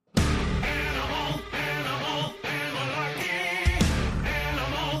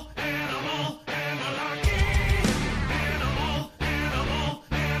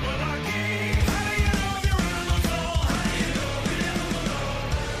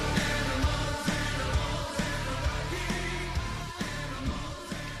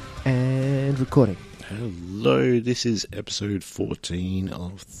recording. Hello, this is episode 14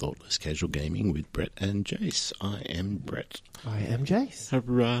 of Thoughtless Casual Gaming with Brett and Jace. I am Brett. I am Jace.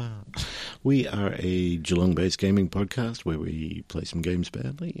 Hurrah! We are a Geelong-based gaming podcast where we play some games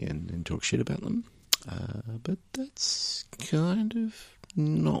badly and then talk shit about them. But that's kind of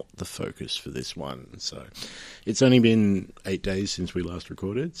not the focus for this one. So it's only been 8 days since we last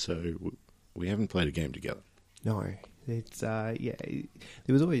recorded, so we haven't played a game together. No, it's there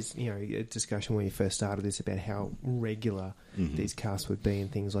was always a discussion when we first started this about how regular these casts would be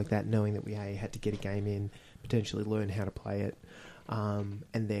and things like that, knowing that we had to get a game in, potentially learn how to play it, and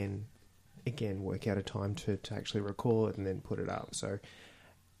then again work out a time to actually record and then put it up. So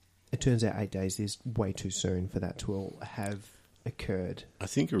it turns out 8 days is way too soon for that to all have occurred. I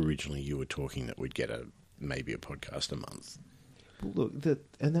think originally you were talking that we'd get maybe a podcast a month. Look,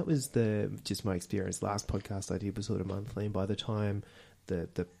 and that was just my experience. Last podcast I did was sort of monthly, and by the time the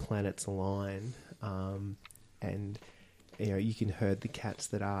planets align, and you can herd the cats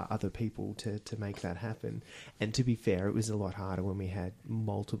that are other people to make that happen. And to be fair, it was a lot harder when we had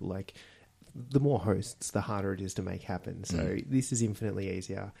multiple. Like, the more hosts, the harder it is to make happen. So this is infinitely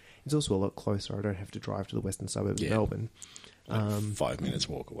easier. It's also a lot closer. I don't have to drive to the western suburbs of Melbourne. 5 minutes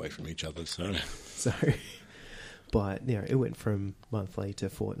walk away from each other. So. But, it went from monthly to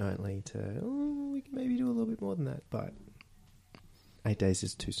fortnightly to, we can maybe do a little bit more than that. But 8 days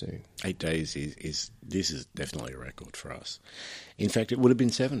is too soon. 8 days this is definitely a record for us. In fact, it would have been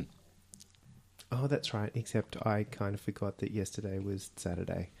 7. Oh, that's right. Except I kind of forgot that yesterday was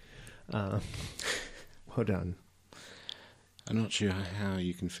Saturday. Well done. I'm not sure how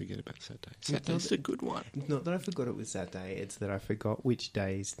you can forget about Saturday. Saturday's a good one. Not that I forgot it was Saturday. It's that I forgot which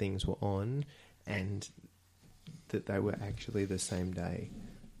days things were on and that they were actually the same day,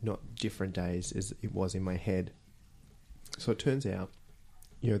 not different days as it was in my head. So it turns out,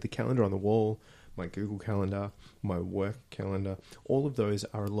 the calendar on the wall, my Google Calendar, my work calendar, all of those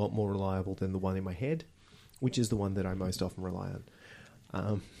are a lot more reliable than the one in my head, which is the one that I most often rely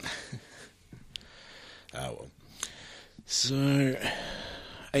on. Well. So,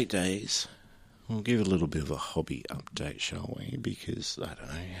 8 days. We'll give a little bit of a hobby update, shall we? Because, I don't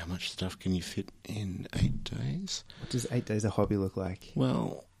know, how much stuff can you fit in 8 days? What does 8 days of hobby look like?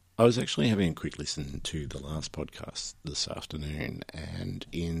 Well, I was actually having a quick listen to the last podcast this afternoon, and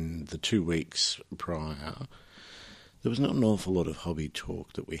in the 2 weeks prior, there was not an awful lot of hobby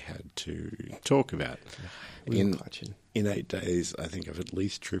talk that we had to talk about. In 8 days, I think I've at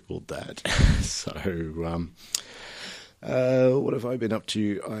least tripled that. So, what have I been up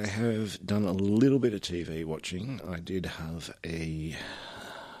to? I have done a little bit of TV watching. I did have a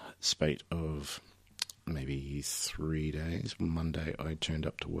spate of maybe 3 days. Monday I turned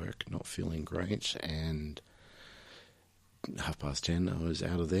up to work not feeling great, and 10:30 I was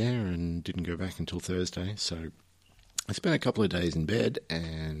out of there and didn't go back until Thursday. So I spent a couple of days in bed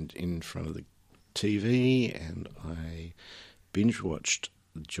and in front of the TV, and I binge-watched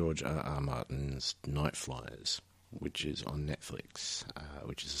George R.R. Martin's Night Flyers, which is on Netflix,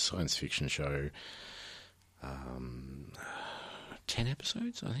 which is a science fiction show. 10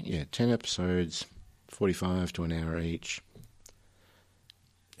 episodes, I think. Yeah, 10 episodes, 45 to an hour each.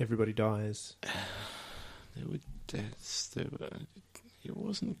 Everybody dies. There were deaths. It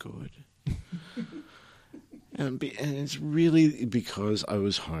wasn't good. And it's really because I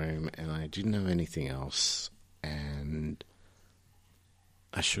was home and I didn't have anything else, and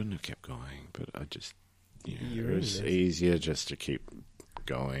I shouldn't have kept going, but I just... it was easier just to keep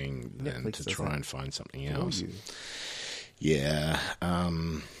going than to try and find something else. Yeah,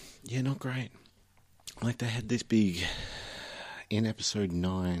 not great. Like, they had this big... In episode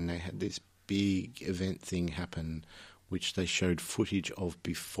 9, they had this big event thing happen, which they showed footage of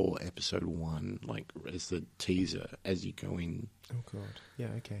before episode 1, like, as the teaser, as you go in. Oh, God. Yeah,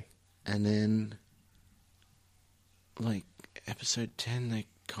 okay. And then, like, episode 10, they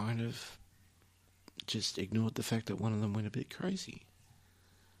kind of just ignored the fact that one of them went a bit crazy.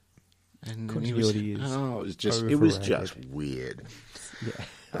 And continuity it was just weird.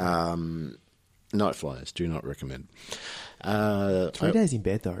 Yeah. Night Flyers, do not recommend. 3 days in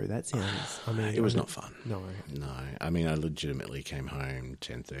bed, though, that sounds... it was not fun. No. I mean, I legitimately came home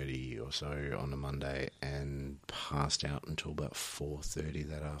 10:30 or so on a Monday and passed out until about 4:30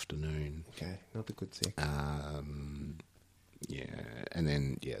 that afternoon. Okay, not the good sick. Yeah, and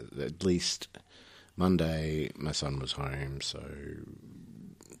then, at least Monday my son was home, so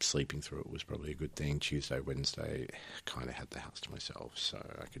sleeping through it was probably a good thing. Tuesday, Wednesday, kind of had the house to myself, so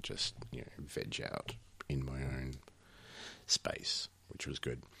I could just, veg out in my own space, which was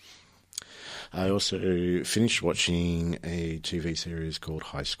good. I also finished watching a TV series called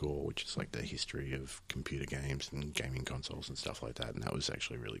High Score, which is like the history of computer games and gaming consoles and stuff like that, and that was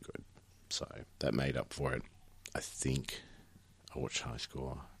actually really good. So that made up for it. I think I watched High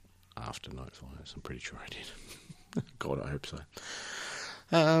Score after Night Flyers. I'm pretty sure I did. God, I hope so.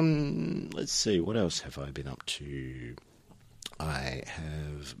 Let's see, what else have I been up to? I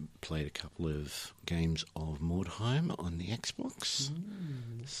have played a couple of games of Mordheim on the Xbox.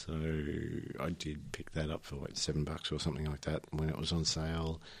 So I did pick that up for like $7 or something like that when it was on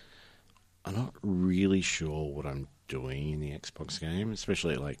sale. I'm not really sure what I'm doing in the Xbox game,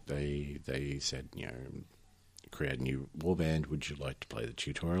 especially like they said, you know, create a new warband. Would you like to play the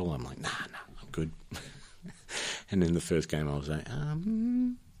tutorial? I'm like, nah, I'm good. And in the first game I was like, what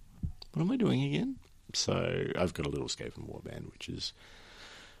am I doing again? So I've got a little Skaven warband, which is,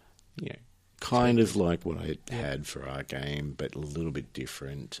 you know, kind of like what I had for our game, but a little bit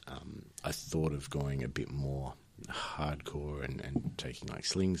different. I thought of going a bit more hardcore and taking like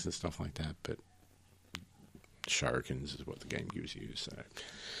slings and stuff like that, but shurikens is what the game gives you. So,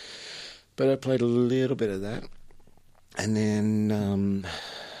 but I played a little bit of that, and then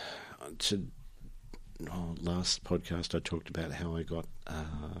last podcast I talked about how I got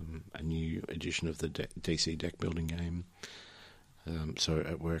a new edition of the DC deck building game. So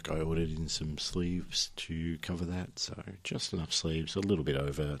at work I ordered in some sleeves to cover that, so just enough sleeves, a little bit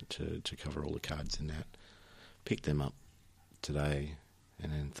over to cover all the cards in that. Picked them up today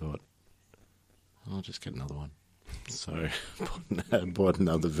and then thought, I'll just get another one. So bought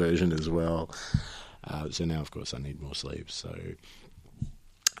another version as well. So now of course I need more sleeves, so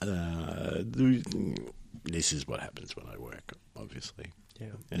this is what happens when I work, obviously. Yeah.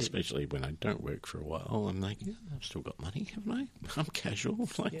 Especially when I don't work for a while. I'm like, yeah, I've still got money, haven't I? I'm casual.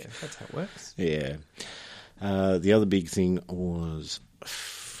 Like, Yeah, that's how it works. Yeah. The other big thing was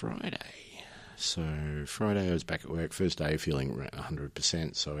Friday. So Friday I was back at work, first day feeling around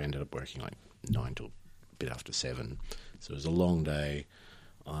 100%, so I ended up working like 9 till a bit after 7. So it was a long day.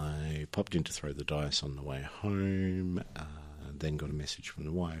 I popped in to throw the dice on the way home, then got a message from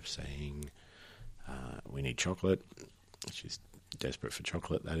the wife saying, we need chocolate. She's desperate for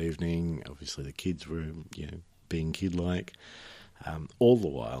chocolate that evening. Obviously the kids were, you know, being kid-like. All the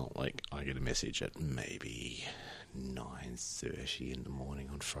while, like, I get a message at maybe 9:30 in the morning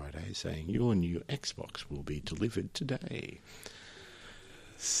on Friday saying, your new Xbox will be delivered today.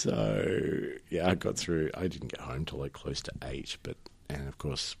 So, yeah, I got through. I didn't get home till like close to 8, and of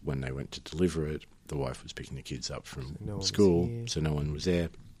course, when they went to deliver it, the wife was picking the kids up from school, so no one was there.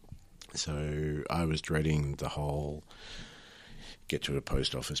 So I was dreading the whole get to a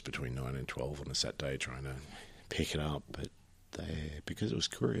post office between 9 and 12 on a Saturday trying to pick it up, but because it was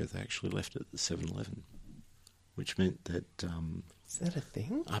courier, they actually left it at the 7-Eleven, which meant that... is that a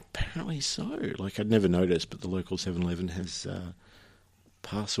thing? Apparently so. Like, I'd never noticed, but the local 7-Eleven has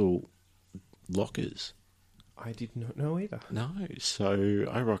parcel lockers. I did not know either. No, so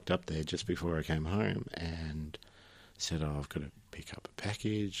I rocked up there just before I came home and said, I've got to pick up a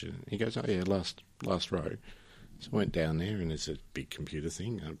package. And he goes, oh yeah, last row. So I went down there and it's a big computer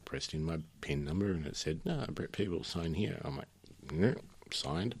thing. I pressed in my PIN number and it said, no, Brett Peebles, sign here. I'm like, no,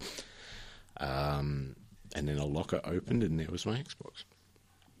 signed. And then a locker opened and there was my Xbox.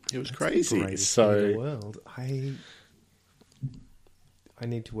 It was crazy. The greatest thing in the world. I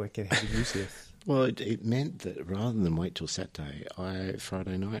need to work out how to use this. Well, it meant that rather than wait till Saturday,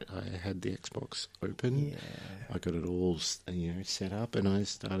 Friday night, I had the Xbox open. Yeah. I got it all, set up, and I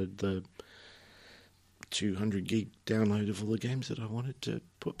started the 200 gig download of all the games that I wanted to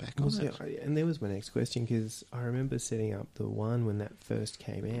put back on it. And there was my next question, because I remember setting up the one when that first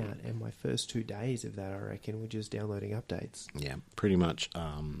came out, and my first 2 days of that, I reckon, were just downloading updates. Yeah, pretty much.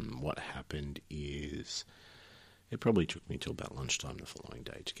 What happened is it probably took me till about lunchtime the following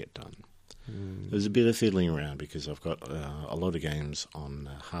day to get done. There's a bit of fiddling around because I've got a lot of games on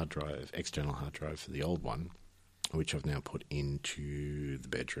hard drive, external hard drive for the old one, which I've now put into the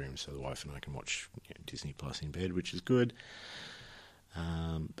bedroom so the wife and I can watch Disney Plus in bed, which is good.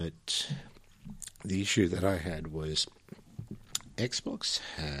 But the issue that I had was Xbox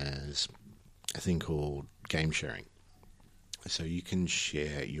has a thing called game sharing. So you can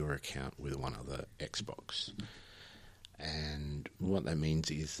share your account with one other Xbox. And what that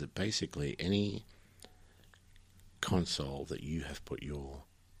means is that basically any console that you have put your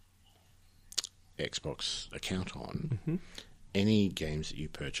Xbox account on, any games that you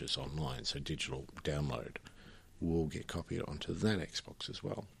purchase online, so digital download, will get copied onto that Xbox as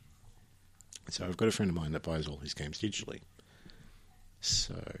well. So I've got a friend of mine that buys all his games digitally.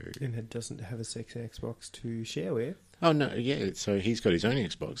 So... And it doesn't have a second Xbox to share with. Oh, no, yeah, so he's got his own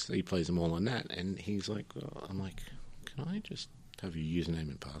Xbox. He plays them all on that. And he's like, well, I'm like, can I just have your username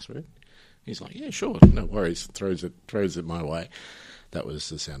and password? He's like, yeah, sure, no worries. Throws it my way. That was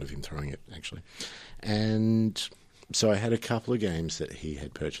the sound of him throwing it, actually. And so I had a couple of games that he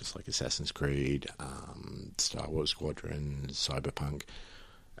had purchased, like Assassin's Creed, Star Wars Squadron, Cyberpunk.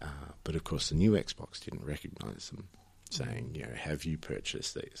 But, of course, the new Xbox didn't recognise them, saying, you know, have you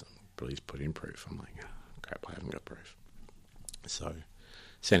purchased these? Please put in proof. I'm like, oh, crap, I haven't got proof. So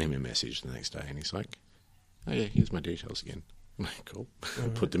sent him a message the next day, and he's like, oh, yeah, here's my details again. I'm like, cool.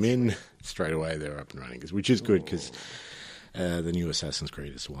 Put them in. Straight away, they're up and running, which is good because the new Assassin's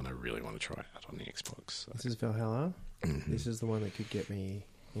Creed is the one I really want to try out on the Xbox. So. This is Valhalla? Mm-hmm. This is the one that could get me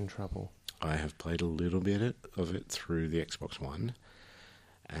in trouble. I have played a little bit of it through the Xbox One,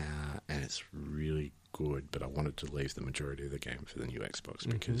 and it's really good, but I wanted to leave the majority of the game for the new Xbox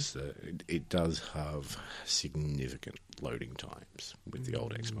because it does have significant loading times with the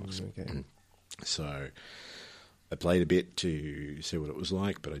old Xbox. Okay. So I played a bit to see what it was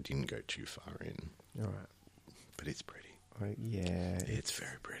like, but I didn't go too far in. All right. But it's pretty. Yeah. It's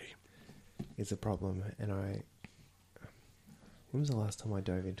very pretty. It's a problem, and when was the last time I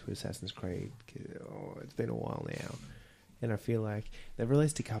dove into Assassin's Creed? It's been a while now. And I feel like they've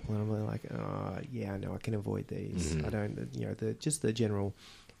released a couple, and I'm really like, oh, yeah, no, I can avoid these. I don't, just the general,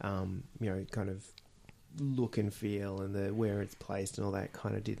 kind of look and feel and the where it's placed and all that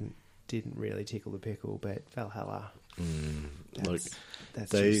kind of didn't really tickle the pickle. But Valhalla, look,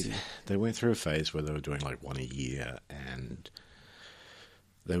 that's they went through a phase where they were doing like one a year, and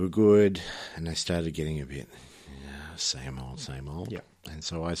they were good, and they started getting a bit same old. Yep. And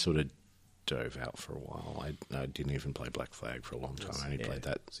so I sort of dove out for a while. I didn't even play Black Flag for a long time. I only played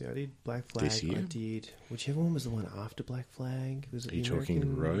that. So I did Black Flag. This year? I did whichever one was the one after Black Flag. Was it are you American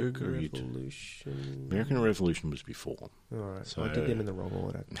talking Rogue or Revolution? American Revolution was before. All right, so I did them in the wrong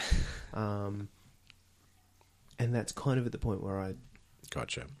order. And that's kind of at the point where I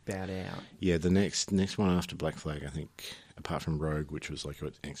gotcha bowed out. Yeah, the next one after Black Flag, I think, apart from Rogue, which was like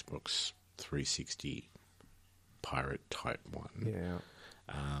an Xbox 360 pirate type one. Yeah.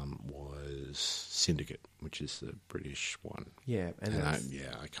 Was Syndicate, which is the British one. Yeah, and I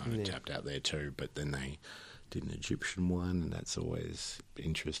kind of tapped out there too, but then they did an Egyptian one, and that's always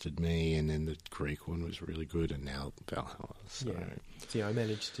interested me, and then the Greek one was really good, and now Valhalla. So. Yeah, I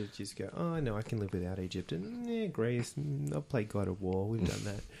managed to just go, oh, no, I can live without Egypt, and Greece, I've played God of War, we've done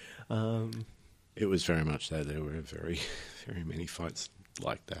that. It was very much that. There were very, very many fights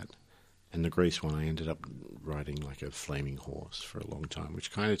like that. And the Greece one, I ended up riding like a flaming horse for a long time,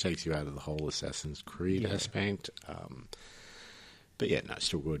 which kind of takes you out of the whole Assassin's Creed aspect. But yeah, no,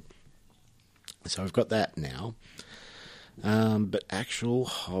 still good. So I've got that now. But actual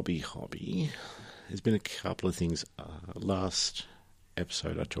hobby, there's been a couple of things. Last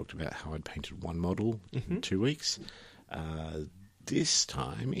episode, I talked about how I'd painted one model in 2 weeks. This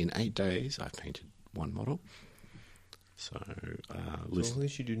time, in 8 days, I've painted one model. So, as long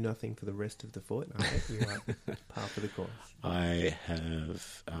as you do nothing for the rest of the fortnight, you are par for the course. I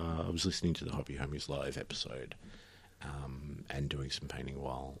was listening to the Hobby Homies Live episode and doing some painting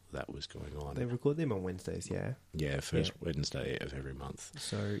while that was going on. They record them on Wednesdays, yeah? Yeah, first Wednesday of every month.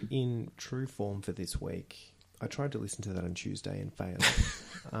 So, in true form for this week, I tried to listen to that on Tuesday and failed.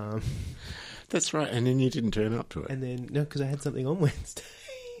 That's right, and then you didn't turn up to it. And then, no, because I had something on Wednesday.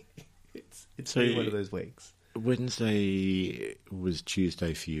 It's really one of those weeks. Wednesday was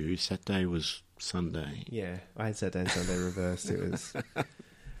Tuesday for you. Saturday was Sunday. Yeah, I had Saturday and Sunday reversed. It was.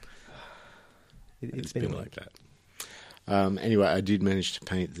 It's been like that. Anyway, I did manage to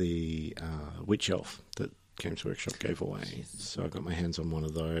paint the Witch Elf that Games Workshop gave away. Yes. So I got my hands on one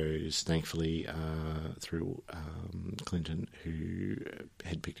of those, thankfully, through Clinton, who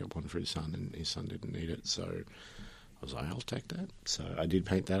had picked up one for his son, and his son didn't need it. So I was like, I'll take that. So I did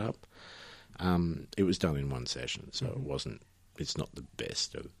paint that up. It was done in one session, so it's not the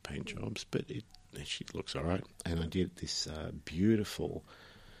best of paint jobs, but it looks all right. And I did this beautiful,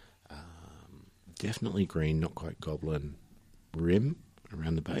 definitely green, not quite goblin rim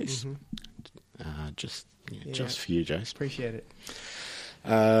around the base. Just for you, Jace. Appreciate it.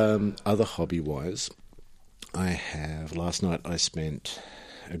 Other hobby-wise, last night I spent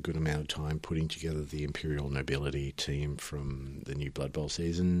a good amount of time putting together the Imperial Nobility team from the new Blood Bowl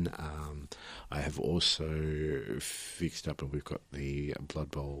season. I have also fixed up, and we've got the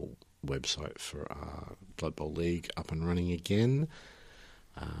Blood Bowl website for our Blood Bowl League up and running again.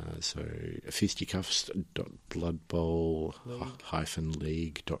 So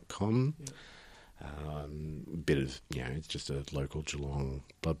fisticuffs.bloodbowl-league.com. Bit of, it's just a local Geelong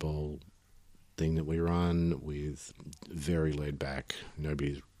Blood Bowl thing that we run with very laid back.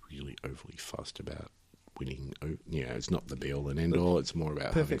 Nobody's really overly fussed about winning. It's not the be all and end all. It's more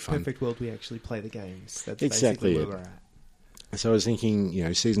about having fun. Perfect world, we actually play the games. That's exactly basically where we're at. So I was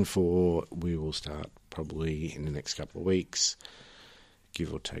thinking, season 4, we will start probably in the next couple of weeks,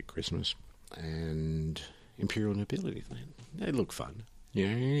 give or take Christmas, and Imperial Nobility. They look fun.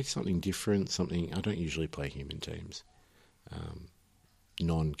 Something different, something... I don't usually play human teams.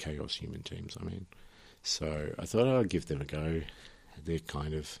 Non-chaos human teams, I mean. So I thought I'd give them a go. They're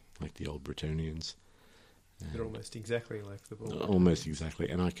kind of like the old Bretonians. They're almost exactly like the ball. Almost exactly.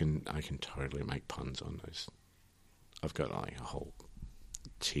 And I can totally make puns on those. I've got like a whole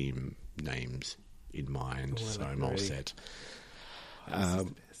team names in mind, so I'm all set.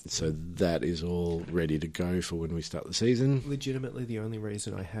 So that is all ready to go for when we start the season. Legitimately, the only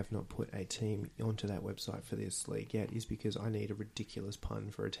reason I have not put a team onto that website for this league yet is because I need a ridiculous pun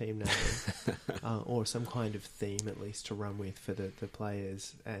for a team name, or some kind of theme at least to run with for the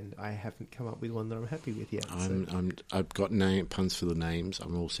players, and I haven't come up with one that I'm happy with yet. I've got puns for the names.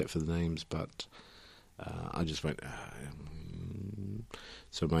 I'm all set for the names, but I just went...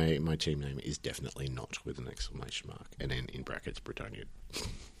 So my team name is definitely not with an exclamation mark, and then in brackets Bretonian.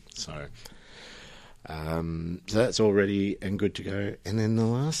 So that's all ready and good to go. And then the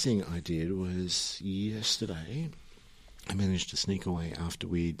last thing I did was yesterday, I managed to sneak away after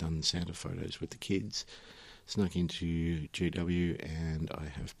we'd done Santa photos with the kids, snuck into GW, and I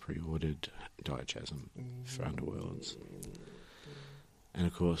have pre-ordered Diachasm for Underworlds. And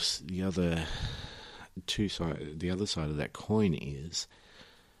of course, the other side of that coin is,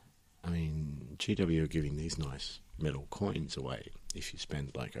 GW are giving these nice metal coins away if you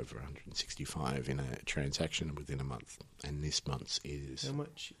spend like over 165 in a transaction within a month. And this month's is... How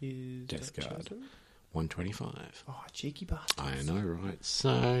much is Death Guard? 125. Oh, cheeky bastards. I know, right?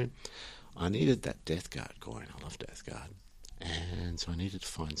 So I needed that Death Guard coin. I love Death Guard. And so I needed to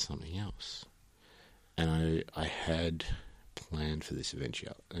find something else. And I had planned for this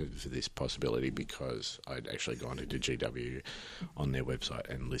for this possibility, because I'd actually gone into GW on their website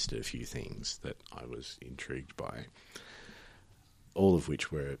and listed a few things that I was intrigued by, all of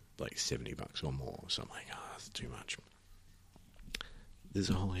which were like $70 or more. So I'm like, that's too much. There's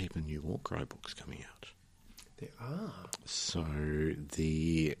a whole heap of new Warcry books coming out. There are. So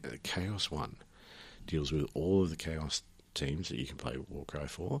the Chaos one deals with all of the Chaos teams that you can play Warcry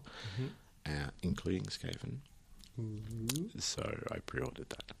for, including Skaven. Mm-hmm. So I pre-ordered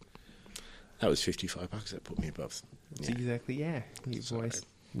that. That was $55. That put me above. That's exactly, Your voice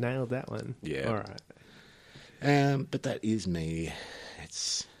nailed that one. Yeah. All right. But that is me.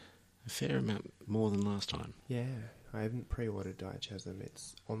 It's a fair amount more than last time. Yeah. I haven't pre-ordered Diachasm.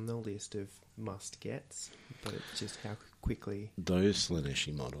 It's on the list of must-gets, but it's just how quickly... Those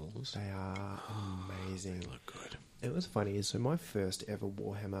Slaaneshi models... They are amazing. They look good. It was funny. So my first ever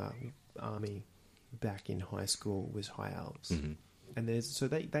Warhammer army back in high school was High Elves. Mm-hmm. And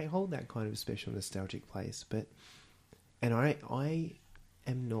they hold that kind of special nostalgic place. And I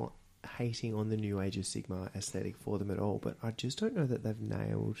am not hating on the New Age of Sigmar aesthetic for them at all, but I just don't know that they've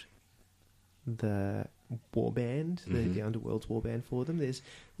nailed the warband, the Underworld's warband for them. There's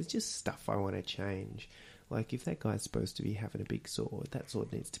just stuff I want to change. Like, if that guy's supposed to be having a big sword, that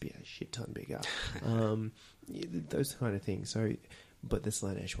sword needs to be a shit ton bigger. Those kind of things. So, but the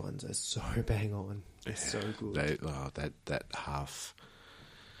Slaanesh ones are so bang on. They're so good. That half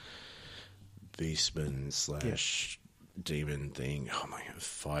beastman / demon thing. Oh my god,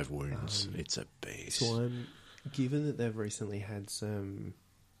 5 wounds. It's a beast. So given that they've recently had some,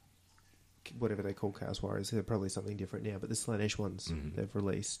 whatever they call Chaos Warriors, they're probably something different now, but the Slaanesh ones they've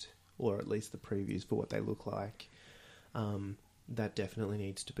released, or at least the previews for what they look like, that definitely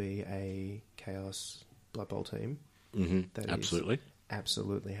needs to be a Chaos Blood Bowl team. Mm-hmm. That absolutely. Is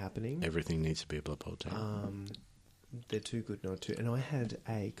absolutely happening. Everything needs to be a Blood Bowl team. They're too good not to. And I had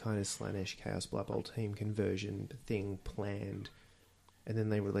a kind of Slaanesh Chaos Blood Bowl team conversion thing planned, and then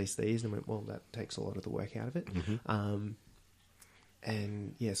they released these, and I went, well, that takes a lot of the work out of it. Mm-hmm.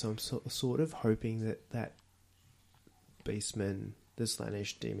 And yeah, so I'm sort of hoping that Beastman, the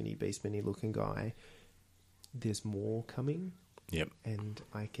Slaanesh demony Beastman-y looking guy, there's more coming. Yep. And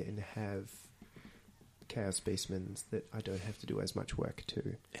I can have Chaos Beastmans that I don't have to do as much work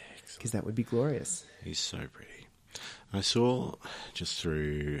to. Because that would be glorious. He's so pretty. I saw, just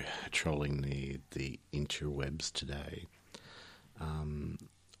through trolling the interwebs today,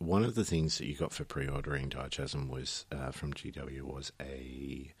 one of the things that you got for pre-ordering Diachasm was from GW was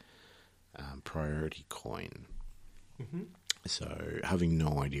a priority coin. Mm-hmm. So, having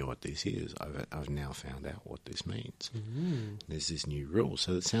no idea what this is, I've now found out what this means. There's this new rule.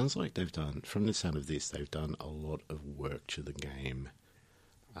 So it sounds like they've done, from the sound of this, they've done a lot of work to the game,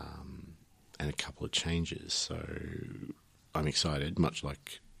 and a couple of changes. So I'm excited, much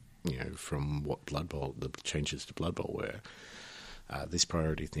like, from what Blood Bowl, the changes to Blood Bowl were. This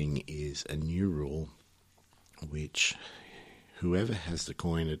priority thing is a new rule, which whoever has the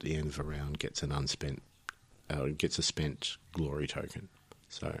coin at the end of a round gets an unspent. Gets a spent glory token.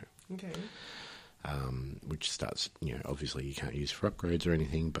 So, Okay. Which starts, obviously you can't use for upgrades or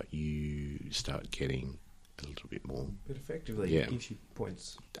anything, but you start getting a little bit more. But effectively, it gives you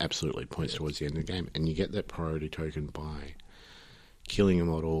points. Absolutely, points towards the end of the game. And you get that priority token by killing a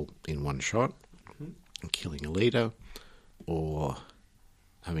model in one shot, killing a leader, or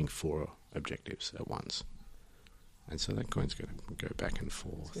having 4 objectives at once. And so that coin's going to go back and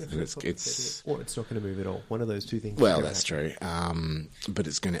forth. And it's or it's not going to move at all. One of those two things. Well, that's true. But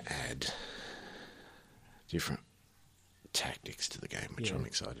it's going to add different tactics to the game, which I'm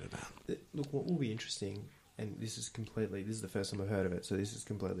excited about. Look, what will be interesting, and this is the first time I've heard of it, so this is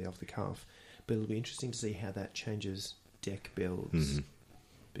completely off the cuff, but it'll be interesting to see how that changes deck builds.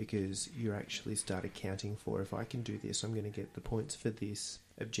 Because you actually start accounting for, if I can do this, I'm going to get the points for this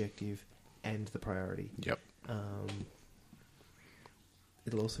objective and the priority. Yep.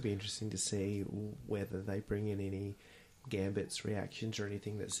 It'll also be interesting to see whether they bring in any gambits, reactions, or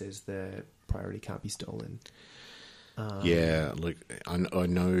anything that says the priority can't be stolen. Look, I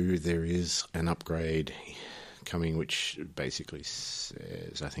know there is an upgrade coming which basically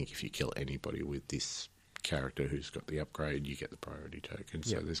says, I think if you kill anybody with this character who's got the upgrade, you get the priority token.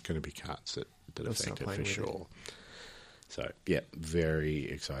 So there's going to be cards that affect it for sure. So, very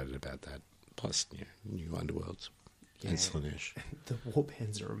excited about that. Plus, new Underworlds and Slaanesh. The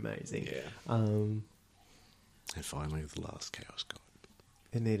warbands are amazing. Yeah. And finally, the last Chaos God.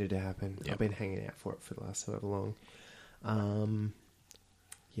 It needed to happen. Yep. I've been hanging out for it for the last however long. I'm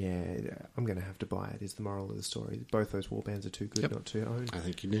going to have to buy it, is the moral of the story. Both those warbands are too good not to own. I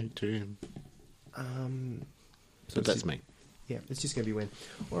think you need to. So but that's me. Yeah, it's just going to be when.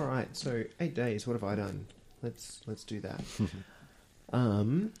 All right, so 8 days. What have I done? Let's do that.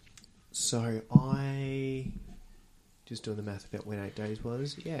 So I just doing the math about when 8 days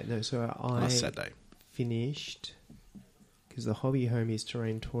was. So I Last Saturday finished, because the Hobby Homies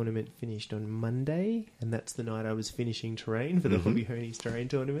Terrain Tournament finished on Monday, and that's the night I was finishing terrain for the Hobby Homies Terrain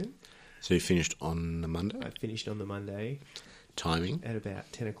Tournament. So you finished on the Monday? I finished on the Monday. Timing? At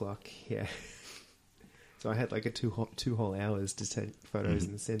about 10 o'clock, yeah. So I had like a two whole hours to take photos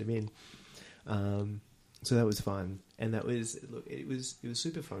and send them in. So that was fun. And that was, look, it was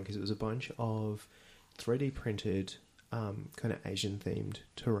super fun because it was a bunch of 3D printed, kind of Asian themed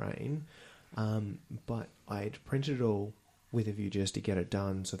terrain. But I'd printed it all with a view just to get it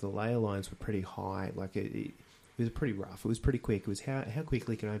done. So the layer lines were pretty high. Like it was pretty rough. It was pretty quick. It was how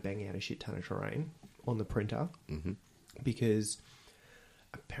quickly can I bang out a shit ton of terrain on the printer? Because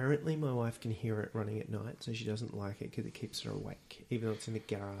apparently my wife can hear it running at night, so she doesn't like it because it keeps her awake, even though it's in the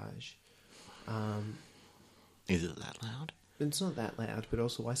garage. Is it that loud? It's not that loud, but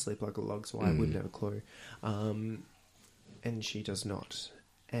also I sleep like a log, so I wouldn't have a clue. And she does not.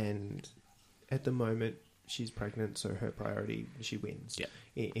 And at the moment, she's pregnant, so her priority, she wins.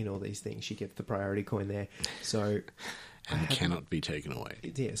 In all these things. She gets the priority coin there. So... and cannot be taken away.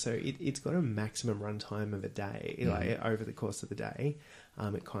 Yeah, so it's got a maximum runtime of a day, like over the course of the day.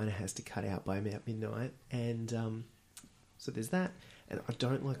 It kind of has to cut out by about midnight. And so there's that. And I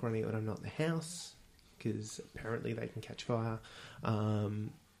don't like running it when I'm not in the house, because apparently they can catch fire.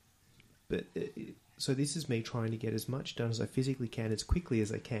 So this is me trying to get as much done as I physically can, as quickly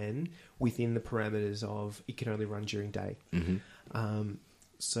as I can, within the parameters of it can only run during day.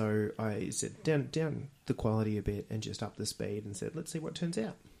 So I said down the quality a bit and just up the speed and said, let's see what turns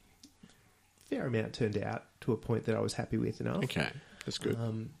out. Fair amount turned out to a point that I was happy with enough. Okay, that's good.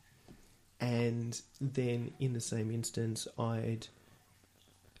 And then in the same instance, I'd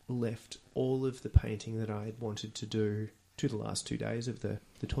left all of the painting that I'd wanted to do to the last 2 days of the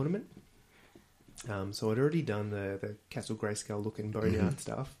tournament. So I'd already done the Castle Grayskull looking boneyard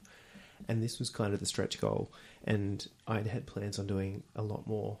stuff. And this was kind of the stretch goal. And I'd had plans on doing a lot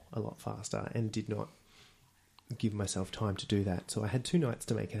more, a lot faster, and did not give myself time to do that. So I had 2 nights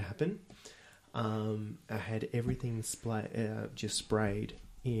to make it happen. I had everything just sprayed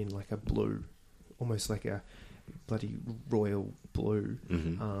in like a blue, almost like a bloody royal blue,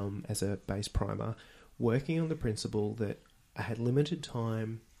 as a base primer, working on the principle that I had limited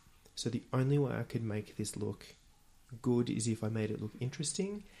time. So the only way I could make this look good is if I made it look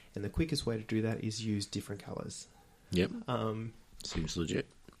interesting. And the quickest way to do that is use different colours. Yep. Seems legit.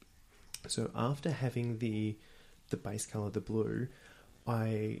 So after having the base colour, the blue,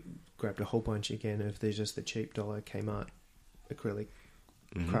 I grabbed a whole bunch again of the cheap dollar Kmart acrylic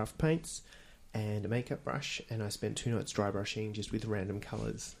craft paints and a makeup brush, and I spent 2 nights dry brushing just with random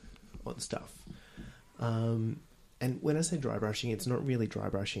colours on stuff. And when I say dry brushing, it's not really dry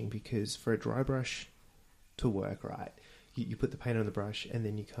brushing, because for a dry brush to work right, you put the paint on the brush and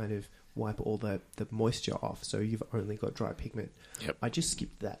then you kind of wipe all the moisture off, so you've only got dry pigment. Yep. I just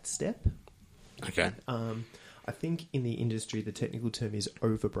skipped that step. Okay. I think in the industry the technical term is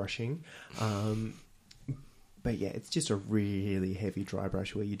overbrushing. But yeah, it's just a really heavy dry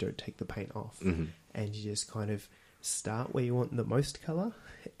brush where you don't take the paint off. Mm-hmm. And you just kind of start where you want the most colour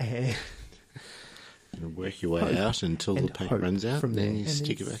and work your way out until the paint runs out, from there, then you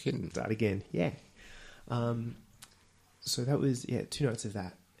stick it back in. Start again, yeah. So that was, 2 nights of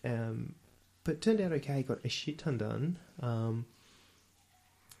that. But it turned out okay, got a shit ton done.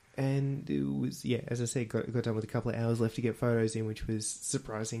 And it was, as I said, got done with a couple of hours left to get photos in, which was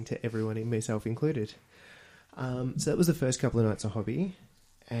surprising to everyone, myself included. So that was the first couple of nights of hobby,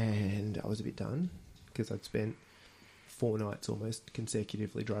 and I was a bit done because I'd spent 4 nights almost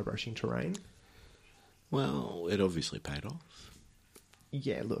consecutively dry brushing terrain. Well, it obviously paid off.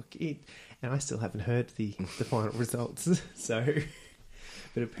 Yeah, look, and I still haven't heard the final results, so...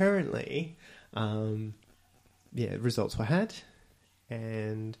 But apparently, results were had,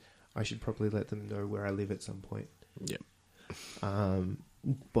 and I should probably let them know where I live at some point. Yep.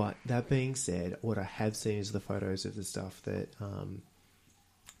 But that being said, what I have seen is the photos of the stuff that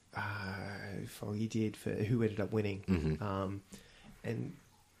Foggy did for who ended up winning. Mm-hmm. And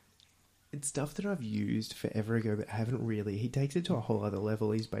it's stuff that I've used forever ago, but haven't really. He takes it to a whole other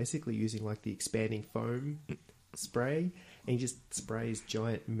level. He's basically using like the expanding foam spray, and he just sprays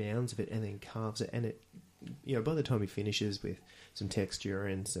giant mounds of it and then carves it. And it, by the time he finishes with some texture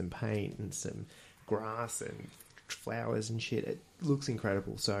and some paint and some grass and flowers and shit, it looks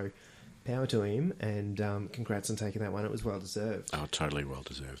incredible. So power to him, and congrats on taking that one. It was well deserved. Oh, totally well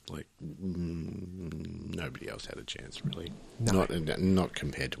deserved. Like nobody else had a chance, really. No. Not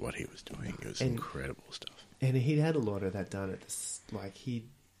compared to what he was doing. It was incredible stuff. And he'd had a lot of that done at he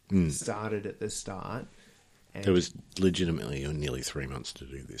started at the start. And it was legitimately nearly 3 months to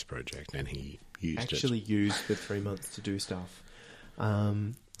do this project, and he used the 3 months to do stuff.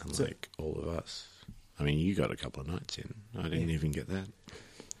 Unlike all of us. I mean, you got a couple of nights in. I didn't even get that.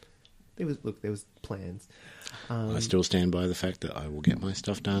 There was plans. I still stand by the fact that I will get my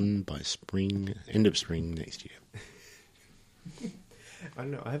stuff done by end of spring next year. I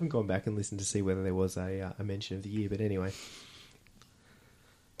don't know. I haven't gone back and listened to see whether there was a mention of the year, but anyway,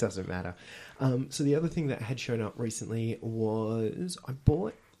 doesn't matter. So the other thing that had shown up recently was I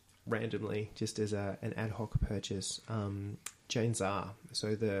bought randomly, just as an ad hoc purchase, Jane Czar.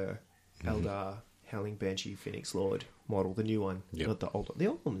 So the Eldar Howling Banshee Phoenix Lord model, the new one, not the old one. The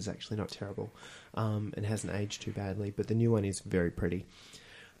old one is actually not terrible, and hasn't aged too badly, but the new one is very pretty.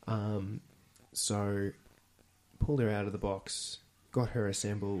 So pulled her out of the box, got her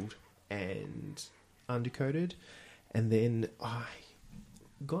assembled and undercoated, and then I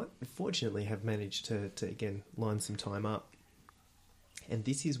fortunately have managed to again line some time up. And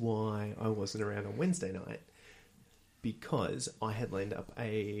this is why I wasn't around on Wednesday night, because I had lined up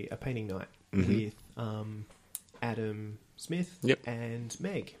a painting night with Adam Smith and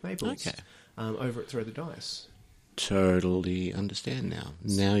Meg Maples over at Throw the Dice. Totally understand now.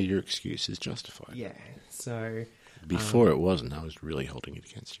 Now your excuse is justified. Yeah, so... Before it wasn't. I was really holding it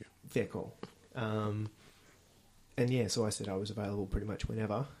against you. Fair call. So I said I was available pretty much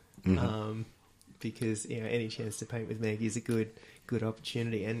whenever, because any chance to paint with Meg is a good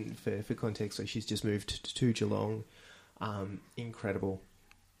opportunity. And for context, so she's just moved to Geelong. Incredible,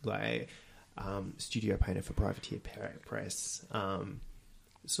 studio painter for Privateer Press.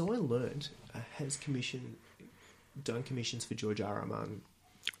 So I learned has done commissions for George R. R. Martin.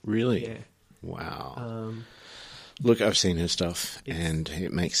 Really? Yeah. Wow. Look, I've seen her stuff, and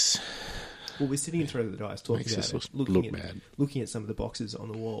it makes... Well, we're sitting in Throw the Dice talking about it, looking at some of the boxes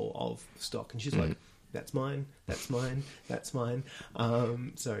on the wall of stock, and she's like, that's mine, that's mine, that's mine.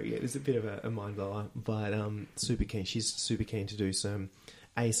 So, yeah, it was a bit of a mind blower, but super keen. She's super keen to do some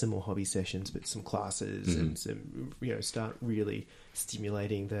more hobby sessions, but some classes and some, start really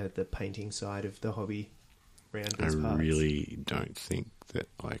stimulating the painting side of the hobby around these parts. I really don't think that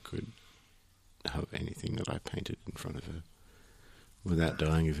I could have anything that I painted in front of her without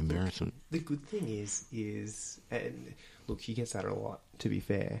dying of embarrassment. The good thing is, and look, she gets that a lot, to be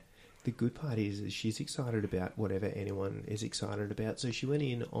fair, the good part is she's excited about whatever anyone is excited about. So she went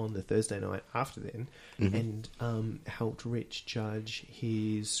in on the Thursday night after then and helped Rich judge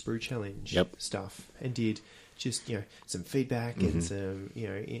his Sprue Challenge stuff and did just, some feedback and some,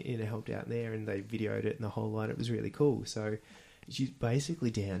 helped out there, and they videoed it and the whole lot. It was really cool. So she's basically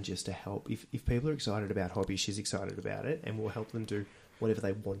down just to help. If people are excited about hobbies, she's excited about it, and will help them do whatever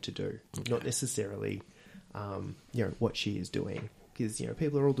they want to do, not necessarily, what she is doing. Because,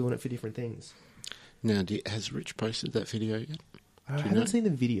 people are all doing it for different things. Now, has Rich posted that video yet? I haven't seen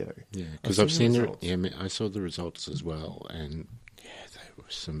the video. Yeah, because I've seen the results. Yeah, I saw the results as well, and they were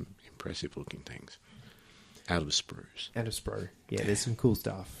some impressive looking things. Out of Sprues. Out of Sprue. Yeah, there's some cool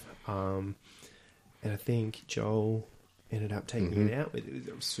stuff. And I think Joel ended up taking it out.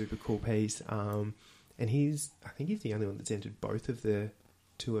 It was a super cool piece. And I think he's the only one that's entered both of the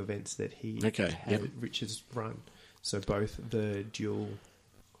 2 events that he had Rich's run. So both the duel.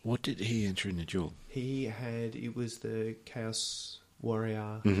 What did he enter in the duel? It was the Chaos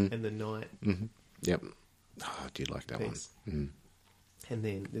Warrior and the Knight. Yep. Oh, I did like that piece. One. And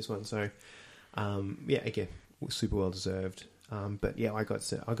then this one. So, again, super well deserved. But yeah, I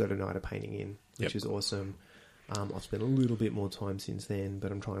got a night of painting in, which is awesome. I've spent a little bit more time since then,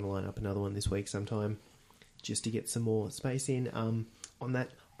 but I'm trying to line up another one this week sometime just to get some more space in. On that,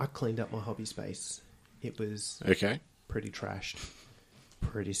 I cleaned up my hobby space. It was pretty trashed,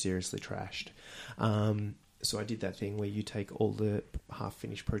 pretty seriously trashed. So I did that thing where you take all the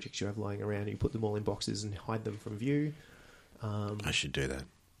half-finished projects you have lying around and you put them all in boxes and hide them from view. I should do that.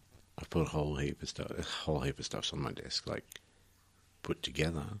 I've put a whole heap of stuff on my desk, like put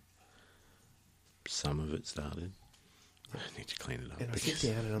together. Some of it started. I need to clean it up. And I sit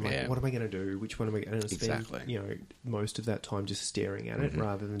down and I'm like, what am I going to do? Which one am I going to spend? Most of that time just staring at it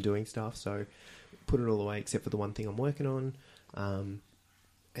rather than doing stuff. So put it all away except for the one thing I'm working on.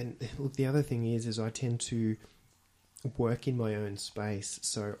 And look, the other thing is I tend to work in my own space.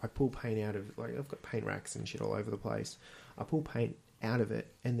 So I pull paint out of, I've got paint racks and shit all over the place. I pull paint out of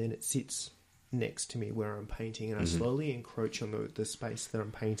it and then it sits next to me where I'm painting, and I slowly encroach on the space that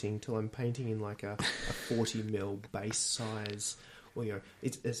I'm painting till I'm painting in like a 40 mil base size. Well,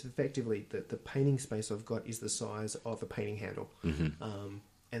 it's effectively the painting space I've got is the size of a painting handle.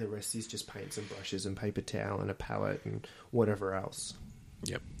 And the rest is just paints and brushes and paper towel and a palette and whatever else.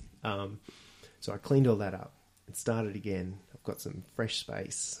 Yep. So I cleaned all that up and started again. I've got some fresh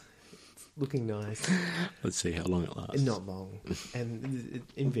space. It's looking nice. Let's see how long it lasts. Not long. And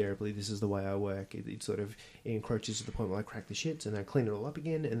invariably, this is the way I work. It sort of encroaches to the point where I crack the shits and I clean it all up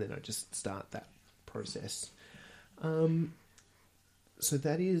again, and then I just start that process. So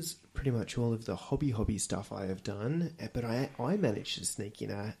that is pretty much all of the hobby stuff I have done. But I managed to sneak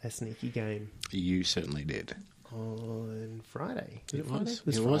in a sneaky game. You certainly did. On Friday. It was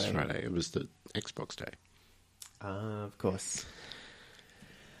Friday. It was the Xbox Day. Of course.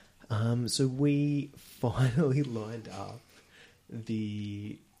 So we finally lined up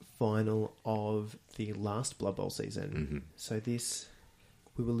the final of the last Blood Bowl season. So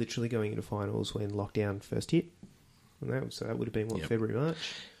we were literally going into finals when lockdown first hit. So that would have been, February,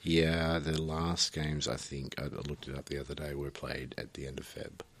 March? Yeah, the last games, I think, I looked it up the other day, were played at the end of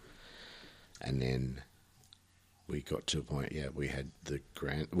Feb. And then we got to a point, we had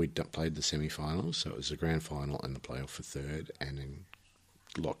we played the semi-finals, so it was the grand final and the playoff for third, and then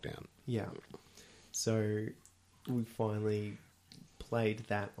lockdown. Yeah. So we finally played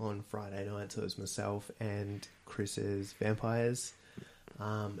that on Friday night, so it was myself and Chris's Vampires.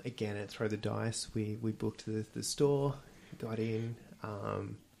 Again, at Throw the Dice, we booked the store, got in,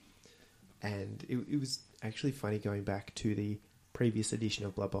 and it was actually funny going back to the previous edition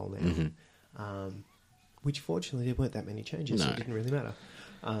of Blood Bowl now, which fortunately there weren't that many changes, so it didn't really matter.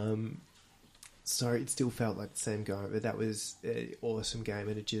 So it still felt like the same game, but that was an awesome game,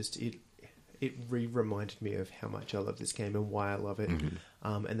 and it reminded me of how much I love this game and why I love it,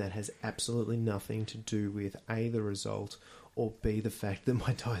 and that has absolutely nothing to do with A, the result, or B, the fact that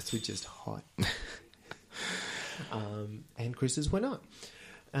my dice were just hot. And Chris's were not.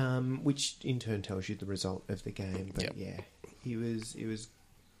 Which in turn tells you the result of the game. But it was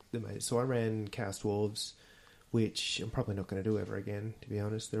amazing. So I ran Chaos Dwarves, which I'm probably not going to do ever again, to be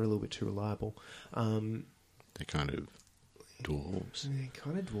honest. They're a little bit too reliable. They're kind of dwarves. They're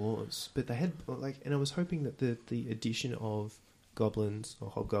kind of dwarves. But they had, and I was hoping that the addition of goblins or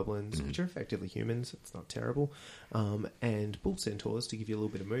hobgoblins, which are effectively humans, it's not terrible, and bull centaurs to give you a little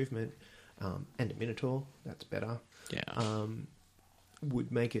bit of movement, and a minotaur, that's better,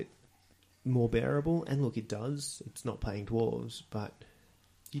 would make it more bearable. And look, it does. It's not playing dwarves, but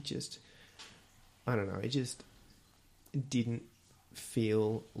I don't know, it just didn't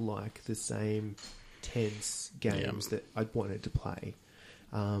feel like the same tense games that I'd wanted to play.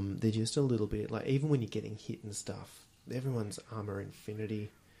 They're just a little bit like, even when you're getting hit and stuff, everyone's armor infinity.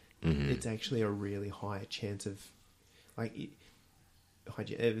 It's actually a really high chance of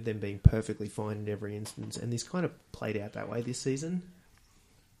them being perfectly fine in every instance, and this kind of played out that way this season.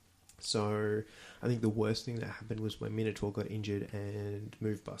 So I think the worst thing that happened was when Minotaur got injured and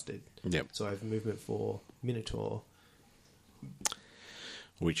move busted. Yep. So over movement for Minotaur,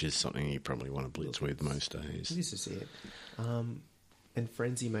 which is something you probably want to blitz with most days. This is it. And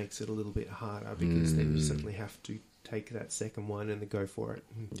Frenzy makes it a little bit harder because then you suddenly have to take that second one and then go for it,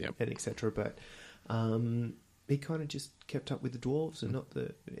 and etc. But he kind of just kept up with the dwarves and not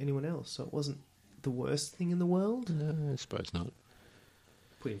anyone else. So it wasn't the worst thing in the world. I suppose not.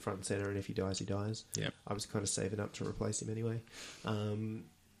 Put him front and centre, and if he dies, he dies. Yep. I was kind of saving up to replace him anyway.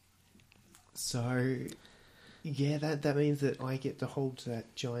 So, yeah, that means that I get to hold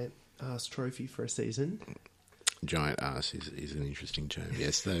that giant ass trophy for a season. Giant ass is an interesting term.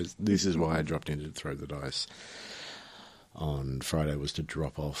 Yes, this is why I dropped in to throw the dice on Friday, was to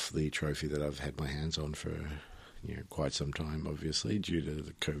drop off the trophy that I've had my hands on for quite some time, obviously, due to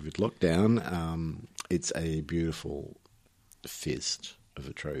the COVID lockdown. It's a beautiful fist of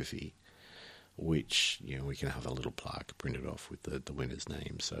a trophy, which we can have a little plaque printed off with the winner's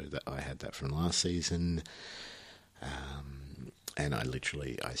name. So that I had that from last season, and I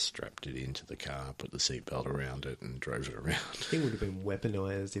strapped it into the car, put the seatbelt around it, and drove it around. It would have been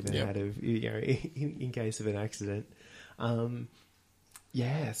weaponised if it had in case of an accident. But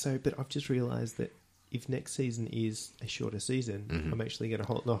I've just realised that if next season is a shorter season, I'm actually going to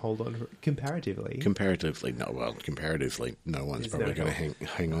hold on to it comparatively. Comparatively, no one's probably going to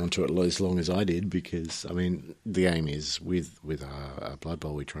hang on to it as long as I did, because the aim is with our Blood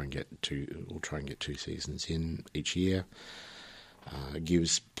Bowl, we'll try and get 2 seasons in each year.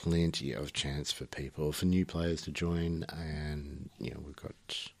 Gives plenty of chance for new players to join, and we've got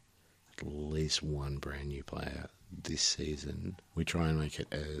at least one brand new player this season. We try and make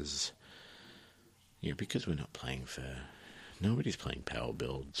it as because we're not playing nobody's playing power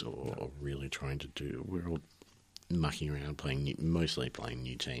builds or really trying to do. We're all mucking around mostly playing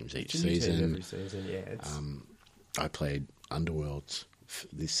new teams each season. Every season, yeah. I played Underworlds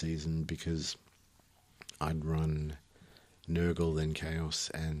this season because I'd run Nurgle, then Chaos,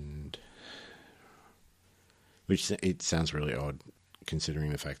 and which it sounds really odd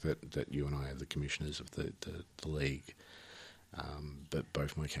considering the fact that you and I are the commissioners of the league. But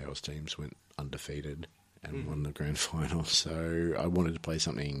both my Chaos teams went undefeated and won the grand final, so I wanted to play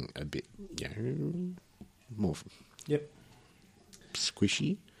something a bit, more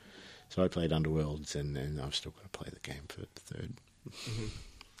squishy. So I played Underworlds, and I've still got to play the game for the third.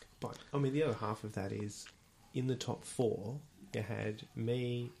 But the other half of that is in the top 4. You had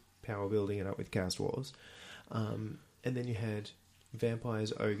me power building it up with Cast Wars, and then you had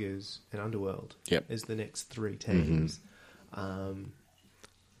Vampires, Ogres, and Underworld as the next 3 teams. And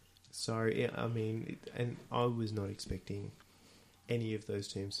I was not expecting any of those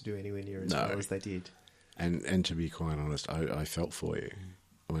teams to do anywhere near as well as they did. And to be quite honest, I felt for you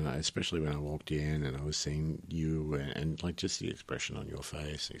especially when I walked in and I was seeing you and like just the expression on your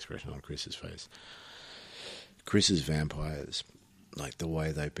face, the expression on Chris's face. Chris's Vampires, like the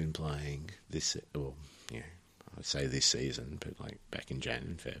way they've been playing this, I'd say this season, but like back in Jan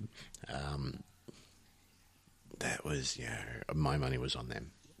and Feb, that was, my money was on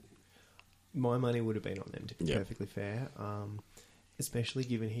them. My money would have been on them, to be perfectly fair, especially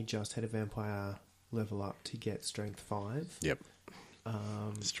given he just had a Vampire level up to get Strength 5. Yep.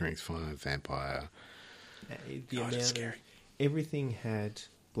 Strength 5, Vampire. The amount of scary. Everything had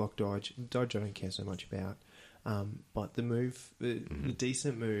block dodge. Dodge I don't care so much about. But the move, the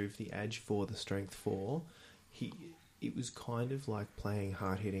decent move, the edge 4, the Strength 4, it was kind of like playing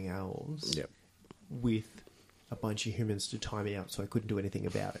hard-hitting owls with a bunch of humans to tie me out, so I couldn't do anything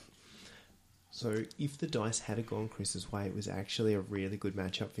about it. So if the dice had gone Chris's way, it was actually a really good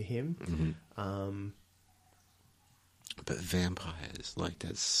matchup for him. But Vampires, like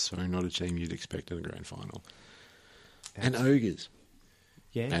that's so not a team you'd expect in a grand final. And Ogres.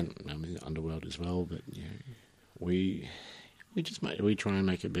 Yeah. And Underworld as well, but we try and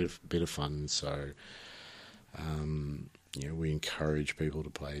make it a bit of fun, so we encourage people to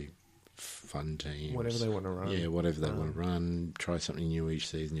play fun teams. Whatever they want to run. Yeah, whatever they want to run. Try something new each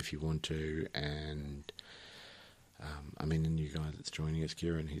season if you want to. And, the new guy that's joining us,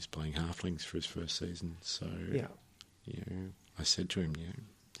 Kieran, he's playing Halflings for his first season. So, I said to him,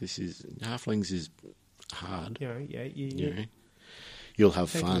 Halflings is hard. You'll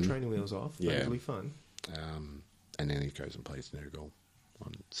have taking fun. The training wheels off. Yeah. It'll be fun. And then he goes and plays Nurgle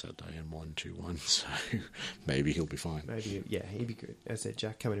on Saturday and 1-2-1, so maybe he'll be fine. Maybe, yeah, he'd be good. As I said,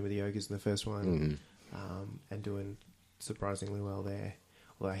 Jack coming in with the Ogres in the first one and doing surprisingly well there.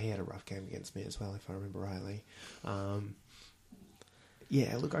 Although he had a rough game against me as well, if I remember rightly.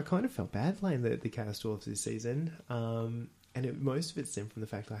 Yeah, look, I kind of felt bad playing the Chaos Dwarfs this season. Most of it stemmed from the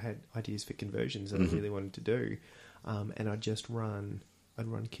fact I had ideas for conversions that I really wanted to do. And I'd run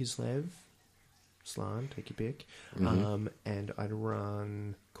Kislev, Slan, take your pick, and I'd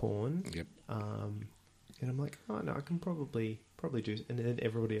run Khorne. Yep. And I'm like, oh no, I can probably do. And then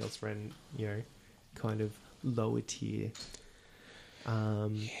everybody else ran, kind of lower tier.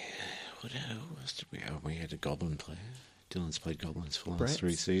 What else did we have? We had a Goblin player. Dylan's played Goblins for the last Brats.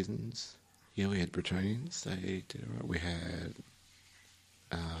 3 seasons. Yeah, we had Bretonnians. They did all right. We had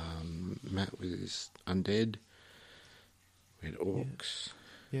Matt with his Undead. We had Orcs.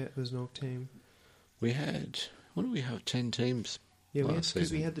 Yeah, it was an Orc team. We had, what did we have? 10 teams. Yeah, last because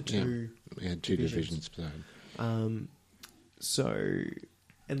season. we had the two. Yeah, we had 2 divisions. So,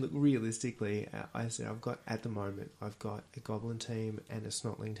 and look, realistically, I said I've got a Goblin team and a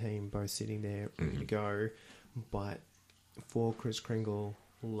Snotling team both sitting there ready to go. But for Chris Kringle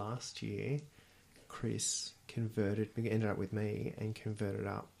last year, Chris ended up with me and converted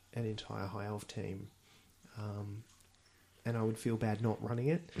up an entire High Elf team. And I would feel bad not running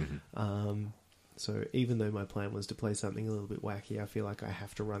it. So even though my plan was to play something a little bit wacky, I feel like I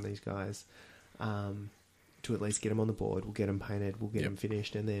have to run these guys to at least get them on the board. We'll get them painted, we'll get them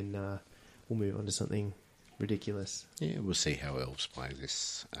finished, and then we'll move on to something ridiculous. Yeah, we'll see how Elves play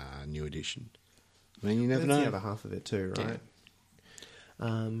this new edition. I mean, you never know. That's the other half of it too, right?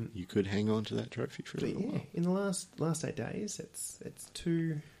 Yeah. You could hang on to that trophy for a little while. In the last 8 days, it's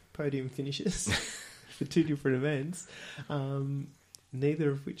 2 podium finishes for 2 different events, neither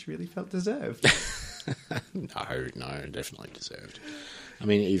of which really felt deserved. No, definitely deserved. I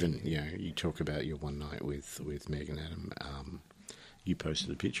mean, even, you talk about your one night with Meg and Adam, you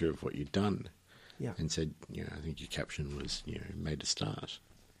posted a picture of what you'd done and said, I think your caption was, made a start.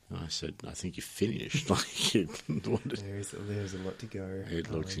 And I said, I think you finished. There's a lot to go. It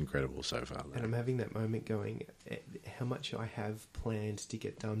looks incredible so far, though. And I'm having that moment going, how much I have planned to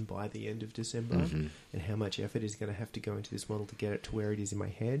get done by the end of December, and how much effort is going to have to go into this model to get it to where it is in my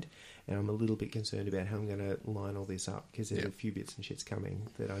head. And I'm a little bit concerned about how I'm going to line all this up, because there's a few bits and shits coming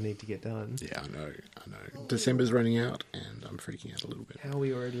that I need to get done. Yeah, I know. December's running out, and I'm freaking out a little bit. How are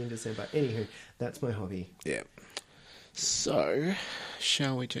we already in December? Anywho, that's my hobby. Yeah. So,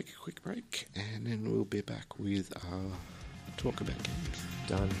 shall we take a quick break, and then we'll be back with our talk about games.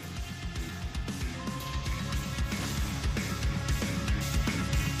 Done.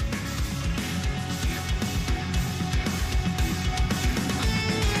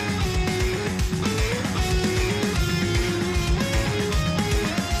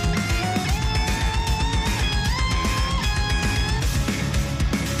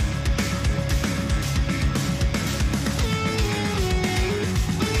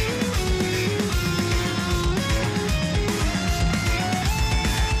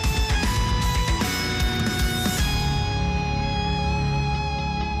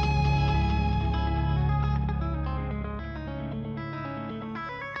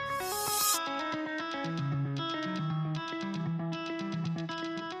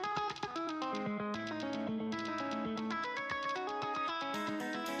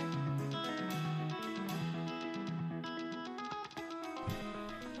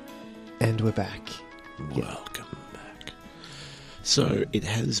 And we're back. Welcome back. So, it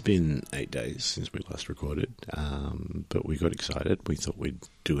has been 8 days since we last recorded, but we got excited. We thought we'd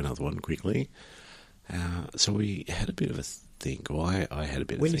do another one quickly. So we had a bit of a think. Well, I had a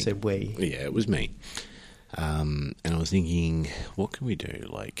bit of a think. When you say we? Yeah, it was me. And I was thinking, what can we do?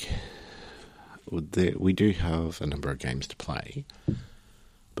 We do have a number of games to play,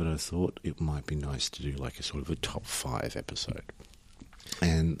 but I thought it might be nice to do a sort of a top 5 episode.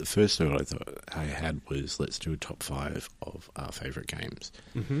 And the first thought I had was, let's do a top 5 of our favourite games.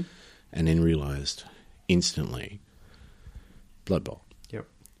 Mm-hmm. And then realised instantly, Blood Bowl. Yep.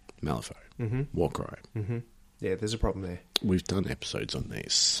 Malifaux. Warcry. Mm-hmm. Yeah, there's a problem there. We've done episodes on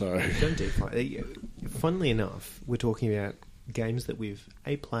these, so... We've done deep dive. Funnily enough, we're talking about games that we've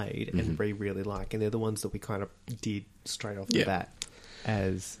played and really like, and they're the ones that we kind of did straight off the bat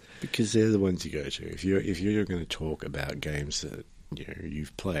as... Because they're the ones you go to. If you're going to talk about games that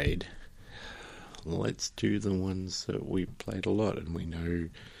you've played, let's do the ones that we played a lot and we know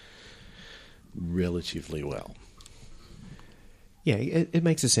relatively well. Yeah, it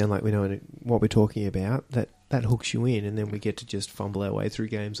makes it sound like we know what we're talking about. That hooks you in, and then we get to just fumble our way through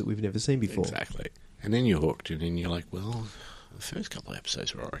games that we've never seen before. Exactly. And then you're hooked, and then you're like, well, the first couple of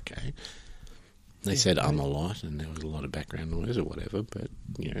episodes were okay. They said a lot, and there was a lot of background noise or whatever, but,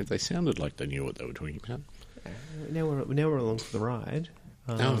 they sounded like they knew what they were talking about. Now we're along for the ride.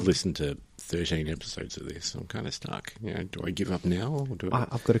 Now I've listened to 13 episodes of this. I'm kind of stuck. Do I give up now? Or do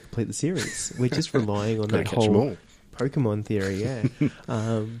I've got to complete the series. We're just relying on that catch 'em whole all. Pokemon theory, yeah.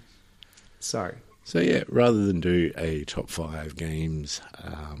 So yeah, rather than do a top 5 games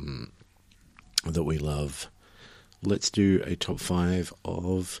that we love, let's do a top 5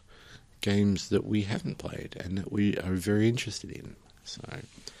 of games that we haven't played and that we are very interested in. So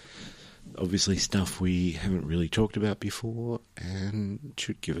obviously stuff we haven't really talked about before and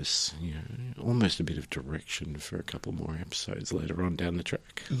should give us, almost a bit of direction for a couple more episodes later on down the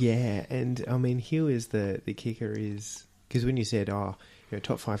track. yeah, and I mean, here is the kicker is, because when you said,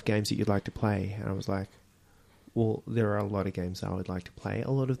 top 5 games that you'd like to play, and I was like, well, there are a lot of games that I would like to play.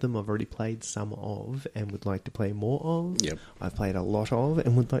 A lot of them I've already played some of and would like to play more of. Yep. I've played a lot of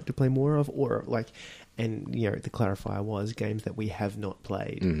and would like to play more of, and the clarifier was games that we have not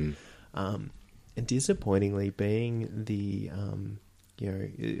played. Mm-hmm. And disappointingly, being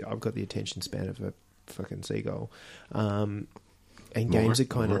I've got the attention span of a fucking seagull, and games are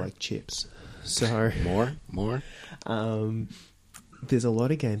kind of like chips. So More. There's a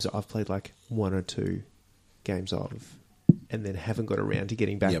lot of games that I've played like 1 or 2 games of, and then haven't got around to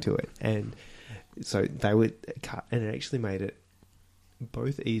getting back to it. And so they would cut, and it actually made it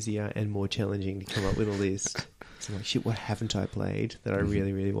both easier and more challenging to come up with a list. So I'm like, shit, what haven't I played that I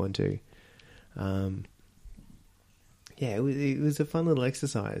really, really want to? It was a fun little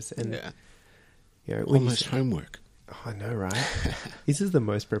exercise, and almost homework. Oh, I know, right? This is the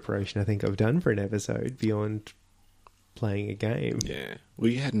most preparation I think I've done for an episode beyond playing a game. Yeah.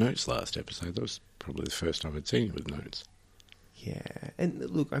 Well, you had notes last episode. That was probably the first time I'd seen you with notes. Yeah. And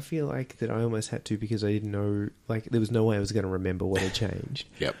look, I feel like that I almost had to, because I didn't know, there was no way I was going to remember what had changed.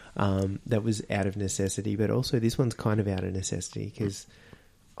 Yep. That was out of necessity, but also this one's kind of out of necessity because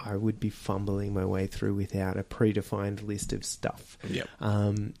I would be fumbling my way through without a predefined list of stuff. Yep.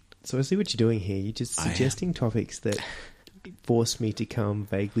 So I see what you're doing here. You're just suggesting topics that force me to come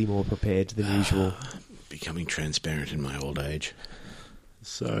vaguely more prepared than usual. Becoming transparent in my old age.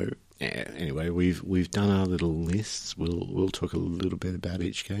 So, anyway, we've done our little lists. We'll talk a little bit about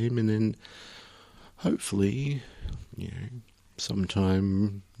each game, and then hopefully,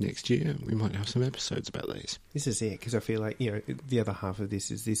 sometime next year we might have some episodes about these. This is it, because I feel like the other half of this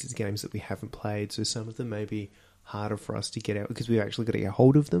is games that we haven't played, so some of them may be harder for us to get out because we've actually got to get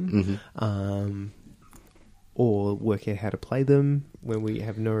hold of them, or work out how to play them when we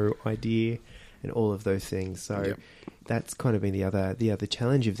have no idea, and all of those things. So that's kind of been the other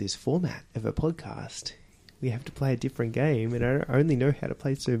challenge of this format of a podcast. We have to play a different game, and I only know how to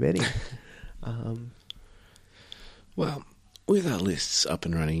play so many. Well, with our lists up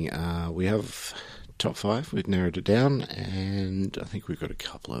and running, we have top 5. We've narrowed it down, and I think we've got a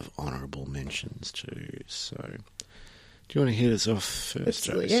couple of honourable mentions too. So, do you want to hit us off first,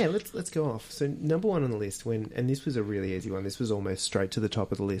 Travis? Yeah, let's go off. So, number 1 on the list, and this was a really easy one. This was almost straight to the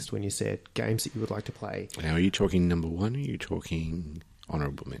top of the list when you said games that you would like to play. Now, are you talking number 1, or are you talking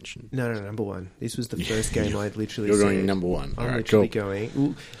honourable mention? No, number 1. This was the first game I'd literally You're said. going number 1. I'm All right, literally cool. going...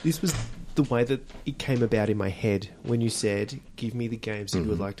 Well, this was the way that it came about in my head when you said, give me the games that you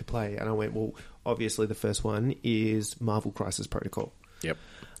would like to play. And I went, well, obviously the first one is Marvel Crisis Protocol. Yep.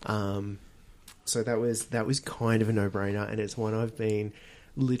 So that was kind of a no-brainer, and it's one I've been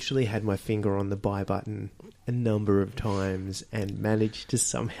literally had my finger on the buy button a number of times and managed to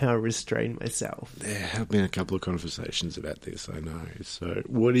somehow restrain myself. There have been a couple of conversations about this, I know. So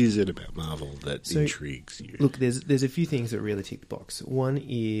what is it about Marvel that intrigues you? Look, there's a few things that really tick the box. One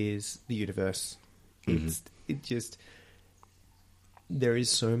is the universe. There is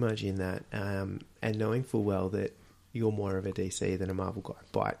so much in that, and knowing full well that you're more of a DC than a Marvel guy,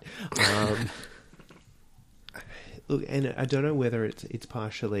 but look, and I don't know whether it's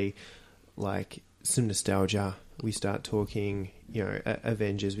partially like some nostalgia. We start talking,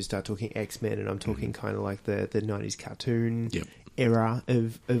 Avengers. We start talking X-Men, and I'm talking kind of like the 90s cartoon era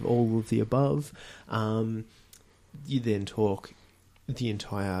of all of the above. You then talk the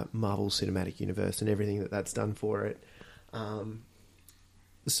entire Marvel Cinematic Universe and everything that's done for it.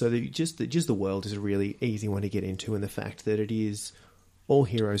 So just the world is a really easy one to get into, and the fact that it is all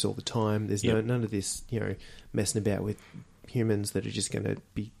heroes all the time. There's none of this, messing about with humans that are just going to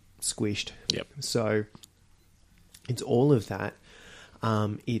be squished. Yep. So it's all of that.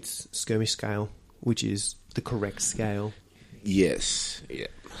 It's skirmish scale, which is the correct scale. Yes. Yeah.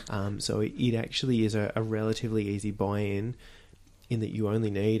 So it actually is a relatively easy buy-in that you only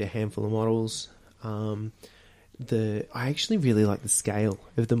need a handful of models. I actually really like the scale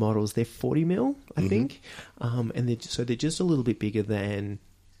of the models. They're 40 mil, I think, and they're just a little bit bigger than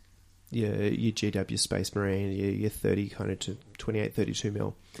your GW Space Marine, your 30 kind of to 28, 32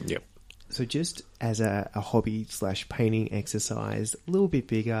 mil. Yep. So just as a hobby / painting exercise, a little bit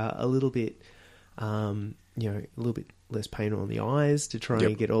bigger, a little bit, a little bit less paint on the eyes to try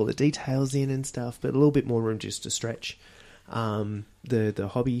and get all the details in and stuff, but a little bit more room just to stretch the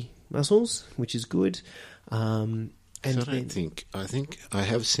hobby muscles, which is good. I think I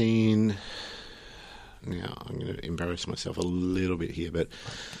have seen. Now I'm going to embarrass myself a little bit here, but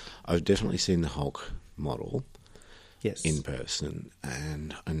I've definitely seen the Hulk model. Yes. In person,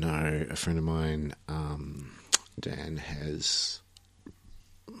 and I know a friend of mine, Dan, has,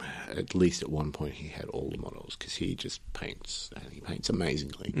 at least at one point, he had all the models because he just paints, and he paints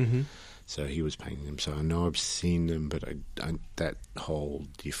amazingly. Mm-hmm. So he was painting them. So I know I've seen them, but that whole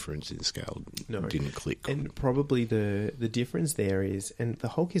difference in scale didn't click. And probably the difference there is, and the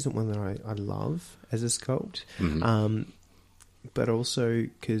Hulk isn't one that I love as a sculpt, but also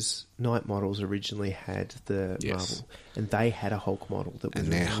because Night Models originally had the Marvel, and they had a Hulk model that was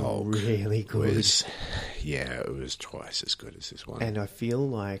really good. It was twice as good as this one. And I feel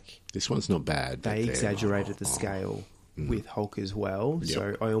like this one's not bad. They exaggerated the scale with Hulk as well. Yep.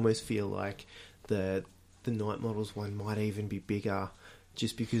 So I almost feel like the Night Models one might even be bigger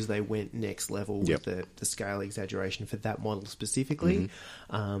just because they went next level with the scale exaggeration for that model specifically.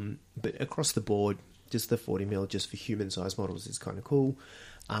 But across the board, just the 40 mil just for human-sized models is kind of cool.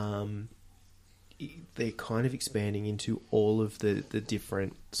 They're kind of expanding into all of the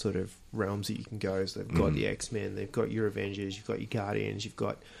different sort of realms that you can go. So they've got the X-Men, they've got your Avengers, you've got your Guardians, you've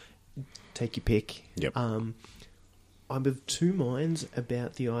got... Take your pick. Yep. I'm of two minds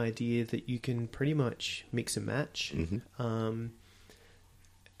about the idea that you can pretty much mix and match.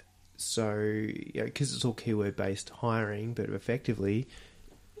 So, because it's all keyword-based hiring, but effectively...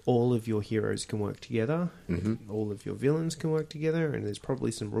 all of your heroes can work together, all of your villains can work together, and there's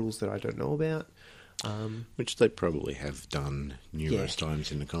probably some rules that I don't know about. Which they probably have done numerous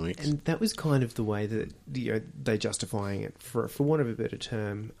times in the comics. And that was kind of the way that they're justifying it, for want of a better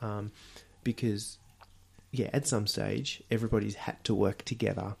term, because, at some stage, everybody's had to work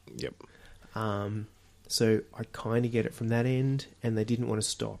together. Yep. So I kind of get it from that end, and they didn't want to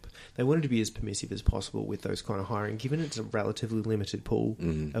stop. They wanted to be as permissive as possible with those kind of hiring, given it's a relatively limited pool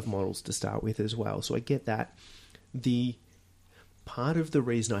of models to start with as well. So I get that. The part of the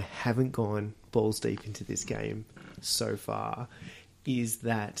reason I haven't gone balls deep into this game so far is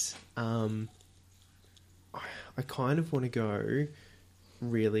that I kind of want to go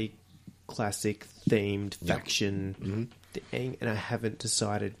really classic themed faction thing, and I haven't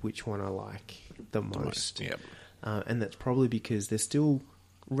decided which one I like the most. And that's probably because they're still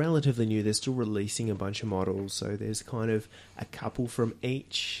relatively new. They're still releasing a bunch of models, so there's kind of a couple from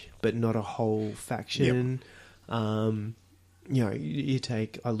each, but not a whole faction. You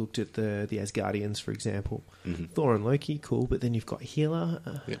take... I looked at the Asgardians, for example. Thor and Loki, cool, but then you've got Healer,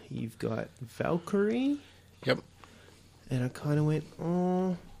 you've got Valkyrie. And I kind of went,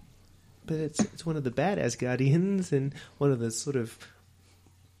 oh... but it's one of the bad Asgardians and one of the sort of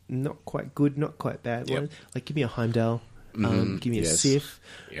not quite good, not quite bad ones. Like, give me a Heimdall, give me a Sif,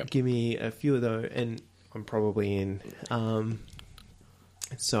 give me a few of those, and I'm probably in.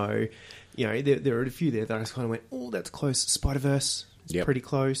 So, there are a few there that I just kind of went, oh, that's close. Spider-Verse is pretty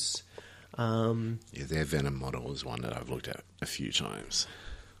close. Their Venom model is one that I've looked at a few times.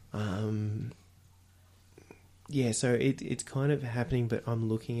 So it's kind of happening, but I'm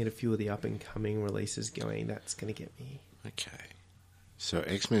looking at a few of the up-and-coming releases going, that's going to get me. Okay. So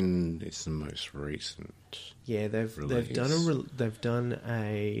X-Men is the most recent they've done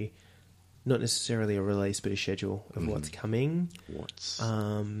a not necessarily a release, but a schedule of what's coming. What's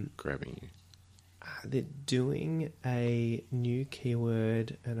grabbing you? They're doing a new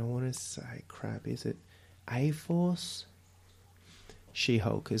keyword, and I want to say, is it A-Force?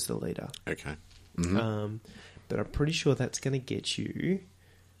 She-Hulk is the leader. Okay. But I'm pretty sure that's going to get you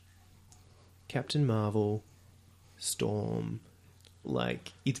Captain Marvel, Storm.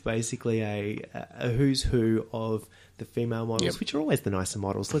 Like, it's basically a who's who of the female models, which are always the nicer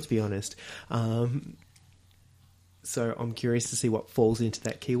models, let's be honest. So I'm curious to see what falls into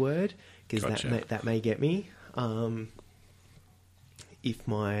that keyword, because that may get me. If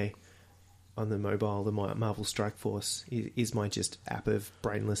my Marvel Strike Force is my just app of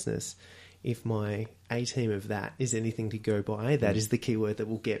brainlessness, if my A-team of that is anything to go by, that is the keyword that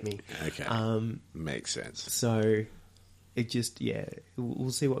will get me. Okay. Makes sense. So it just,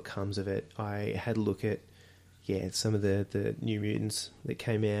 we'll see what comes of it. I had a look at yeah, some of the New Mutants that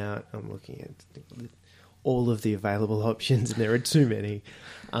came out. I'm looking at all of the available options, and there are too many.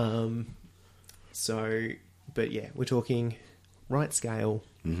 But yeah, we're talking right scale,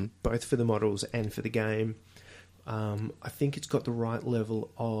 both for the models and for the game. I think it's got the right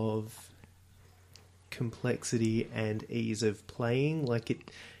level of complexity and ease of playing. Like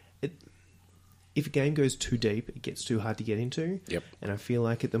if a game goes too deep, it gets too hard to get into. Yep. And I feel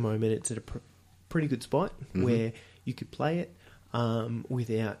like at the moment it's at a pretty good spot where you could play it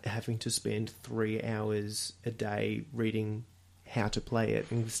without having to spend 3 hours a day reading how to play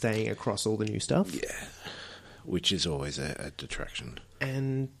it and staying across all the new stuff. Yeah, which is always a detraction.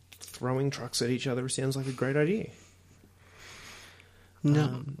 And throwing trucks at each other sounds like a great idea.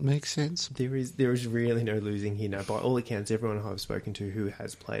 No, makes sense. There is really no losing here. No, by all accounts, everyone I've spoken to who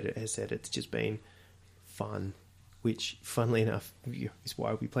has played it has said it's just been fun, which, funnily enough, is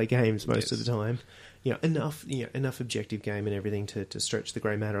why we play games most of the time. Enough objective game and everything to stretch the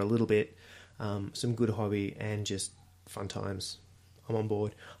grey matter a little bit. Some good hobby and just fun times. I'm on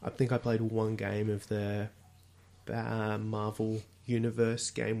board. I think I played one game of the Marvel Universe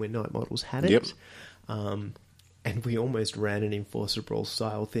game where Night Models had it. Yep. And we almost ran an Enforcer Brawl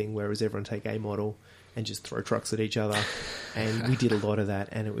style thing, whereas everyone take a model and just throw trucks at each other. And we did a lot of that,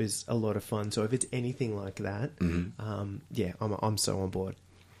 and it was a lot of fun. So if it's anything like that, yeah, I'm so on board.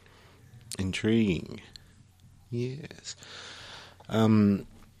 Intriguing. Yes.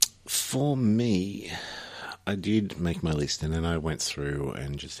 For me, I did make my list, and then I went through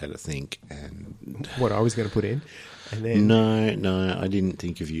and just had a think. And what I was going to put in, and then no, I didn't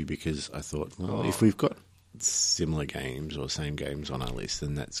think of you because I thought, well, if we've got similar games or same games on our list,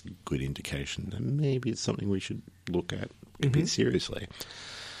 then that's a good indication that maybe it's something we should look at a bit seriously.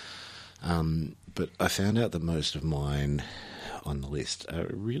 But I found out that most of mine on the list are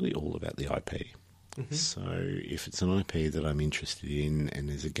really all about the IP. So if it's an IP that I'm interested in and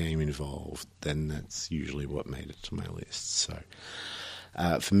there's a game involved, then that's usually what made it to my list. So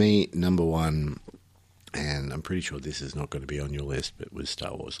for me, number one, and I'm pretty sure this is not going to be on your list, but was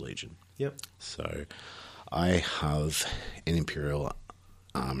Star Wars Legion. Yep. So I have an Imperial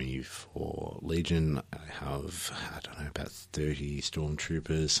army for Legion. I have, about 30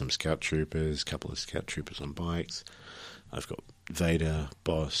 stormtroopers, some scout troopers, a couple of scout troopers on bikes. I've got Vader,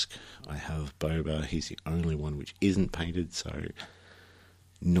 Bosk. I have Boba. He's the only one which isn't painted, so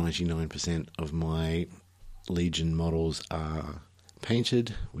 99% of my Legion models are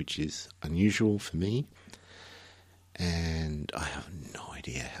painted, which is unusual for me. And I have no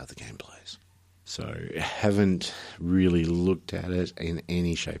idea how the game plays. So I haven't really looked at it in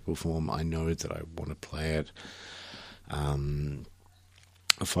any shape or form. I know that I want to play it.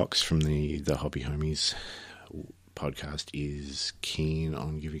 Fox from the Hobby Homies podcast is keen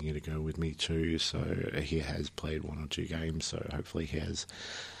on giving it a go with me too. So he has played 1 or 2 games. So hopefully he has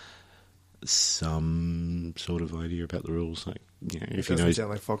some sort of idea about the rules. Like, if he knows,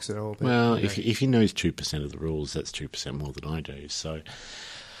 sound like Fox at all. But, well, if he knows 2% of the rules, that's 2% more than I do. So.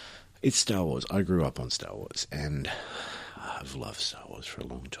 It's Star Wars. I grew up on Star Wars, and I've loved Star Wars for a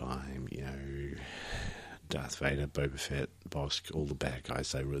long time. Darth Vader, Boba Fett, Bosk, all the bad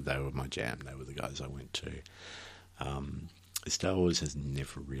guys, they were my jam. They were the guys I went to. Star Wars has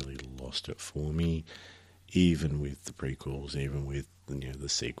never really lost it for me, even with the prequels, even with the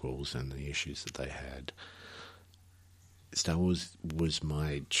sequels and the issues that they had. Star Wars was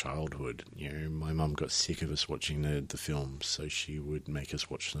my childhood. My mum got sick of us watching the films, so she would make us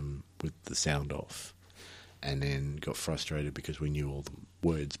watch them with the sound off, and then got frustrated because we knew all the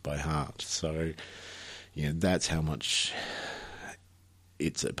words by heart. So, that's how much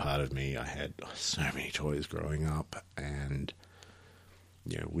it's a part of me. I had so many toys growing up, and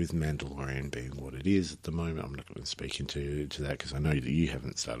with Mandalorian being what it is at the moment, I'm not going to speak into that because I know that you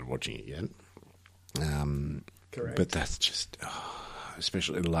haven't started watching it yet. Correct. But that's just,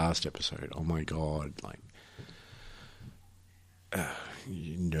 especially the last episode, oh my god,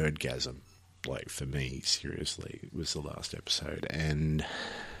 nerdgasm. For me, seriously, it was the last episode. And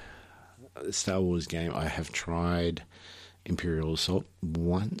the Star Wars game, I have tried Imperial Assault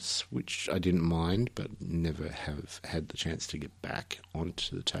once, which I didn't mind, but never have had the chance to get back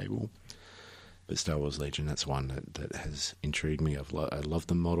onto the table. But Star Wars Legion, that's one that has intrigued me. I love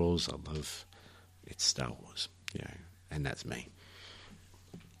the models. It's Star Wars. And that's me.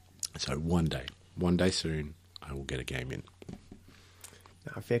 So one day soon, I will get a game in.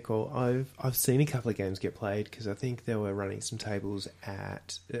 No, fair call. I've seen a couple of games get played because I think they were running some tables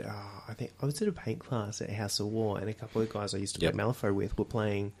at. I think I was at a paint class at House of War, and a couple of guys I used to play Malifaux with were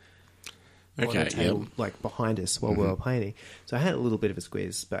playing on Okay, a table, yep. like behind us while we were painting. So I had a little bit of a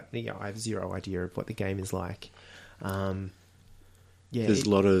squeeze, but I have zero idea of what the game is like. There's a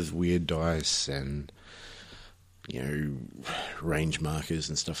lot of weird dice and, range markers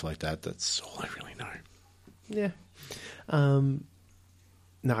and stuff like that. That's all I really know. Yeah.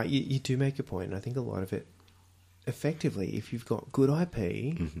 No, you do make a point. And I think a lot of it, effectively, if you've got good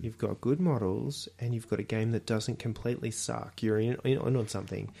IP, you've got good models, and you've got a game that doesn't completely suck, you're in on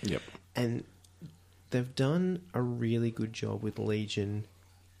something. Yep. And they've done a really good job with Legion,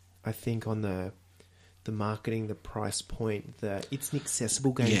 I think, on the marketing, the price point, it's an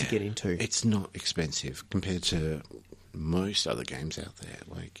accessible game to get into. It's not expensive compared to most other games out there.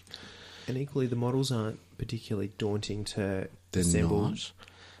 And equally, the models aren't particularly daunting to They're assemble. not.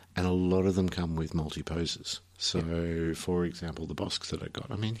 And a lot of them come with multi-poses. So, for example, the boss that I got,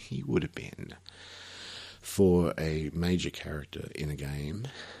 he would have been, for a major character in a game,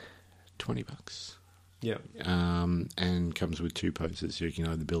 $20. Yeah. And comes with two poses. You can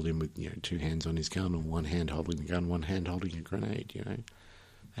either build him with, two hands on his gun, or one hand holding the gun, one hand holding a grenade,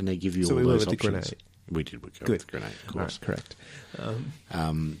 And they give you all those options. Grenade. We did. We go Good. with the grenade, of course. Right, correct.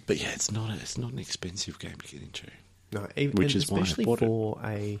 But yeah, it's not an expensive game to get into. No, which is why I especially bought for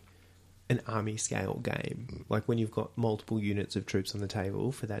an army scale game, like when you've got multiple units of troops on the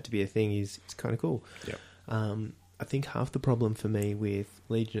table, for that to be a thing it's kind of cool. Yep. I think half the problem for me with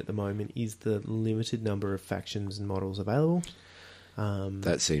Legion at the moment is the limited number of factions and models available.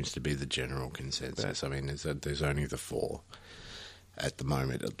 That seems to be the general consensus. There's only the 4 at the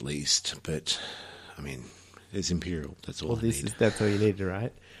moment, at least. But there's Imperial. That's all I need. That's all you need,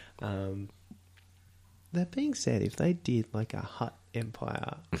 right? That being said, if they did like a Hutt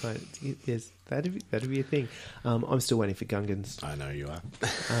Empire, that'd be a thing. I'm still waiting for Gungans. I know you are.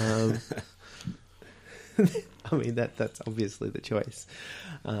 That's obviously the choice.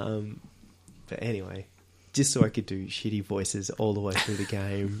 But anyway, just so I could do shitty voices all the way through the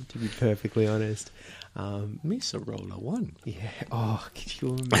game, to be perfectly honest. Miss a roller 1. Yeah. Oh, could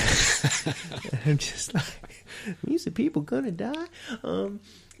you imagine? I'm just like, these are people gonna die?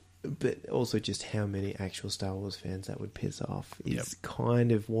 But also just how many actual Star Wars fans that would piss off is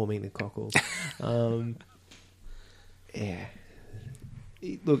kind of warming the cockles. Yeah.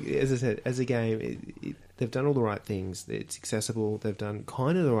 Look, as I said, as a game, they've done all the right things. It's accessible. They've done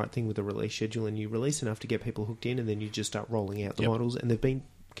kind of the right thing with the release schedule, and you release enough to get people hooked in, and then you just start rolling out the models, and they've been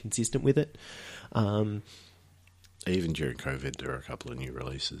consistent with it. Even during COVID, there were a couple of new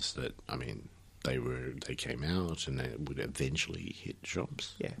releases that, they came out and they would eventually hit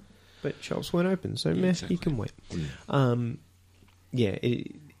shops. Yeah, but shops weren't open, so exactly. You can wait.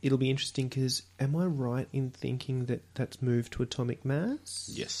 It'll be interesting because am I right in thinking that that's moved to Atomic Mass?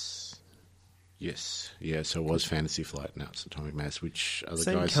 Yes. Yeah, so it was Fantasy Flight, now it's Atomic Mass, which are the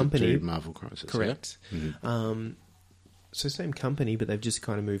Same guys company. that do Marvel Crisis. Correct. Yeah? Mm-hmm. So same company, but they've just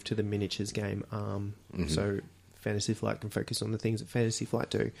kind of moved to the miniatures game. So Fantasy Flight can focus on the things that Fantasy Flight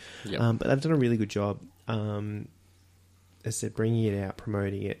do. Yep. But they've done a really good job. As I said, bringing it out,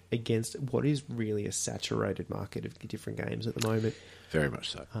 promoting it against what is really a saturated market of different games at the moment. Very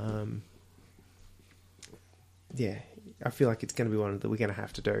much so. Yeah, I feel like it's going to be one that we're going to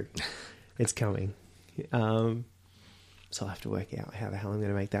have to do. It's coming. So I'll have to work out how the hell I'm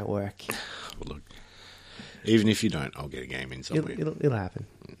going to make that work. Well, look, even if you don't, I'll get a game in somewhere. It'll happen.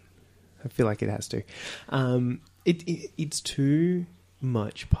 I feel like it has to. It's too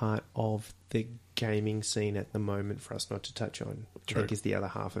much part of the gaming scene at the moment for us not to touch on. True. I think is the other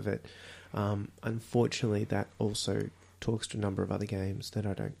half of it. Unfortunately, that also talks to a number of other games that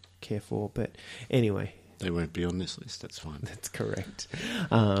I don't care for. But anyway, they won't be on this list. That's fine. that's correct.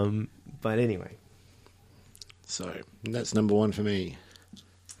 But anyway, so that's number 1 for me.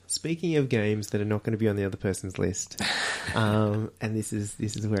 speaking of games that are not going to be on the other person's list, and this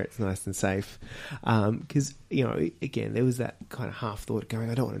is where it's nice and safe, because again there was that kind of half thought going,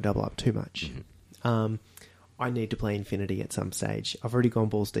 I don't want to double up too much. I need to play Infinity at some stage. I've already gone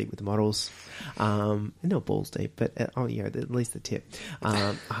balls deep with the models, not balls deep, but at least the tip.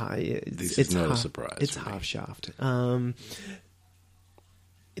 This is not a surprise. It's half shaft.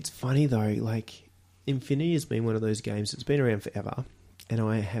 It's funny though, like Infinity has been one of those games that's been around forever. And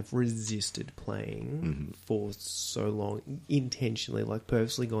I have resisted playing for so long, intentionally, like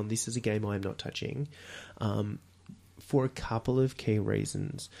purposely gone, this is a game I'm not touching, for a couple of key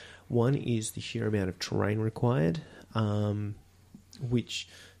reasons. One is the sheer amount of terrain required, which,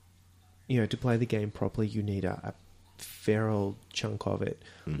 to play the game properly, you need a fair old chunk of it.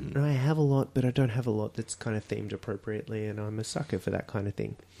 And I have a lot, but I don't have a lot that's kind of themed appropriately, and I'm a sucker for that kind of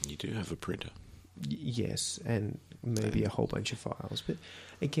thing. You do have a printer. Yes, and maybe a whole bunch of files. But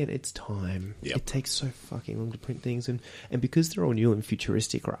again, it's time. Yep. It takes so fucking long to print things. And because they're all new and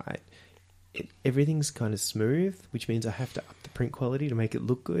futuristic, right, everything's kind of smooth, which means I have to up the print quality to make it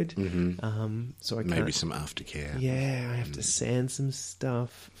look good. So I Maybe can't, some aftercare. Yeah, I have to sand some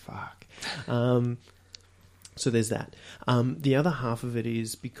stuff. Fuck. So there's that. The other half of it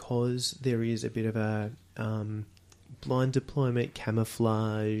is because there is a bit of a blind deployment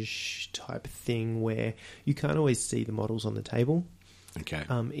camouflage type thing where you can't always see the models on the table. Okay.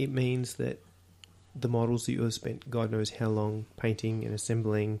 It means that the models that you have spent God knows how long painting and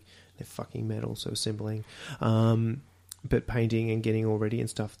assembling, they're fucking metal, so assembling, but painting and getting all ready and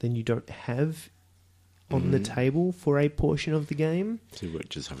stuff, then you don't have on the table for a portion of the game. So you would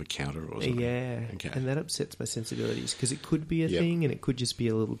just have a counter or something? Yeah, Okay. and that upsets my sensibilities because it could be a Yep. thing and it could just be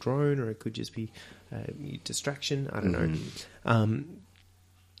a little drone or it could just be a distraction. I don't know.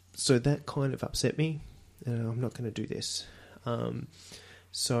 So that kind of upset me. I'm not going to do this.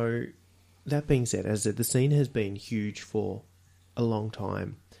 So that being said, as I said, the scene has been huge for a long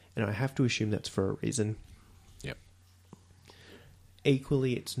time and I have to assume that's for a reason. Yep.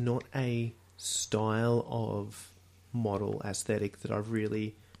 Equally, it's not a style of model aesthetic that I've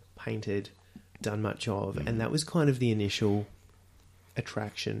really painted, done much of, and that was kind of the initial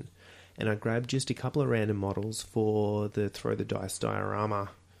attraction. And I grabbed just a couple of random models for the Throw the Dice diorama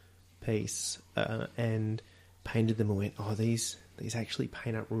piece and painted them and went, oh, these actually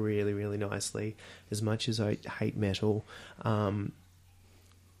paint up really, really nicely. As much as I hate metal,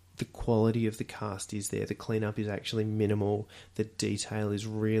 the quality of the cast is there. The cleanup is actually minimal. The detail is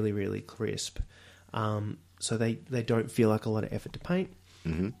really, really crisp. So they don't feel like a lot of effort to paint.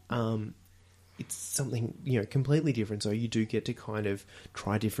 It's something, completely different. So you do get to kind of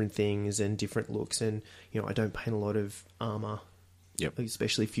try different things and different looks. And, I don't paint a lot of armor,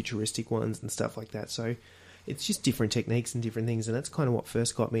 especially futuristic ones and stuff like that. So it's just different techniques and different things. And that's kind of what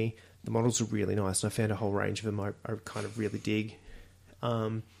first got me. The models are really nice. And I found a whole range of them I kind of really dig.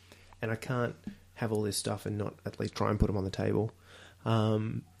 And I can't have all this stuff and not at least try and put them on the table.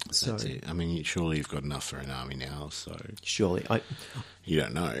 So That's it. I mean, surely you've got enough for an army now, so... Surely. You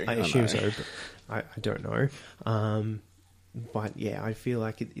don't know. I assume so, but I don't know. But yeah, I feel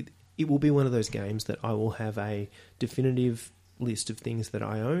like it will be one of those games that I will have a definitive list of things that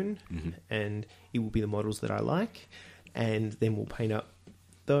I own, and it will be the models that I like, and then we'll paint up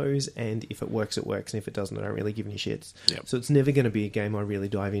those, and if it works, it works, and if it doesn't, I don't really give any shits. Yep. So it's never going to be a game I really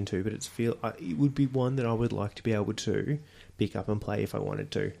dive into, but it would be one that I would like to be able to pick up and play if I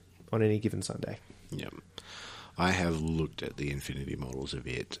wanted to on any given Sunday. Yep. I have looked at the Infinity models a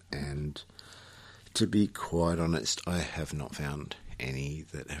bit, and to be quite honest, I have not found any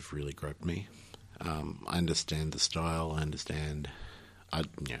that have really grabbed me. I understand the style. I understand. I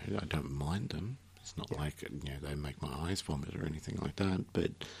don't mind them. It's not like they make my eyes vomit or anything like that.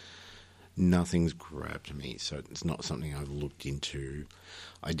 But nothing's grabbed me, so it's not something I've looked into.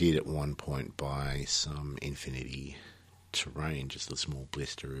 I did at one point buy some Infinity Terrain, just a small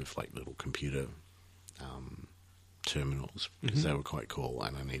blister of like little computer terminals, because they were quite cool,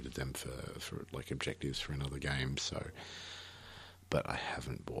 and I needed them for like objectives for another game. So, but I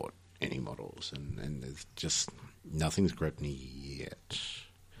haven't bought any models, and there's just nothing's grabbed me yet.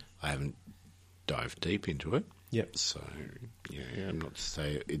 I haven't dived deep into it. Yep. So, I'm not to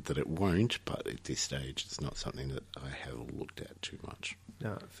say that it won't, but at this stage, it's not something that I have looked at too much.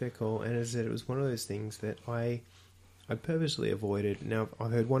 No, fair call. And as I said, it was one of those things that I purposely avoided. Now,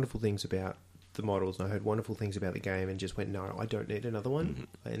 I've heard wonderful things about the models, and I heard wonderful things about the game, and just went, no, I don't need another one.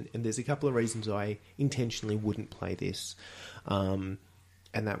 And there's a couple of reasons I intentionally wouldn't play this.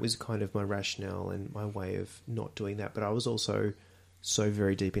 And that was kind of my rationale and my way of not doing that. But I was also so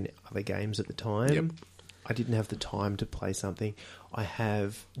very deep in other games at the time. Yep. I didn't have the time to play something. I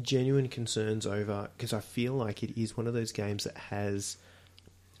have genuine concerns over, because I feel like it is one of those games that has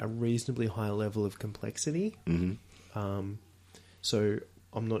a reasonably high level of complexity. So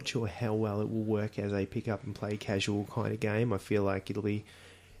I'm not sure how well it will work as a pick up and play casual kind of game. I feel like it'll be,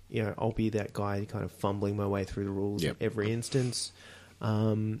 I'll be that guy kind of fumbling my way through the rules in every instance.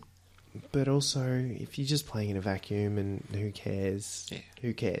 But also, if you're just playing in a vacuum, and who cares? Yeah.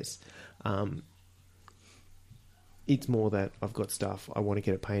 Who cares? It's more that I've got stuff, I want to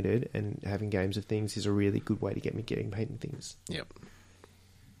get it painted, and having games of things is a really good way to get me getting painted things. Yep.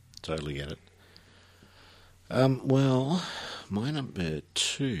 Totally get it. Well, my number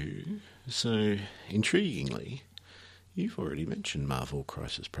 2, so intriguingly, you've already mentioned Marvel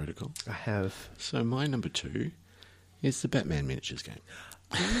Crisis Protocol. I have. So my number 2 is the Batman miniatures game.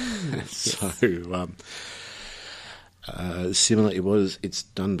 Yes. So, Similar, it's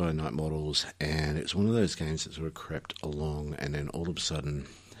done by Night Models, and it's one of those games that sort of crept along, and then all of a sudden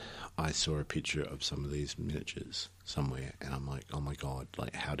I saw a picture of some of these miniatures somewhere, and I'm like, oh my god,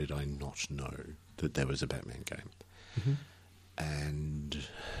 like, how did I not know that there was a Batman game? Mm-hmm. And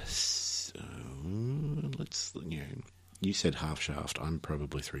so, you said half shaft, I'm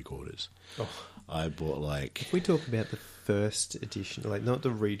probably 3/4. Oh. I bought like... If we talk about the first edition, like not the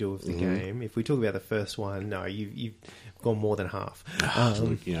redo of the game, if we talk about the first one, no, you've gone more than half.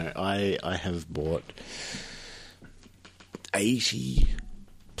 I have bought 80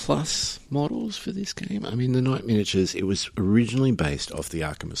 plus models for this game. I mean, the Night Miniatures, it was originally based off the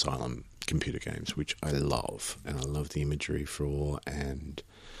Arkham Asylum computer games, which I love, and I love the imagery for, and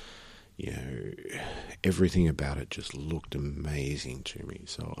everything about it just looked amazing to me.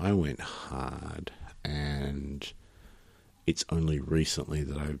 So I went hard, and it's only recently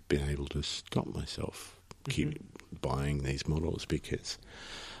that I've been able to stop myself keep buying these models, because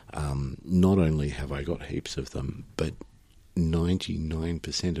not only have I got heaps of them, but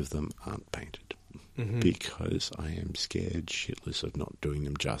 99% of them aren't painted, because I am scared shitless of not doing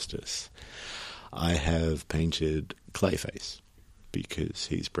them justice. I have painted Clayface because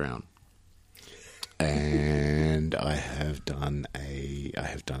he's brown. And I have done a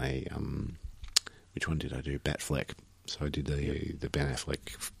which one did I do? Batfleck. So I did the Ben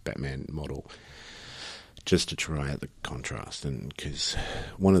Affleck Batman model just to try out the contrast, and because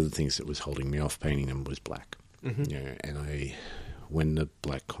one of the things that was holding me off painting them was black. And when the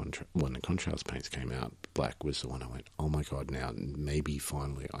contrast paints came out, black was the one I went, oh my god, now maybe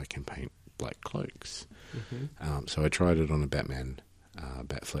finally I can paint black cloaks. So I tried it on a Batman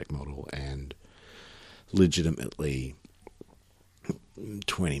Batfleck model, and legitimately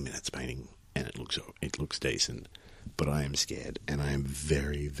 20 minutes painting, and it looks decent, but I am scared, and I am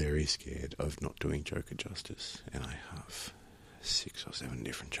very, very scared of not doing Joker justice, and I have 6 or 7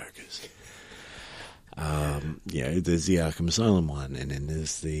 different Jokers. There's the Arkham Asylum one, and then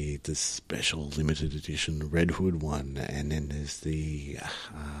there's the special limited edition Red Hood one, and then there's the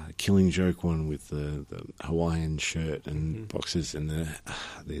Killing Joke one with the Hawaiian shirt and boxes, and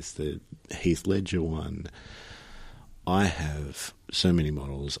there's the Heath Ledger one. I have so many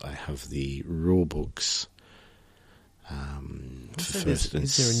models. I have the rule books. First and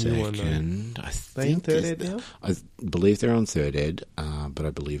second. I think third ed now? I believe they're on third ed, but I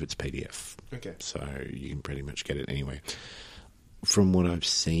believe it's PDF. Okay. So you can pretty much get it anyway. From what I've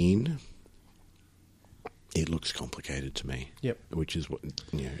seen, it looks complicated to me. Yep. Which is what,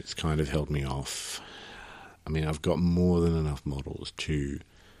 it's kind of held me off. I mean, I've got more than enough models to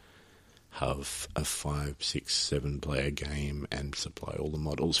have a 5, 6, 7 player game and supply all the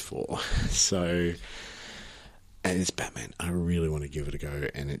models for. So... And it's Batman. I really want to give it a go,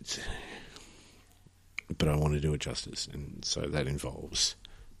 but I want to do it justice, and so that involves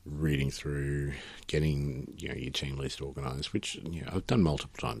reading through, getting your team list organised, which I've done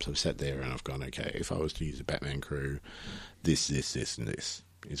multiple times. I've sat there and I've gone, okay, if I was to use a Batman crew, this, and this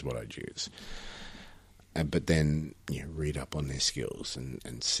is what I'd use. But then read up on their skills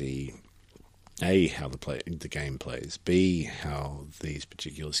and see. A, how the game plays. B, how these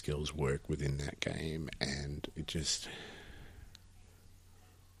particular skills work within that game. And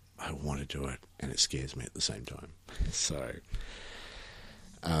I want to do it, and it scares me at the same time. So,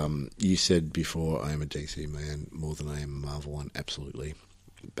 you said before I am a DC man more than I am a Marvel one. Absolutely.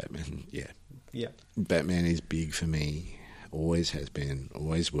 Batman, yeah. Yeah. Batman is big for me. Always has been,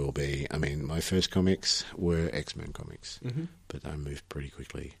 always will be. I mean, my first comics were X-Men comics, but I moved pretty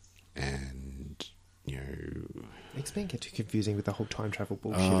quickly. And X-Men get too confusing with the whole time travel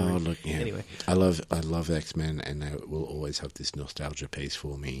bullshit. Oh, look, yeah. Anyway, I love X-Men, and they will always have this nostalgia piece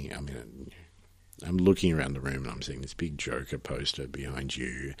for me. I mean, I'm looking around the room and I'm seeing this big Joker poster behind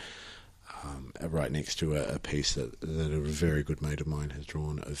you, right next to a piece that a very good mate of mine has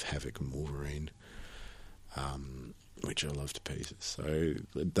drawn of Havoc and Wolverine, which I love to pieces. So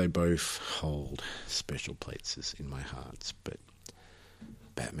they both hold special places in my hearts, but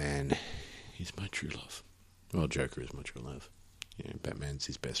Batman is my true love. Well, Joker is my true love. Batman's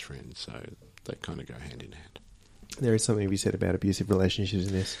his best friend, so they kind of go hand in hand. There is something to be said about abusive relationships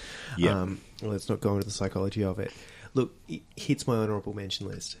in this. Yeah. Let's not go into the psychology of it. Look, it hits my honourable mention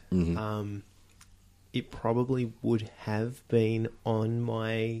list. It probably would have been on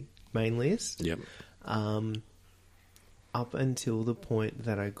my main list. Yep. Up until the point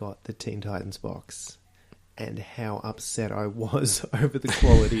that I got the Teen Titans box. And how upset I was over the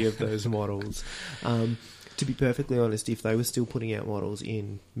quality of those models. To be perfectly honest, if they were still putting out models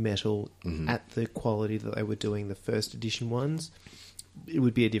in metal at the quality that they were doing the first edition ones, it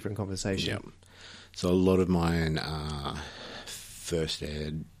would be a different conversation. Yep. So a lot of mine are first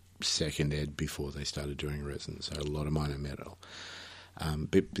ed, second ed before they started doing resin. So a lot of mine are metal.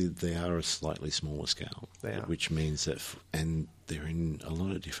 But they are a slightly smaller scale. They are. Which means that, and they're in a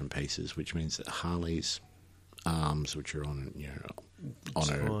lot of different pieces, which means that Harley's arms, which are on, on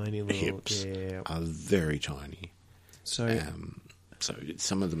Tiny her little, hips, yeah. are very tiny. So So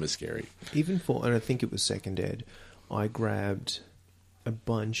some of them are scary. even for, and I think it was second ed, I grabbed a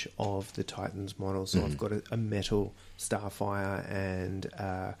bunch of the Titans models. So I've got a metal Starfire and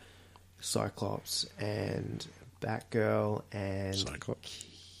Cyclops and Batgirl and Cyclops.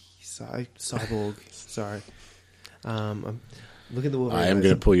 Cyborg. Sorry, I'm looking at the Wolverine. I am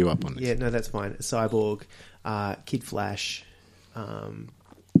going to pull you up on this. Yeah, no, that's fine. Cyborg, Kid Flash.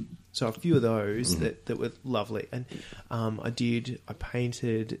 So a few of those that were lovely, and I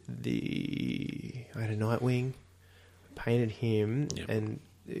painted I had a Nightwing, painted him, Yep. and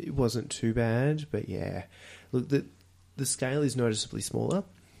it wasn't too bad. But yeah, look, the scale is noticeably smaller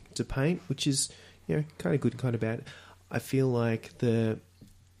to paint, which is kind of good and kind of bad. I feel like the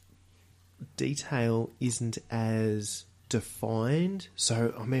detail isn't as defined.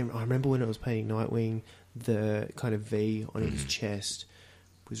 So I remember when I was painting Nightwing, the kind of V on his chest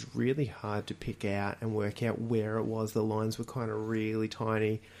was really hard to pick out and work out where it was. The lines were kind of really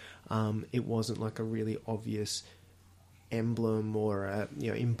tiny. It wasn't like a really obvious emblem or a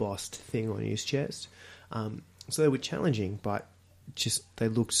embossed thing on his chest. So they were challenging, but just they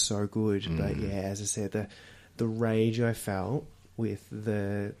looked so good. But yeah, as I said, the rage I felt with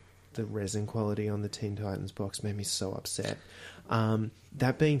the resin quality on the Teen Titans box made me so upset.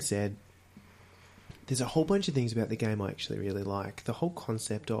 That being said, there's a whole bunch of things about the game I actually really like. The whole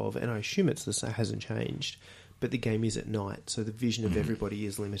concept of, and I assume it hasn't changed, but the game is at night, so the vision of everybody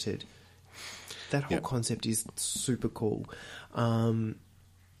is limited. That whole concept is super cool.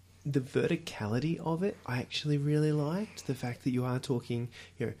 The verticality of it, I actually really liked. The fact that you are talking,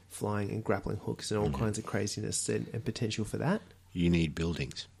 flying and grappling hooks and all kinds of craziness and potential for that. You need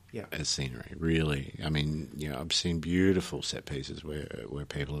buildings. Yeah. As scenery, really. I mean, I've seen beautiful set pieces where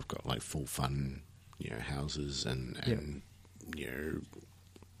people have got like full fun, houses and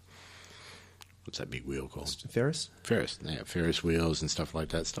what's that big wheel called? Ferris? Ferris wheels and stuff like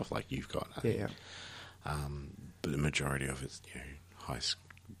that. Stuff like you've got. Yeah. But the majority of it's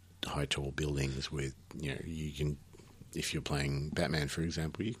high tall buildings with you can, if you're playing Batman, for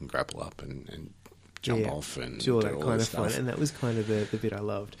example, you can grapple up and jump off and do all that kind of stuff. fun, and that was kind of the bit I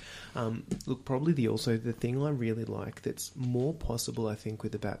loved. Look, probably the thing I really like that's more possible, I think,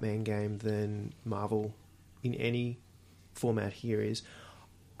 with the Batman game than Marvel in any format here is,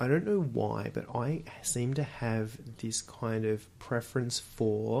 I don't know why, but I seem to have this kind of preference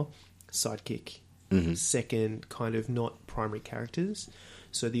for sidekick, second kind of not primary characters.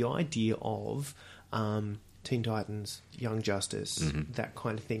 So the idea of Teen Titans, Young Justice, that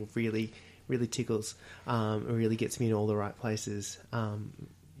kind of thing really tickles. It really gets me in all the right places.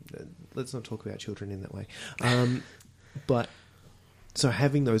 Let's not talk about children in that way. But so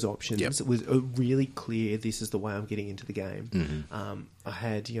having those options was really clear. This is the way I'm getting into the game. I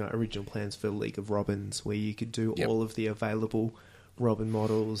had original plans for League of Robins, where you could do all of the available Robin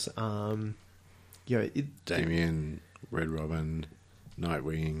models. Damian, Red Robin,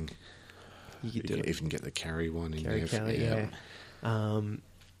 Nightwing. You could even get the Carrie one in Carrie there. Kelly,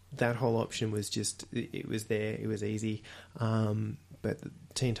 that whole option was just, it was there, it was easy. But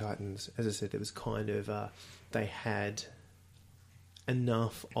Teen Titans, as I said, it was kind of, they had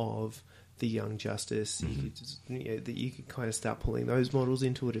enough of the Young Justice that you could kind of start pulling those models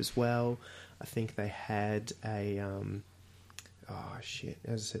into it as well. I think they had a, as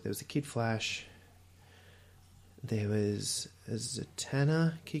I said, there was a Kid Flash. There was a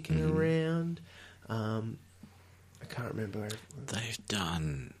Zatanna kicking around. I can't remember. They've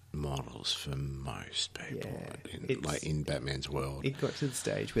done models for most people, in Batman's world. It got to the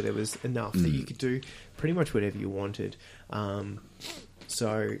stage where there was enough that you could do pretty much whatever you wanted.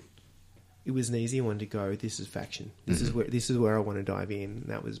 So it was an easy one to go. This is faction. This is where I want to dive in.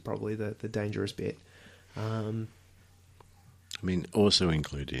 That was probably the dangerous bit. I mean, also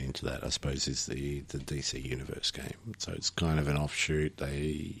included into that, I suppose, is the DC Universe game. So it's kind of an offshoot.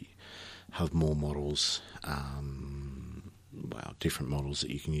 They have more models, different models that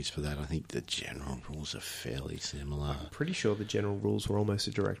you can use for that. I think the general rules are fairly similar. I'm pretty sure the general rules were almost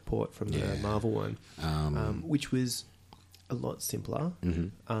a direct port from the Marvel one, which was a lot simpler,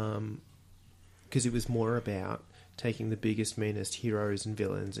 because it was more about taking the biggest, meanest heroes and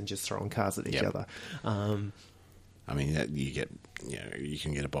villains and just throwing cards at each other. I mean, you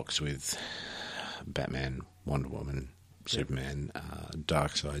can get a box with Batman, Wonder Woman, Superman,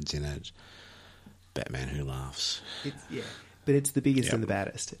 Darkseid's in it. Batman Who Laughs. But it's the biggest and the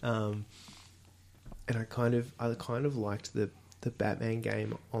baddest. And I kind of liked the Batman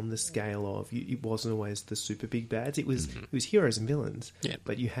game on the scale of it wasn't always the super big bads. It was heroes and villains. Yeah.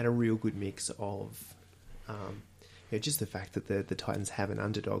 But you had a real good mix of just the fact that the Titans have an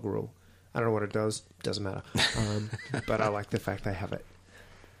underdog rule. I don't know what it does. Doesn't matter. But I like the fact they have it.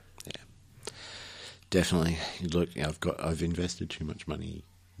 Yeah, definitely. Look, I've invested too much money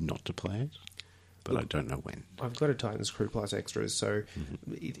not to play it, but I don't know when. I've got a Titans Crew Plus extras, so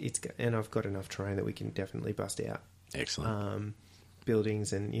and I've got enough terrain that we can definitely bust out. Excellent.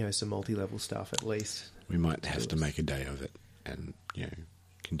 Buildings and some multi-level stuff at least. We might have to make a day of it, and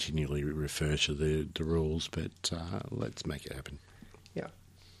continually refer to the rules, but let's make it happen. Yeah.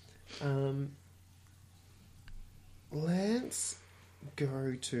 Let's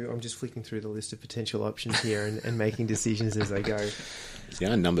go to... I'm just flicking through the list of potential options here and making decisions as I go. See,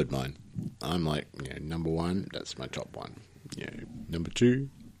 I numbered mine. I'm like, number 1, that's my top one. Number 2.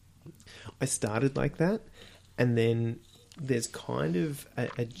 I started like that, and then there's kind of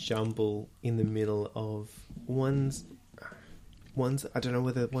a jumble in the middle of ones I don't know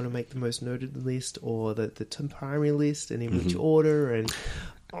whether I want to make the most noted list or the primary list and in which order, and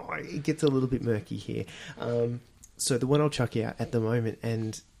it gets a little bit murky here. So the one I'll chuck out at the moment,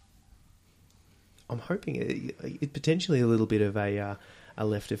 and I'm hoping it potentially a little bit of a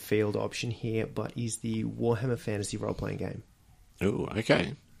left of field option here, but is the Warhammer Fantasy role-playing game. Oh,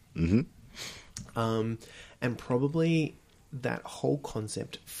 okay. Mm-hmm. And probably that whole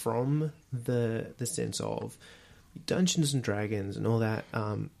concept from the sense of Dungeons and Dragons and all that,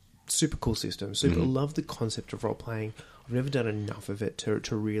 super cool system. Super love the concept of role playing. I've never done enough of it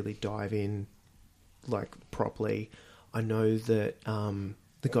to really dive in properly. I know that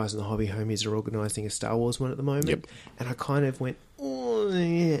the guys in the Hobby Homies are organising a Star Wars one at the moment, and I kind of went, oh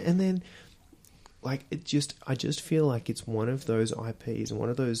yeah, and then I just feel like it's one of those IPs and one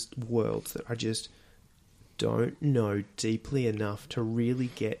of those worlds that I just don't know deeply enough to really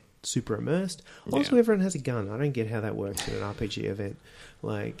get super immersed. Also, everyone has a gun. I don't get how that works in an RPG event.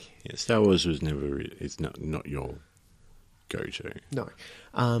 Star Wars was never... It's not your go-to. No.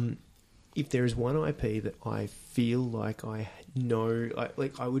 If there is one IP that I feel like I know...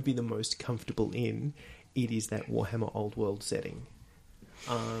 I would be the most comfortable in, it is that Warhammer Old World setting.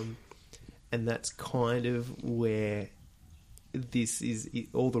 And that's kind of where this is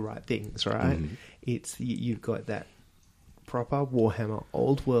all the right things, right? Mm-hmm. It's... You've got that proper Warhammer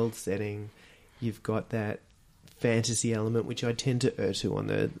old world setting. You've got that fantasy element, which I tend to err to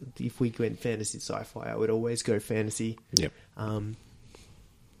on if we went fantasy sci-fi, I would always go fantasy. Yep.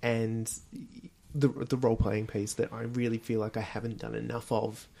 And the role playing piece that I really feel like I haven't done enough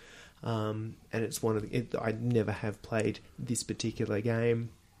of. And it's I never have played this particular game,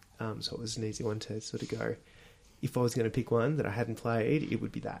 so it was an easy one to sort of go. If I was going to pick one that I hadn't played, it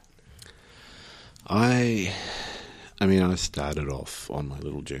would be that. I mean, I started off on my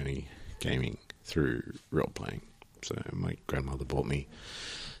little journey gaming through role-playing. So my grandmother bought me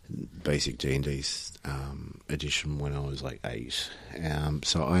basic D&D edition when I was 8.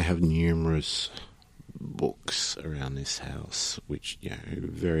 So I have numerous books around this house, which,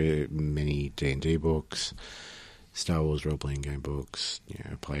 very many D&D books, Star Wars role-playing game books.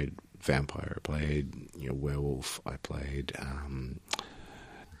 I played Vampire, I played Werewolf, I played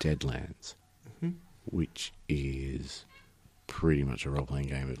Deadlands. Which is pretty much a role-playing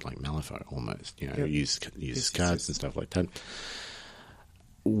game of Malifaux almost. Use cards and stuff like that.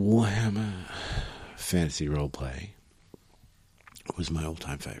 Warhammer Fantasy Roleplay was my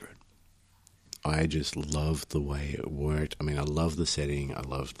all-time favourite. I just loved the way it worked. I mean, I love the setting. I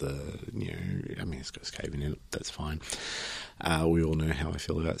love it's got Skaven in it. That's fine. We all know how I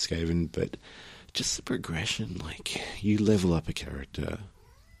feel about Skaven, but just the progression. You level up a character,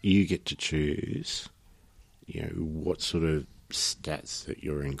 you get to choose, what sort of stats that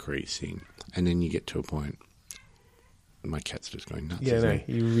you're increasing, and then you get to a point. My cat's just going nuts. Yeah, no,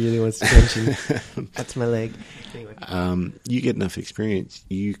 he really wants to attention. That's my leg. Anyway. You get enough experience,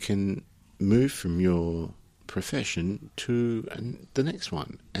 you can move from your profession to the next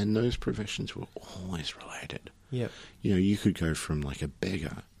one, and those professions were always related. Yeah. You could go from a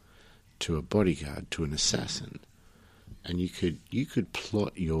beggar to a bodyguard to an assassin. And you could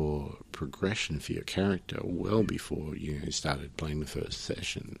plot your progression for your character well before you started playing the first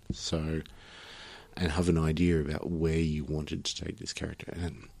session. So, and have an idea about where you wanted to take this character.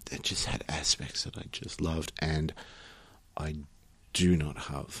 And it just had aspects that I just loved. And I do not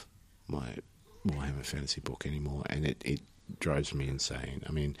have my Warhammer Fantasy book anymore, and it drives me insane.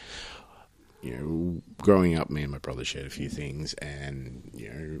 I mean, growing up, me and my brother shared a few things, and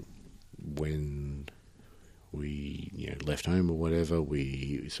when we left home or whatever,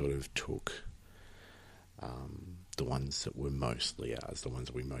 we sort of took the ones that were mostly ours, the ones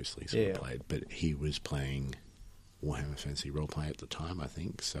that we mostly sort of played. But he was playing Warhammer Fantasy Roleplay at the time, I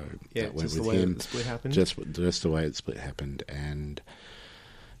think. So that went with him. The split happened. Just the way the split happened, and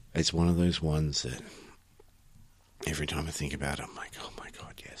it's one of those ones that every time I think about it, I'm like, oh my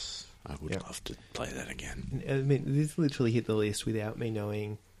god, yes, I would love to play that again. I mean, this literally hit the list without me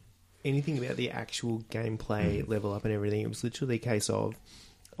knowing anything about the actual gameplay, level up and everything. It was literally a case of,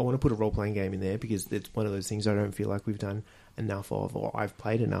 I want to put a role-playing game in there because it's one of those things I don't feel like we've done enough of, or I've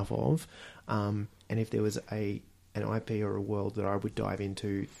played enough of. And if there was an IP or a world that I would dive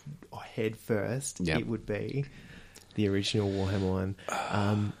into head first, it would be the original Warhammer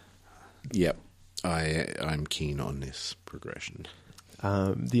one. Yep. I'm keen on this progression.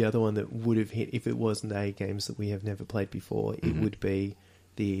 The other one that would have hit, if it wasn't games that we have never played before, it would be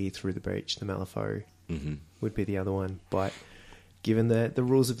the Through the Breach, the Malifaux would be the other one. But given the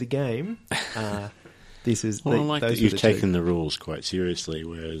rules of the game, this is... Well, I like that you've taken the rules quite seriously,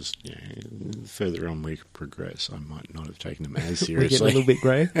 whereas further on we progress, I might not have taken them as seriously. We get a little bit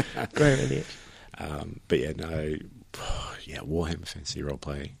grey around the edge. But Warhammer Fantasy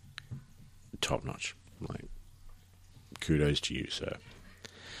Roleplay, top notch. Like, kudos to you, sir.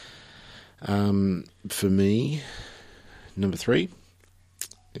 For me, number 3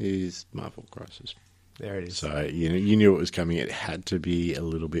 is Marvel Crisis. There it is. So you knew it was coming. It had to be a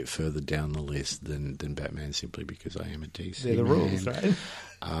little bit further down the list than Batman, simply because I am a DC They're the man. rules, right?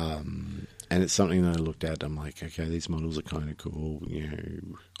 And it's something that I looked at. I'm like, okay, these models are kind of cool.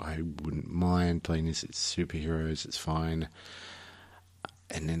 I wouldn't mind playing this. It's superheroes. It's fine.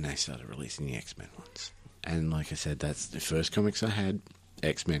 And then they started releasing the X-Men ones. And like I said, that's the first comics I had.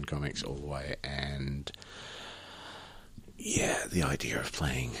 X-Men comics all the way. And the idea of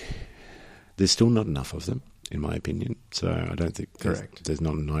playing... There's still not enough of them, in my opinion. So I don't think there's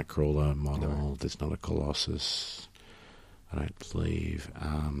not a Nightcrawler model. No. There's not a Colossus, I don't believe.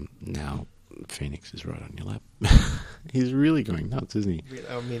 Now, Phoenix is right on your lap. He's really going nuts, isn't he?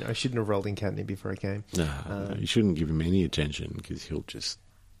 I mean, I shouldn't have rolled in Catnip before I came. No, you shouldn't give him any attention because he'll just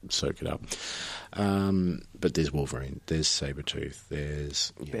soak it up. But there's Wolverine, there's Sabretooth,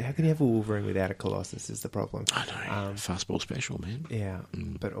 there's... But how can you have a Wolverine without a Colossus is the problem. I know, fastball special, man. Yeah,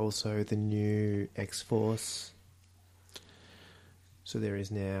 but also the new X-Force. So there is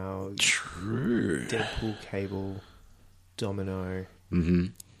now... True. Deadpool, Cable, Domino,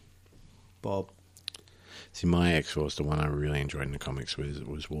 Bob. See, my X-Force, the one I really enjoyed in the comics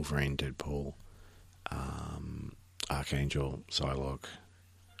was Wolverine, Deadpool, Archangel, Psylocke,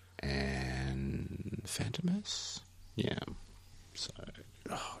 and Phantomas. Yeah. So,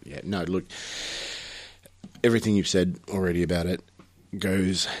 no, look, everything you've said already about it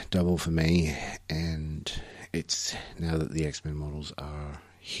goes double for me, and it's now that the X-Men models are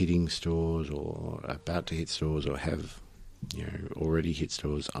hitting stores or about to hit stores or have already hit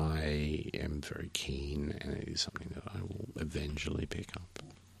stores, I am very keen, and it is something that I will eventually pick up.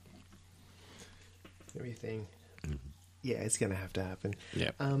 Everything. Yeah, it's going to have to happen.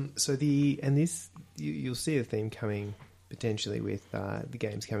 Yeah. So you'll see a theme coming potentially with the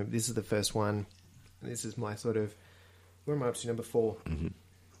games coming. This is the first one. And this is my sort of... Where am I up to? Number 4.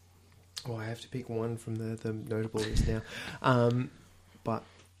 Oh, I have to pick one from the notable list now.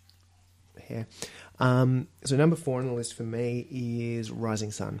 So number 4 on the list for me is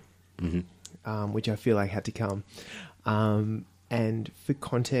Rising Sun, which I feel like had to come. And for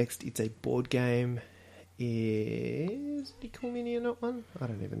context, it's a board game. Is Necromania not one? I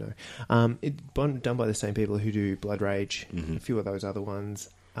don't even know. It's done by the same people who do Blood Rage, a few of those other ones.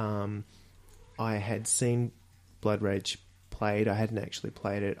 I had seen Blood Rage played. I hadn't actually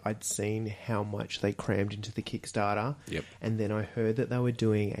played it. I'd seen how much they crammed into the Kickstarter. Yep. And then I heard that they were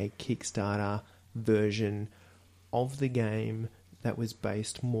doing a Kickstarter version of the game that was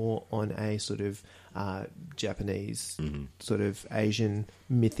based more on a sort of Japanese, sort of Asian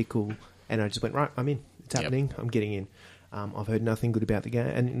mythical. And I just went, right, I'm in. It's happening. Yep. I'm getting in. I've heard nothing good about the game,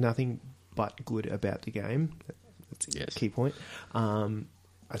 and nothing but good about the game. That's a key point.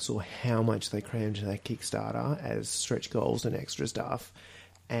 I saw how much they crammed into that Kickstarter as stretch goals and extra stuff,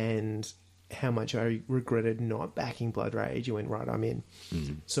 and how much I regretted not backing Blood Rage. You went, right, I'm in.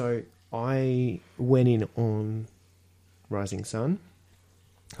 So I went in on Rising Sun.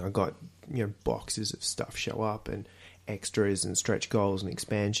 I got boxes of stuff show up and extras and stretch goals and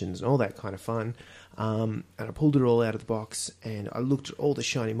expansions and all that kind of fun. And I pulled it all out of the box, and I looked at all the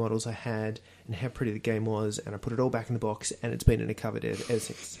shiny models I had and how pretty the game was, and I put it all back in the box, and it's been in a cupboard ever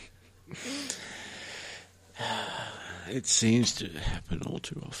since. It seems to happen all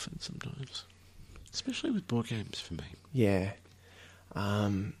too often sometimes, especially with board games for me. Yeah.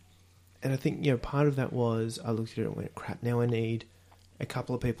 And I think, part of that was I looked at it and went, crap, now I need a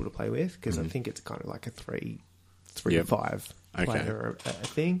couple of people to play with, because I think it's kind of like a three to five player a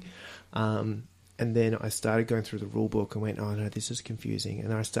thing. And then I started going through the rule book and went, oh no, this is confusing.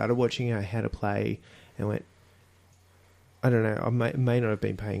 And I started watching how to play and went, I don't know, I may not have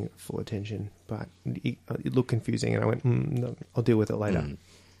been paying full attention, but it looked confusing, and I went, no, I'll deal with it later. And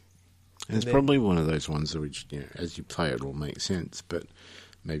it's probably one of those ones which, as you play it will make sense, but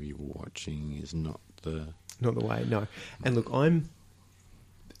maybe watching is not the way, no. And look, I'm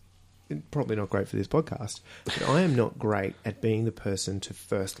probably not great for this podcast, but I am not great at being the person to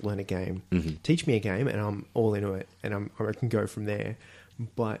first learn a game. Mm-hmm. Teach me a game and I'm all into it, and I can go from there.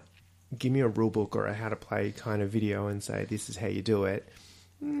 But give me a rule book or a how to play kind of video and say, this is how you do it.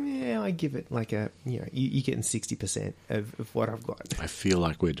 Yeah, I give it like you're getting 60% of what I've got. I feel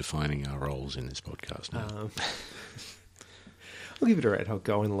like we're defining our roles in this podcast now. I'll give it a red hot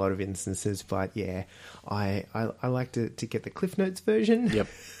go in a lot of instances, but yeah, I like to get the Cliff Notes version. Yep.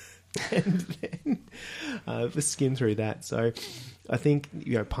 And then skim through that. So I think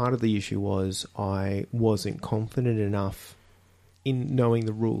part of the issue was I wasn't confident enough in knowing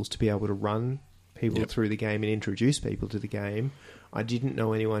the rules to be able to run people through the game and introduce people to the game. I didn't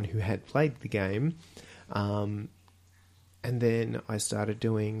know anyone who had played the game. And then I started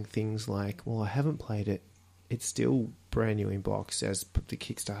doing things like, well, I haven't played it. It's still brand new in box as the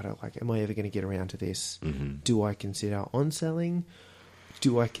Kickstarter. Like, am I ever going to get around to this? Mm-hmm. Do I consider on-selling?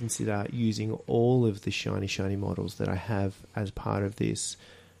 Do I consider using all of the shiny models that I have as part of this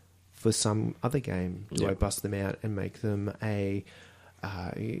for some other game? Do I bust them out and make them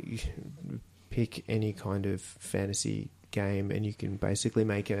pick any kind of fantasy game, and you can basically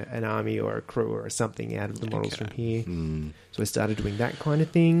make an army or a crew or something out of the models from here? So I started doing that kind of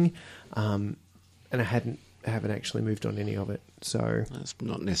thing, and I haven't actually moved on any of it. So that's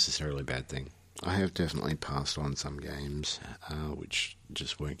not necessarily a bad thing. I have definitely passed on some games which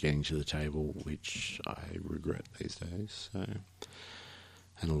just weren't getting to the table, which I regret these days. So,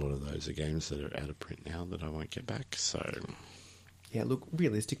 and a lot of those are games that are out of print now that I won't get back. So, yeah, look,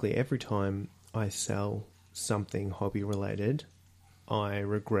 realistically, every time I sell something hobby related, I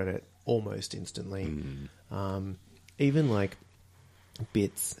regret it almost instantly. Even like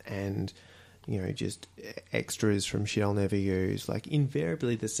bits and just extras from shit I'll never use. Like,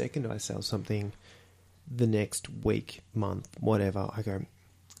 invariably, the second I sell something, the next week, month, whatever, I go,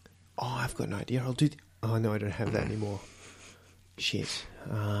 oh, I've got an idea. I'll do... Oh, no, I don't have that anymore. Shit.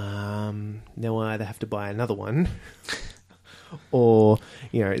 Now I either have to buy another one or,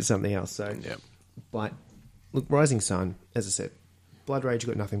 something else. So, but, look, Rising Sun, as I said, Blood Rage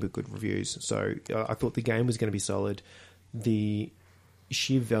got nothing but good reviews. So I thought the game was going to be solid. The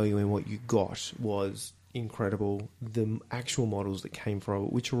sheer value in what you got was incredible. The actual models that came from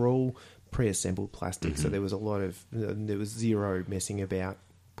it, which were all pre-assembled plastic, so there was zero messing about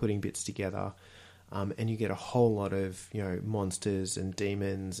putting bits together, and you get a whole lot of monsters and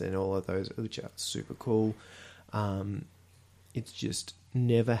demons and all of those, which are super cool. It's just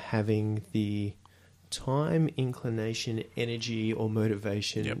never having the time, inclination, energy, or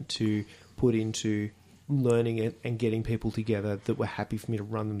motivation to put into learning it and getting people together that were happy for me to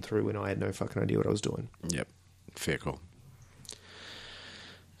run them through when I had no fucking idea what I was doing. Yep, fair call.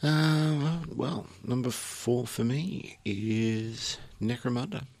 Well, number 4 for me is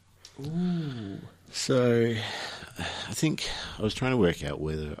Necromunda. Ooh. So, I think I was trying to work out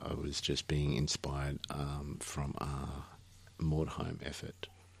whether I was just being inspired from our Mordheim effort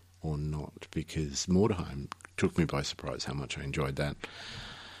or not, because Mordheim took me by surprise how much I enjoyed that.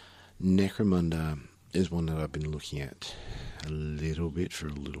 Necromunda is one that I've been looking at a little bit for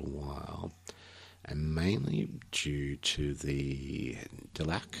a little while, and mainly due to the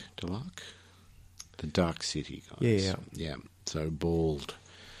Delac, the Dark City guys. Yeah. So bald,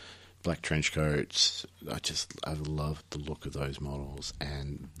 black trench coats. I love the look of those models,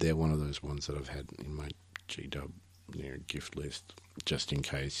 and they're one of those ones that I've had in my GW gift list just in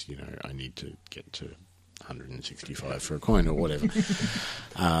case I need to get to 165 for a coin or whatever.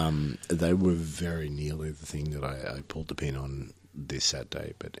 They were very nearly the thing that I pulled the pin on this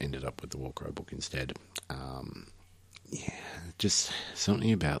Saturday, but ended up with the Warcry book instead. Just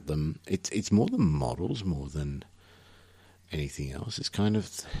something about them. It's more the models more than anything else. It's kind of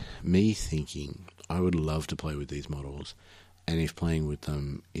me thinking I would love to play with these models, and if playing with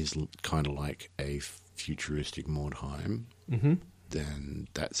them is kind of like a futuristic Mordheim, then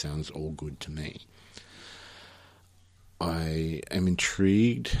that sounds all good to me. I am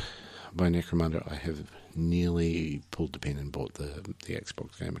intrigued by Necromunda, I have nearly pulled the pin and bought the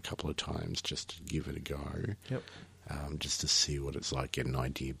Xbox game a couple of times just to give it a go. Yep. Just to see what it's like, get an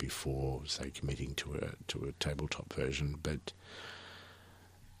idea before, say, committing to a tabletop version. But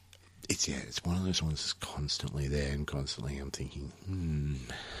it's one of those ones that's constantly there, and constantly I'm thinking,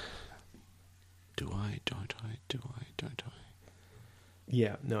 do I, don't I?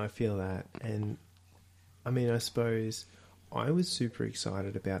 Yeah, no, I feel that. And I mean, I suppose I was super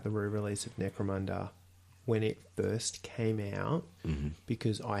excited about the re-release of Necromunda when it first came out,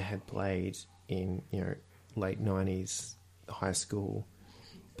 because I had played in, late 90s high school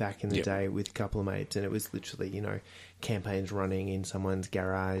back in the day with a couple of mates, and it was literally, campaigns running in someone's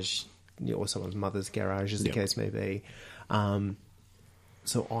garage, or someone's mother's garage, as the case may be.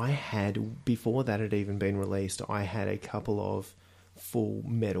 So I had, before that had even been released, I had a couple of full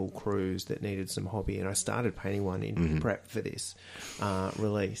metal crews that needed some hobby, and I started painting one in prep for this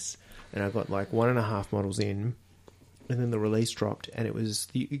release, and I got like 1.5 models in, and then the release dropped, and it was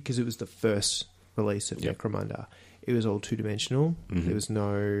because it was the first release of Necromunda. It was all 2-dimensional. There was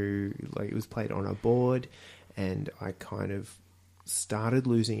no, it was played on a board, and I kind of started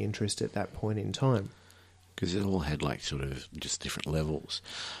losing interest at that point in time. Because it all had sort of just different levels.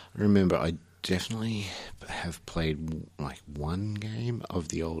 I remember I definitely have played one game of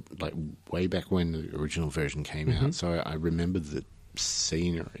the old, way back when the original version came out. So I remember the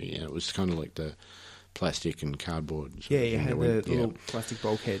scenery, and it was kind of like the plastic and cardboard. Yeah, you had the little plastic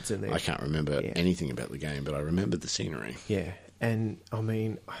bulkheads in there. I can't remember anything about the game, but I remember the scenery. Yeah, and I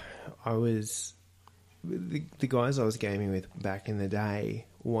mean, I was... The guys I was gaming with back in the day,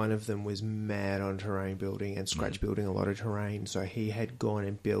 one of them was mad on terrain building and scratch building a lot of terrain. So he had gone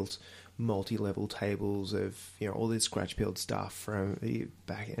and built multi-level tables of all this scratch build stuff from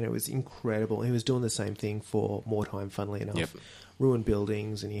back, and it was incredible. He was doing the same thing for Mordheim, funnily enough, ruined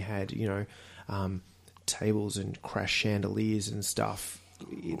buildings, and he had tables and crash chandeliers and stuff,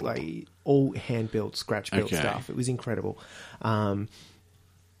 all hand built, scratch built stuff. It was incredible.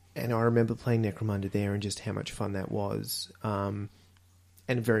 And I remember playing Necromunda there and just how much fun that was. And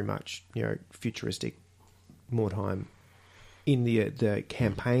very much, futuristic Mordheim in the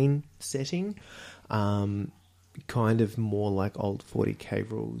campaign setting. Kind of more like old 40k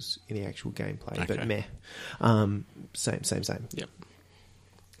rules in the actual gameplay, but meh. Same. Yep.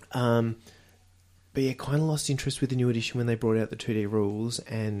 But yeah, kind of lost interest with the new edition when they brought out the 2D rules,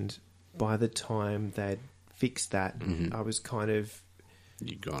 and by the time they'd fixed that, I was kind of...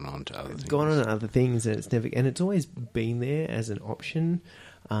 You've gone on to other things. Gone on to other things, and it's always been there as an option.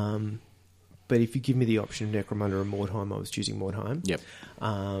 But if you give me the option of Necromunda or Mordheim, I was choosing Mordheim. Yep.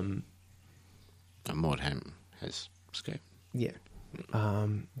 Mordheim has escaped. Yeah.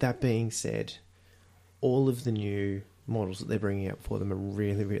 That being said, all of the new models that they're bringing out for them are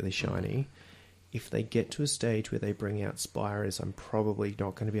really, really shiny. If they get to a stage where they bring out Spires, I'm probably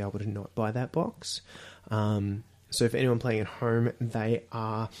not going to be able to not buy that box. So if anyone playing at home, they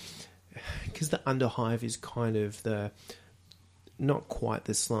are... Because the Underhive is kind of the... Not quite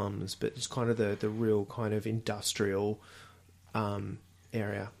the slums, but it's kind of the real kind of industrial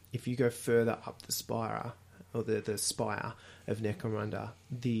area. If you go further up the spire, or the spire of Necromunda,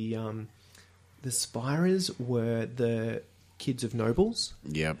 the spires were the kids of nobles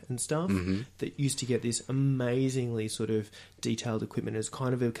and stuff that used to get this amazingly sort of detailed equipment as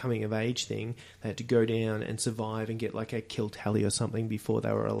kind of a coming of age thing. They had to go down and survive and get a kill tally or something before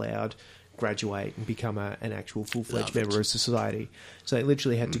they were allowed graduate and become an actual full-fledged member of society. So they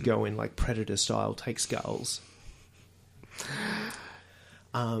literally had to go in Predator style, take skulls.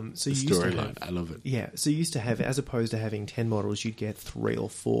 So you used to have, I love it. Yeah, so you used to have, as opposed to having 10 models, you'd get 3 or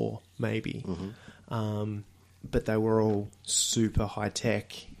 4 maybe. But they were all super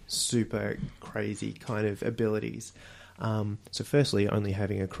high-tech, super crazy kind of abilities. So firstly, only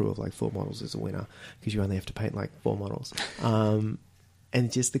having a crew of 4 models is a winner, because you only have to paint 4 models. And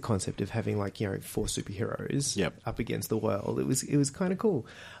just the concept of having 4 superheroes up against the world, it was kind of cool.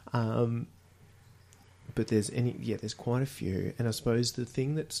 But there's quite a few, and I suppose the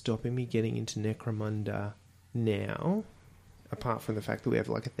thing that's stopping me getting into Necromunda now, apart from the fact that we have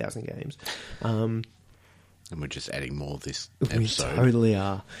 1,000 games, and we're just adding more this episode. We totally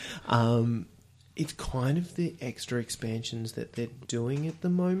are. It's kind of the extra expansions that they're doing at the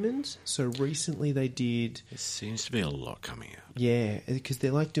moment. So recently they did... There seems to be a lot coming out. Yeah, because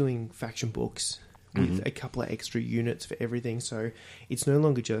they're doing faction books with a couple of extra units for everything. So it's no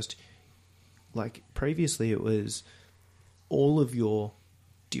longer just... previously it was all of your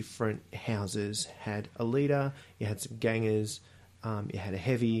different houses had a leader, you had some gangers, you had a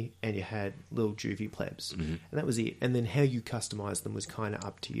heavy, and you had little juvie plebs. Mm-hmm. And that was it. And then how you customised them was kind of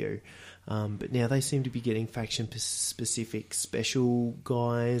up to you. But now they seem to be getting faction-specific special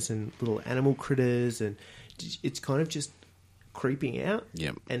guys and little animal critters, and it's kind of just creeping out.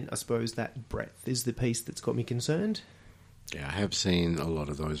 Yep. And I suppose that breadth is the piece that's got me concerned. Yeah, I have seen a lot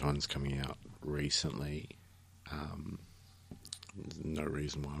of those ones coming out recently. There's no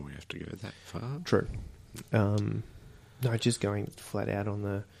reason why we have to go that far. True. No, just going flat out on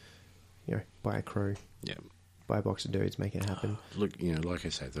the, buy a crew, Yeah. buy a box of dudes, make it happen. Look, like I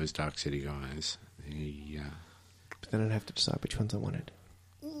said, those Dark City guys, But then I'd have to decide which ones I wanted.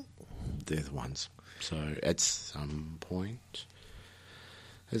 they're the ones. So at some point,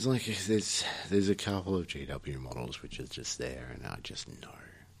 there's a couple of GW models which are just there, and I just know.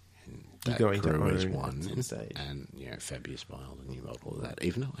 And You're that going to crew is own one, at some stage. and Fabius Bile, the new model of that.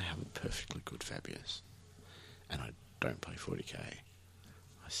 Even though I have a perfectly good Fabius, and I don't play 40k,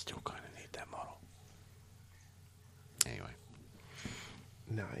 I still kind of need that model. Anyway,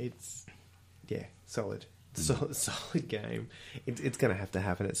 No, it's solid. Solid game. It's going to have to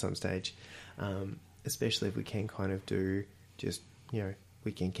happen at some stage, especially if we can kind of do just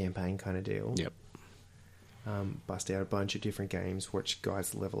weekend campaign kind of deal. yep. Bust out a bunch of different games, watch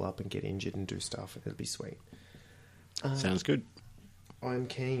guys level up and get injured and do stuff. It'd be sweet. Sounds good. I'm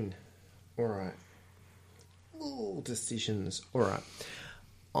keen. All right. Ooh, decisions. All right.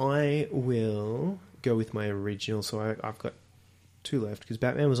 I will go with my original. So I've got 2 left because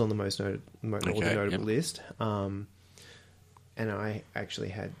Batman was on the most notable list. And I actually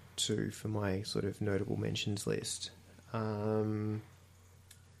had 2 for my sort of notable mentions list. So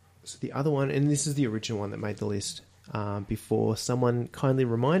the other one, and this is the original one that made the list before someone kindly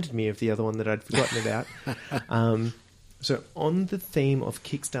reminded me of the other one that I'd forgotten about. So on the theme of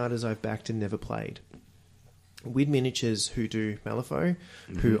Kickstarters I've backed and never played, Wid Miniatures, who do Malifaux,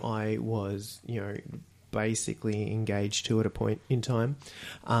 who I was, basically engaged to at a point in time,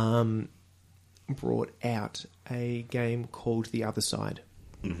 brought out a game called The Other Side.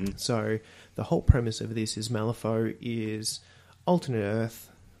 Mm-hmm. So the whole premise of this is Malifaux is alternate Earth,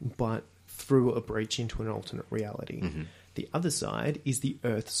 but through a breach into an alternate reality. Mm-hmm. The other side is the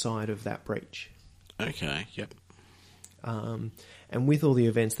Earth side of that breach. Okay, yep. And with all the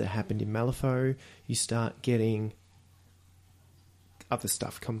events that happened in Malifaux, you start getting other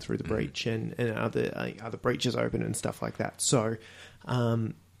stuff come through the breach and other breaches open and stuff like that. So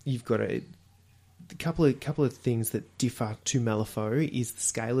you've got a couple of things that differ to Malifaux is the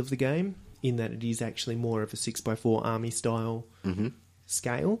scale of the game, in that it is actually more of a 6x4 army style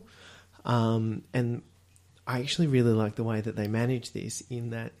scale. And I actually really like the way that they manage this, in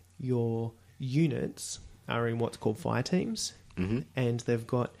that your units are in what's called fire teams, and they've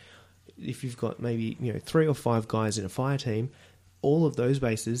got, if you've got maybe 3 or 5 guys in a fire team, all of those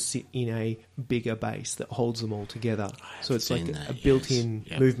bases sit in a bigger base that holds them all together. So it's like a built-in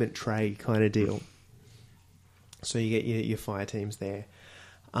movement tray kind of deal. So you get your fire teams there.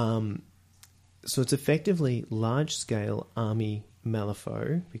 So it's effectively large-scale army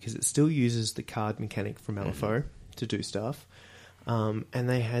Malifaux, because it still uses the card mechanic from Malifaux to do stuff. And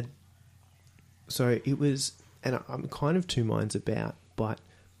they had... So it was... And I'm kind of 2 minds about, but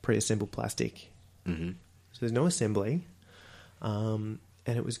pre-assembled plastic. So there's no assembly. And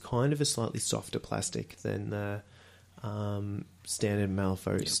it was kind of a slightly softer plastic than the standard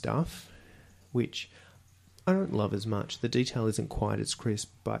Malifaux stuff, which I don't love as much. The detail isn't quite as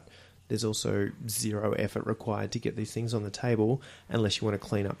crisp, but there's also 0 effort required to get these things on the table, unless you want to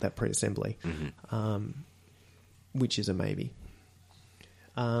clean up that pre-assembly, which is a maybe.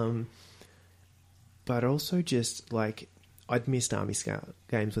 But also just like, I'd missed Army Scout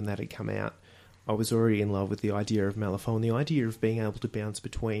games when that had come out. I was already in love with the idea of Malifaux and the idea of being able to bounce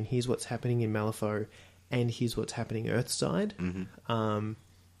between here's what's happening in Malifaux and here's what's happening Earthside. And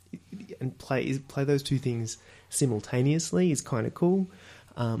play those 2 things simultaneously is kind of cool.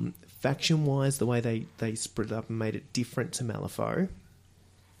 Faction-wise, the way they split it up and made it different to Malifaux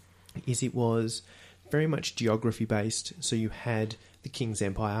is it was very much geography-based. So you had the King's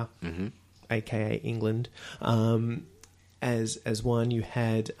Empire, aka England, as one. You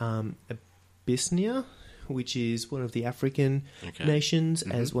had Abyssinia, which is one of the African nations,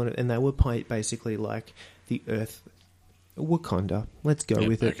 as one, and they were basically like the Earth, Wakanda. Let's go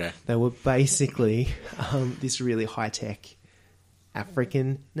with it. Okay. They were basically this really high tech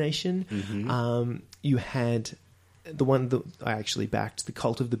African nation. You had the one that I actually backed, the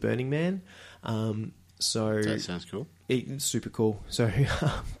Cult of the Burning Man. So that sounds cool. It's super cool. So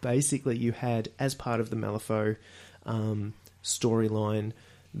basically, you had, as part of the Malifaux storyline,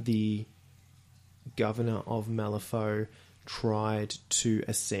 the governor of Malifaux tried to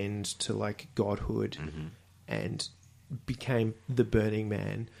ascend to like godhood and became the Burning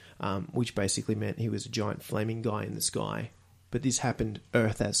Man, which basically meant he was a giant flaming guy in the sky. But this happened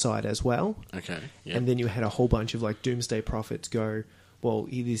Earth outside as well. Okay. Yep. And then you had a whole bunch of like doomsday prophets go, well,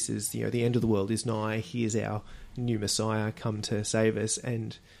 this is, the end of the world is nigh. Here's our new Messiah come to save us.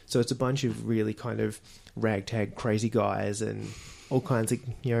 And so it's a bunch of really kind of ragtag crazy guys and all kinds of,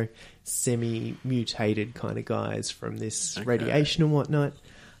 semi-mutated kind of guys from this radiation and whatnot.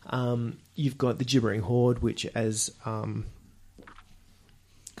 You've got the Gibbering Horde, which as kind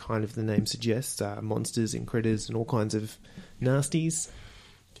of the name suggests, monsters and critters and all kinds of nasties.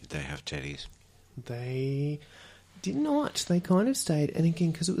 Did they have teddies? They did not. They kind of stayed, and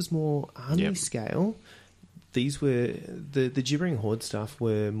again, because it was more army scale, these were the Gibbering Horde stuff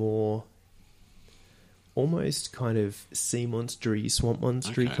were more almost kind of sea monstery, swamp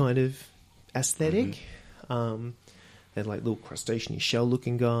monstery kind of aesthetic. They had like little crustacean shell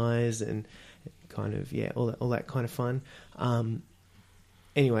looking guys and kind of all that kind of fun.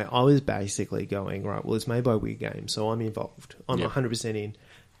 Anyway, I was basically going, right, well, it's made by Weird Games, so I'm involved. I'm 100% in.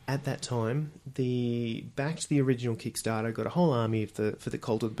 At that time, backed the original Kickstarter, got a whole army for the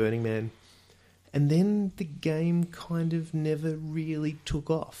Cult of the Burning Man, and then the game kind of never really took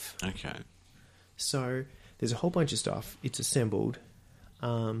off. Okay. So there's a whole bunch of stuff. It's assembled.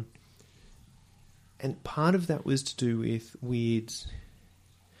 And part of that was to do with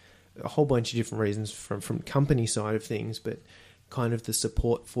a whole bunch of different reasons from company side of things, but kind of the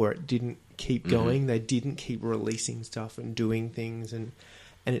support for it didn't keep going. They didn't keep releasing stuff and doing things, and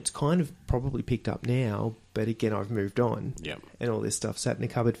it's kind of probably picked up now, but again, I've moved on. Yep. And all this stuff sat in a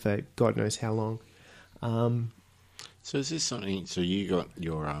cupboard for God knows how long. So is this something, so you got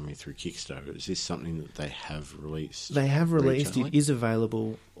your army through Kickstarter, is this something that they have released? They have released, retailing? it is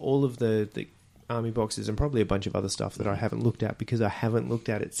available, all of the army boxes and probably a bunch of other stuff that I haven't looked at because I haven't looked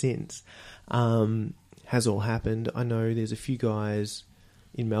at it since, has all happened. I know there's a few guys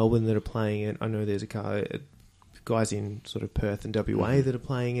in Melbourne that are playing it. I know there's guys in sort of Perth and WA that are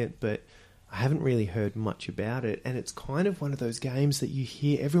playing it, but I haven't really heard much about it. And it's kind of one of those games that you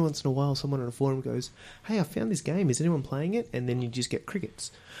hear every once in a while someone on a forum goes, hey, I found this game, is anyone playing it? And then you just get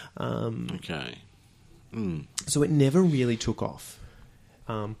crickets. Okay. So it never really took off.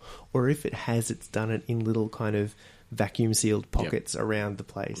 Or if it has, it's done it in little kind of vacuum sealed pockets around the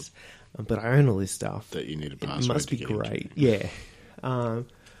place. But I own all this stuff. That you need a password. It must be to get great. into. Yeah.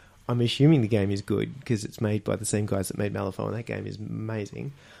 I'm assuming the game is good because it's made by the same guys that made Malifaux, and that game is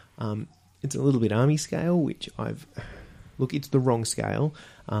amazing. It's a little bit army scale, which it's the wrong scale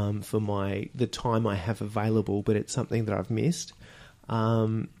for the time I have available, but it's something that I've missed.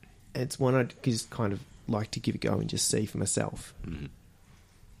 It's one I'd just kind of like to give a go and just see for myself. Mm-hmm.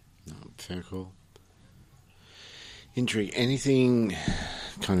 No, fair call. Intrigue. Anything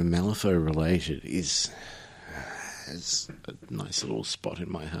kind of Malifaux related has a nice little spot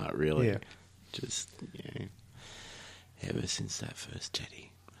in my heart, really. Yeah. Just, ever since that first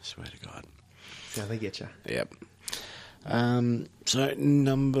teddy, I swear to God. Yeah, they get you. Yep. So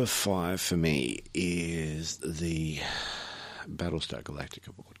number 5 for me is the Battlestar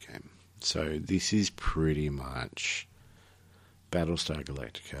Galactica board game. So this is pretty much Battlestar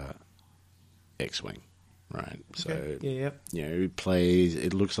Galactica X-Wing, right? Okay. So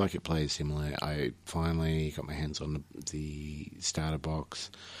it looks like it plays similar. I finally got my hands on the starter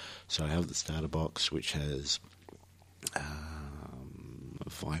box. So I have the starter box, which has a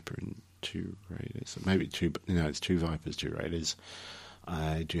Viper and 2 Raiders. Maybe 2, no, it's 2 Vipers, 2 Raiders.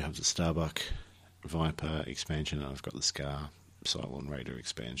 I do have the Starbuck Viper expansion, and I've got the Scar Cylon Raider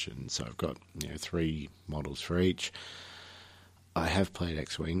expansion. So I've got 3 models for each. I have played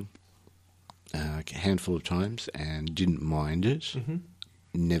X-Wing a handful of times and didn't mind it. Mm-hmm.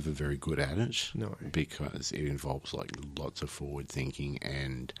 Never very good at it. No. Because it involves like lots of forward thinking,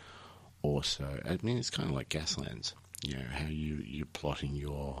 and also, I mean, it's kind of like Gaslands. How you're plotting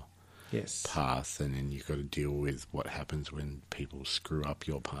your path, and then you've got to deal with what happens when people screw up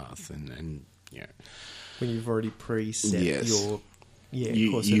your path, and when you've already preset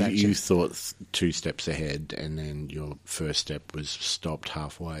your course of action. You thought 2 steps ahead, and then your first step was stopped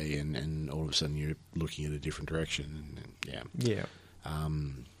halfway, and all of a sudden you're looking at a different direction.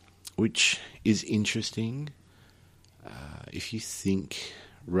 Which is interesting. If you think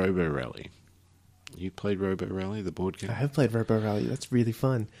Robo Rally. You played Robo Rally, the board game? I have played Robo Rally. That's really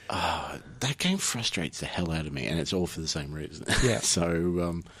fun. That game frustrates the hell out of me, and it's all for the same reason. Yeah.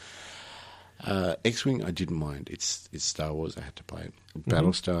 So, X-Wing, I didn't mind. It's Star Wars. I had to play it.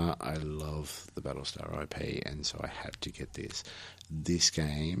 Battlestar, I love the Battlestar IP, and so I had to get this. This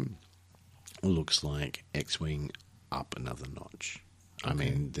game looks like X-Wing up another notch. I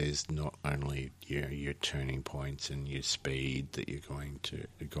mean, there's not only your turning points and your speed that you're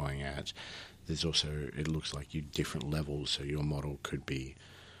going at. There's also, it looks like you different levels. So your model could be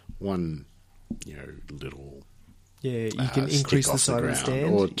one, little you can increase the side of the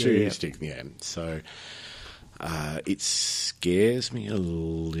stand, or two stick. Yeah, so it scares me a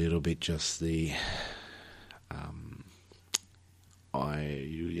little bit. Just the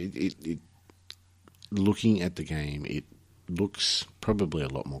looking at the game, it looks probably a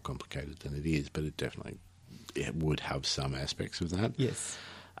lot more complicated than it is, but it would have some aspects of that. Yes.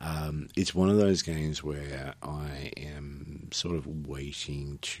 It's one of those games where I am sort of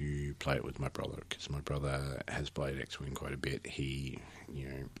waiting to play it with my brother, because my brother has played X-Wing quite a bit. He,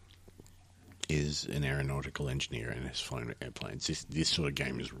 is an aeronautical engineer and has flown airplanes. This sort of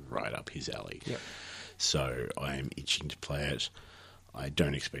game is right up his alley. Yep. So I am itching to play it. I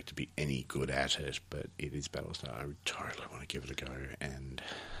don't expect to be any good at it, but it is Battlestar. I would totally want to give it a go. And,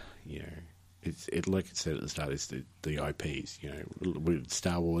 it's like I said at the start, it's the IPs, with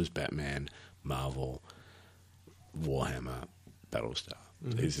Star Wars, Batman, Marvel, Warhammer, Battlestar.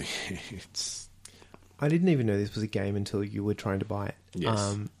 Mm-hmm. I didn't even know this was a game until you were trying to buy it.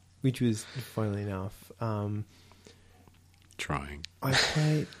 Yes. Which was, funnily enough, trying. I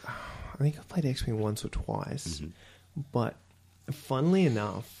think I've played X-Wing once or twice, but funnily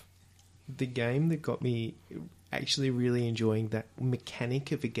enough, the game that got me actually really enjoying that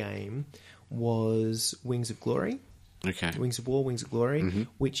mechanic of a game was Wings of Glory. Okay. Wings of War, Wings of Glory,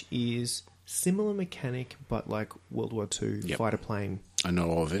 which is similar mechanic, but like World War II fighter plane. I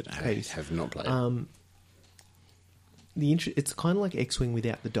know of it. I have not played it. It's kind of like X-Wing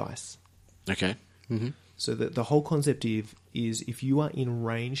without the dice. Okay. Mm-hmm. So the whole concept is if you are in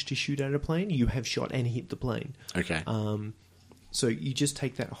range to shoot at a plane, you have shot and hit the plane. Okay. So you just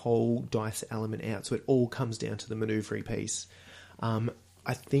take that whole dice element out, so it all comes down to the manoeuvring piece.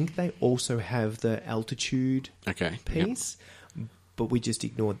 I think they also have the altitude piece, but we just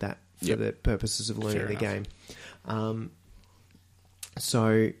ignored that for the purposes of learning the game.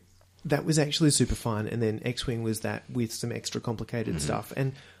 So that was actually super fun, and then X-Wing was that with some extra complicated stuff.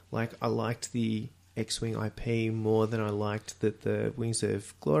 And I liked the X-Wing IP more than I liked the Wings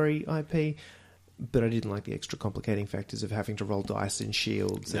of Glory IP, but I didn't like the extra complicating factors of having to roll dice and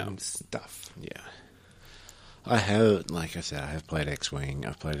shields and stuff. Yeah. I have, like I said, I have played X-Wing.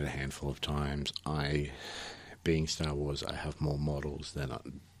 I've played it a handful of times. Being Star Wars, I have more models than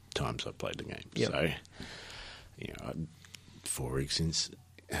times I've played the game. Yep. So, for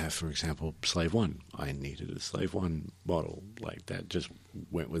example, Slave One. I needed a Slave One model. Like, that just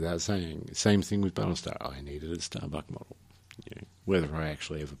went without saying. Same thing with Battlestar. I needed a Starbuck model. Whether I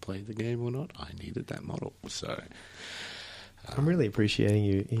actually ever played the game or not, I needed that model. So I'm really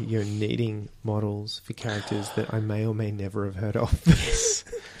appreciating you're needing models for characters that I may or may never have heard of. Yes.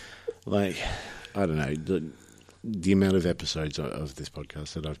 I don't know, the amount of episodes of this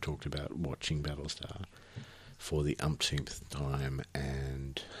podcast that I've talked about watching Battlestar for the umpteenth time,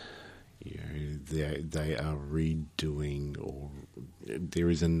 and they are redoing, or there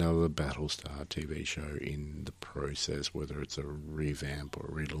is another Battlestar TV show in the process, whether it's a revamp or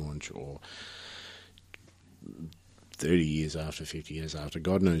a relaunch or 30 years after, 50 years after,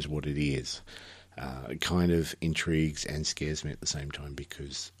 God knows what it is. It kind of intrigues and scares me at the same time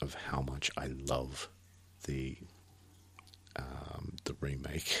because of how much I love the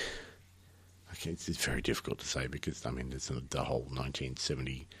remake. Okay, it's very difficult to say because, it's the whole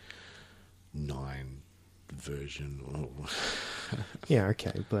 1979 version. Yeah,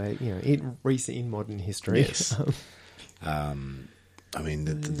 okay, but, in modern history. Yes. The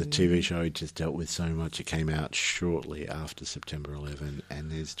TV show just dealt with so much. It came out shortly after September 11, and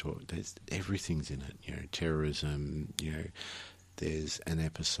there's everything's in it. Terrorism. There's an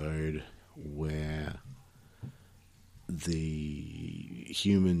episode where the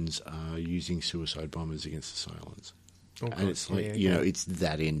humans are using suicide bombers against the Cylons, and it's it's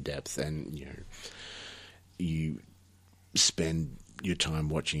that in depth, and you spend your time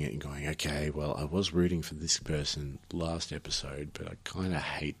watching it and going, okay, well, I was rooting for this person last episode, but I kind of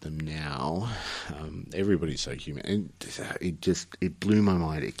hate them now. Everybody's so human. And it blew my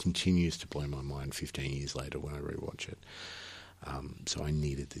mind. It continues to blow my mind 15 years later when I rewatch it. So I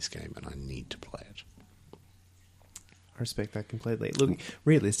needed this game and I need to play it. I respect that completely. Look,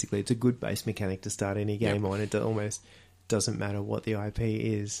 realistically, it's a good base mechanic to start any game on. It almost doesn't matter what the IP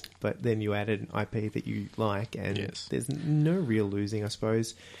is, but then you added an IP that you like, and there's no real losing, I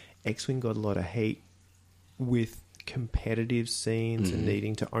suppose. X-Wing got a lot of hate with competitive scenes and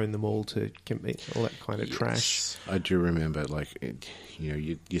needing to own them all to compete, all that kind of trash. I do remember,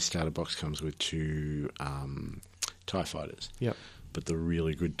 your starter box comes with 2 TIE Fighters. Yep. But the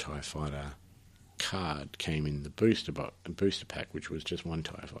really good TIE Fighter card came in the booster pack, which was just one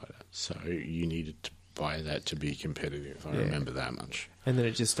TIE Fighter. So you needed to buy that to be competitive. I remember that much. And then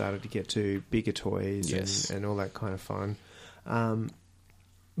it just started to get to bigger toys and all that kind of fun.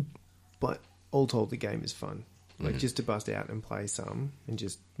 But all told, the game is fun. Like, just to bust out and play some and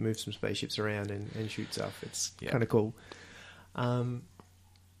just move some spaceships around and shoot stuff. It's kind of cool.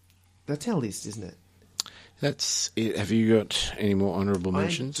 That's our list, isn't it? That's it. Have you got any more honourable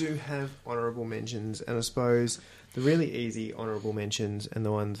mentions? I do have honourable mentions, and I suppose the really easy honourable mentions and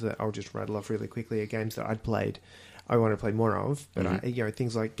the ones that I'll just rattle off really quickly are games that I'd played. I want to play more of, but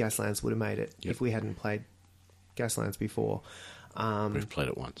things like Gaslands would have made it if we hadn't played Gaslands before. We've played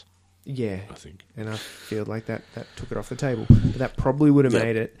it once. Yeah, I think, and I feel like that took it off the table. But that probably would have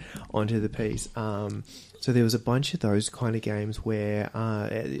made it onto the piece. So there was a bunch of those kind of games where,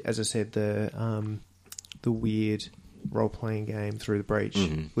 as I said, the weird role-playing game Through the Breach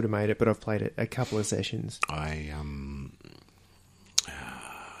would have made it, but I've played it a couple of sessions. I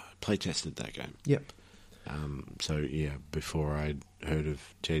play-tested that game. Yep. Before I'd heard of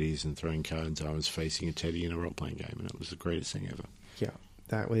teddies and throwing cards, I was facing a teddy in a role-playing game, and it was the greatest thing ever. Yeah,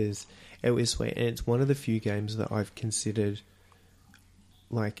 it was sweet. And it's one of the few games that I've considered,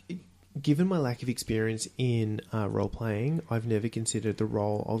 like, given my lack of experience in role-playing, I've never considered the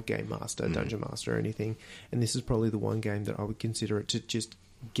role of Game Master, Dungeon Master, or anything. And this is probably the one game that I would consider it to just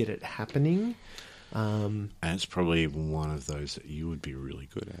get it happening. And it's probably one of those that you would be really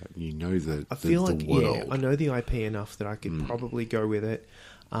good at. You know the like, world. Yeah, I know the IP enough that I could probably go with it.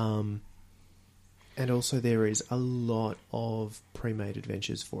 And also there is a lot of pre-made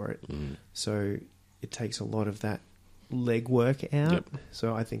adventures for it. So it takes a lot of that legwork out. Yep.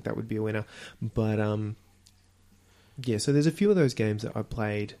 So I think that would be a winner. But, so there's a few of those games that I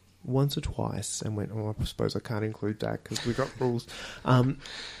played once or twice and went, I suppose I can't include that because we got rules.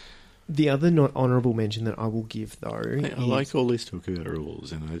 The other not honourable mention that I will give, though... I like all this talk about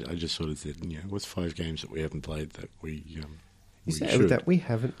rules, and I just sort of said, what's 5 games that we haven't played that we should? That we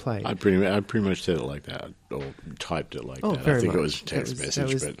haven't played? I pretty much said it like that, or typed it like that. I think it was a text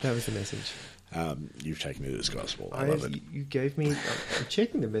message. That was the message. You've taken it as gospel. I love it. You gave me... I'm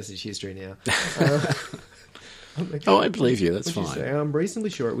checking the message history now. I believe you. That's fine. I'm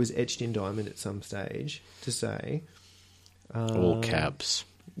reasonably sure it was etched in diamond at some stage to say... all caps.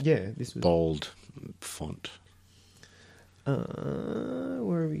 Yeah, this was... bold font. Where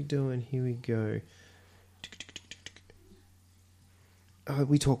are we doing? Here we go.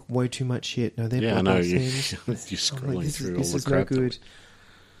 We talk way too much shit. No, they're I know. You're scrolling through all the crap. This is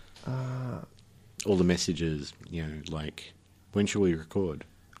no good. All the messages, like, when shall we record?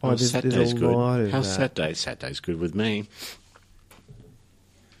 There's a lot of How's that. Saturday? Saturday's good with me.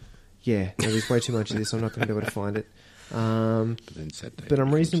 Yeah, no, there's way too much of this. I'm not going to be able to find it. But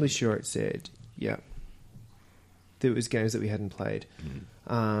I'm reasonably sure it said, there was games that we hadn't played.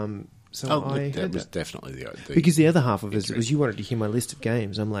 That was definitely the because the other half of it was you wanted to hear my list of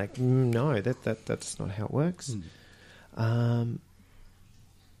games. I'm like, no, that's not how it works. But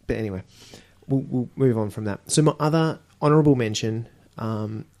anyway, we'll move on from that. So my other honourable mention,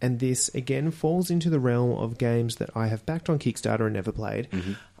 and this again falls into the realm of games that I have backed on Kickstarter and never played.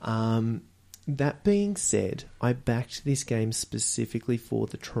 That being said, I backed this game specifically for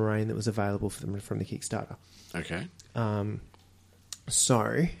the terrain that was available from the Kickstarter. Okay. And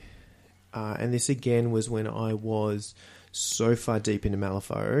this again was when I was so far deep into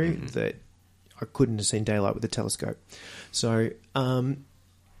Malifaux that I couldn't have seen daylight with a telescope. So,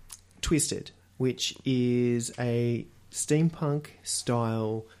 Twisted, which is a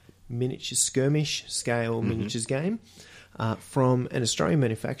steampunk-style miniature skirmish-scale miniatures game from an Australian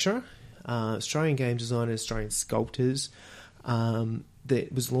manufacturer. Australian game designers, Australian sculptors,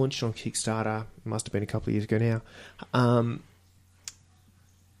 that was launched on Kickstarter. Must have been a couple of years ago now.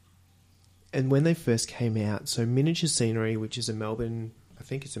 And when they first came out, so Miniature Scenery, which is a Melbourne, I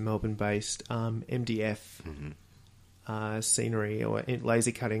think it's a Melbourne-based MDF scenery or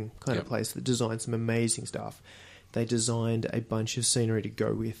laser cutting kind of place that designed some amazing stuff. They designed a bunch of scenery to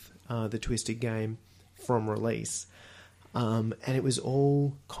go with the Twisted game from release. And it was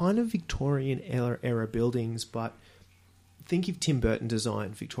all kind of Victorian era buildings, but think if Tim Burton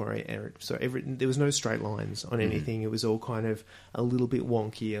designed Victorian era. So there was no straight lines on anything. It was all kind of a little bit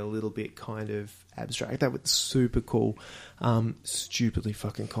wonky, a little bit kind of abstract. That was super cool. Stupidly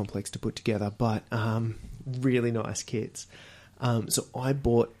fucking complex to put together, but really nice kits. So I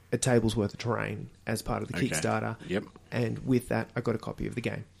bought a table's worth of terrain as part of the Kickstarter. Yep. And with that, I got a copy of the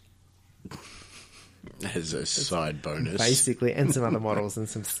game. As a side bonus. Basically, and some other models and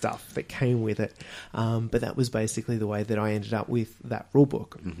some stuff that came with it. But that was basically the way that I ended up with that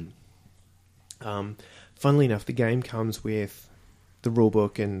rulebook. Funnily enough, the game comes with the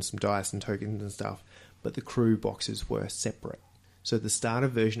rulebook and some dice and tokens and stuff, but the crew boxes were separate. So the starter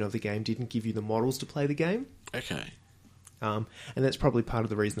version of the game didn't give you the models to play the game. Okay. And that's probably part of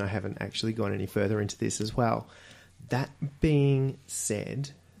the reason I haven't actually gone any further into this as well. That being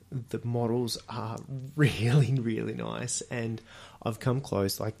said, the models are really, really nice, and I've come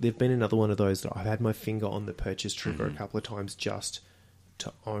close. Like, there've been another one of those that I've had my finger on the purchase trigger a couple of times just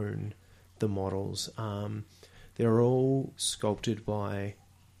to own the models. They're all sculpted by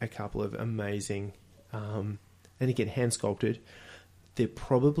a couple of amazing, and again, hand sculpted. They're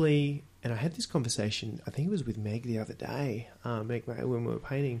probably, and I had this conversation, I think it was with Meg the other day, Meg, when we were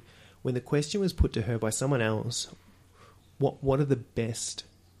painting, when the question was put to her by someone else, what are the best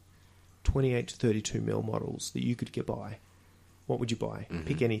 28 to 32 mil models that you could get by? What would you buy?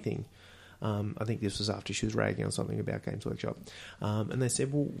 Pick anything. I think this was after she was ragging on something about Games Workshop. And they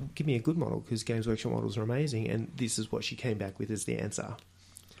said, well, give me a good model because Games Workshop models are amazing. And this is what she came back with as the answer.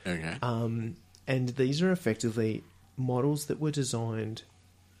 Okay. And these are effectively models that were designed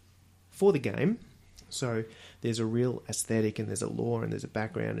for the game. So there's a real aesthetic and there's a lore and there's a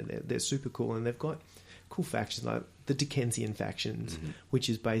background and they're super cool. And they've got cool factions like the Dickensian factions, which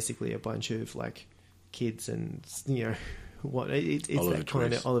is basically a bunch of like kids and, you know, it's that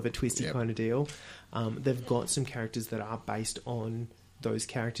kind of Oliver Twisty kind of deal. They've got some characters that are based on those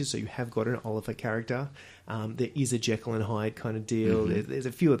characters, so you have got an Oliver character. There is a Jekyll and Hyde kind of deal. There's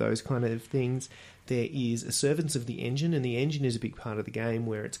a few of those kind of things. There is a Servants of the Engine, and the engine is a big part of the game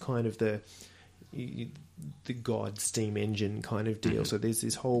where it's kind of the god steam engine kind of deal. So there's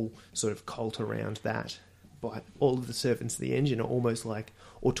this whole sort of cult around that. But all of the Servants of the Engine are almost like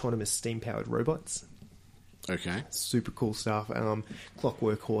autonomous steam-powered robots. Okay. Super cool stuff.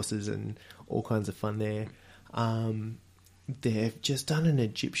 Clockwork horses and all kinds of fun there. They've just done an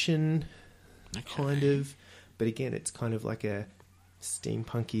Egyptian kind of, but again, it's kind of like a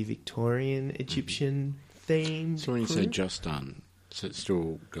steampunky Victorian Egyptian theme. So when you say just done, is it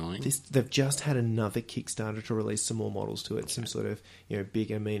still going? They've just had another Kickstarter to release some more models to it, some sort of, you know,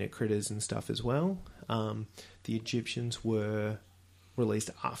 bigger, meaner critters and stuff as well. The Egyptians were released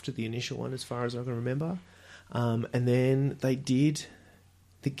after the initial one, as far as I can remember. And then they did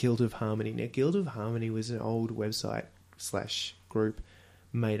the Guild of Harmony. Now, Guild of Harmony was an old website / group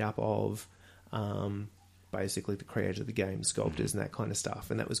made up of basically the creator of the game, sculptors and that kind of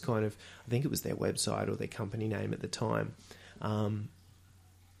stuff. And that was kind of, I think it was their website or their company name at the time.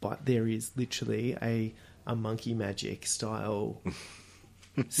 But there is literally a Monkey Magic style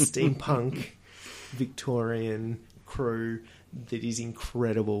steampunk Victorian crew that is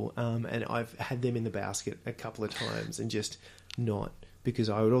incredible, and I've had them in the basket a couple of times and just not, because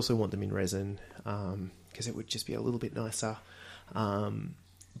I would also want them in resin, because it would just be a little bit nicer.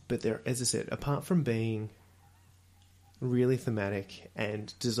 But they're, as I said, apart from being really thematic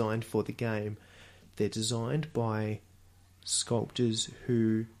and designed for the game, they're designed by sculptors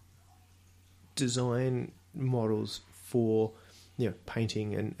who design models for, you know,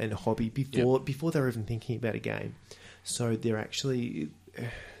 painting and hobby before they're even thinking about a game. So they're actually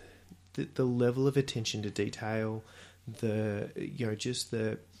the level of attention to detail, just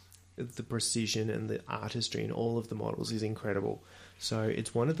the precision and the artistry in all of the models is incredible. So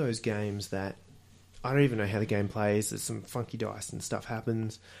it's one of those games that I don't even know how the game plays. There's some funky dice and stuff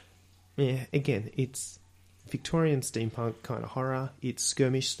happens. Yeah, again, it's Victorian steampunk kind of horror. It's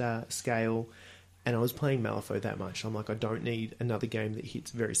skirmish scale. And I was playing Malifaux that much. I'm like, I don't need another game that hits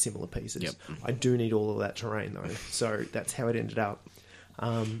very similar pieces. Yep. I do need all of that terrain, though. So that's how it ended up.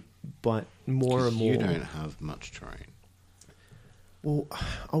 But more and more... You don't have much terrain. Well,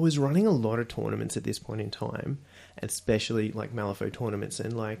 I was running a lot of tournaments at this point in time, especially like Malifaux tournaments.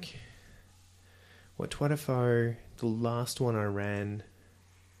 And like, Twatafo, the last one I ran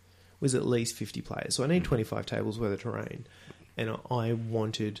was at least 50 players. So I need 25 tables worth of terrain. And I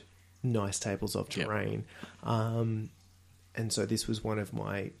wanted nice tables of terrain. Yep. And so this was one of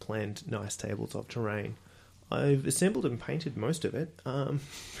my planned nice tables of terrain. I've assembled and painted most of it.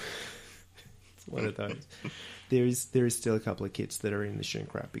 It's one of those. There is still a couple of kits that are in the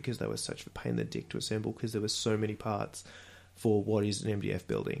shrink wrap because they were such a pain in the dick to assemble because there were so many parts for what is an MDF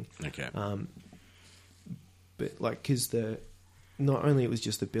building. Okay. But like, because not only it was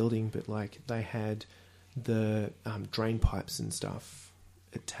just the building, but like they had the drain pipes and stuff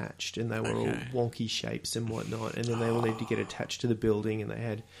attached, and they were all wonky shapes and whatnot, and then they all needed to get attached to the building, and they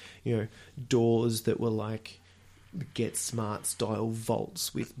had, you know, doors that were like Get Smart style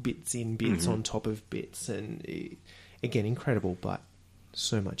vaults with bits in bits on top of bits, and again, incredible, but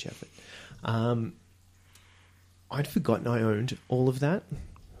so much effort. I'd forgotten I owned all of that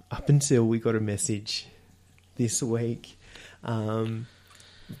up until we got a message this week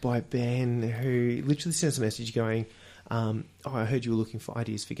by Ben, who literally sent us a message going, I heard you were looking for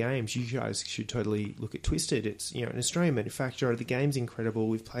ideas for games. You guys should totally look at Twisted. It's, an Australian manufacturer. The game's incredible.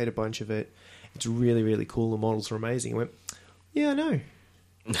 We've played a bunch of it. It's really, really cool. The models are amazing. I went, yeah, I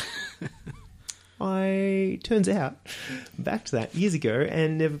know. Turns out, back to that years ago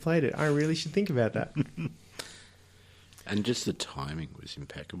and never played it. I really should think about that. And just the timing was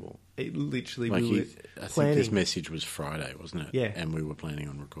impeccable. It literally, I planning. think this message was Friday, wasn't it? Yeah. And we were planning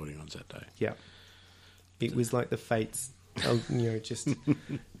on recording on Saturday. Yeah. It was like the fates, just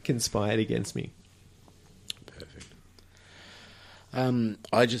conspired against me. Perfect.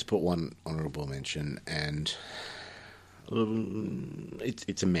 I just put one honourable mention, and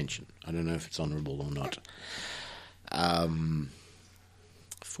it's a mention. I don't know if it's honourable or not.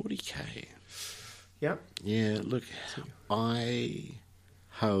 40K. Yeah. Yeah, look, I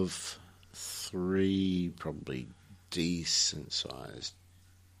have 3 probably decent-sized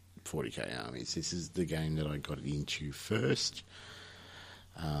 40k armies. This is the game that I got into first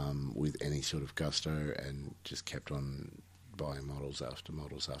with any sort of gusto, and just kept on buying models after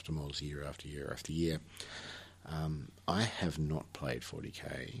models after models, year after year after year. I have not played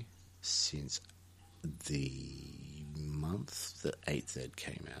 40k since the month that 8th Ed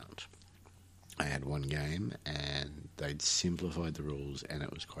came out. I had one game, and they'd simplified the rules, and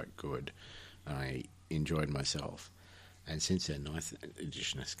it was quite good. I enjoyed myself. And since then, 9th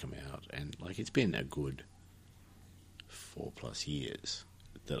edition has come out, and it's been a good 4+ years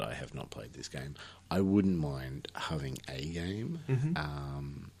that I have not played this game. I wouldn't mind having a game.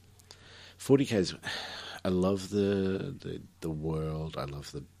 40K's, I love the world. I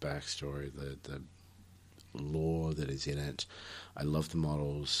love the backstory, the lore that is in it. I love the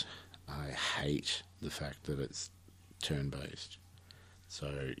models. I hate the fact that it's turn-based.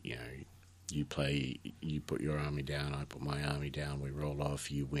 So, you play, you put your army down, I put my army down, we roll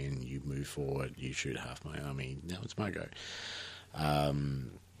off, you win, you move forward, you shoot half my army, now it's my go. I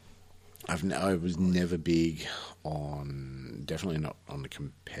was never big on, definitely not on the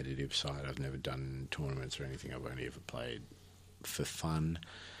competitive side. I've never done tournaments or anything. I've only ever played for fun.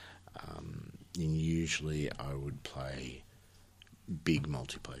 And usually I would play big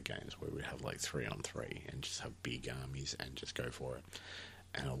multiplayer games where we'd have 3-on-3 and just have big armies and just go for it.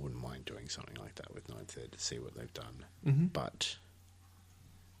 And I wouldn't mind doing something like that with 9th Ed to see what they've done. But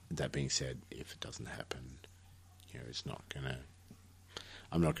that being said, if it doesn't happen, it's not gonna.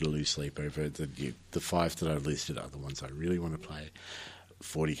 I'm not gonna lose sleep over it. The 5 that I listed are the ones I really want to play.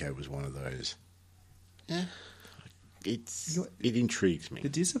 40k was one of those. Yeah, it intrigues me. The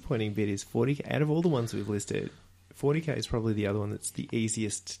disappointing bit is 40k. Out of all the ones we've listed, 40k is probably the other one that's the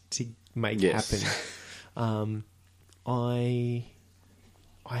easiest to make happen.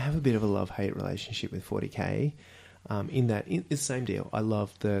 I have a bit of a love-hate relationship with 40k, in that it's the same deal. I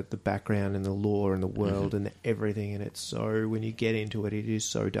love the background and the lore and the world and everything, and it's so, when you get into it, it is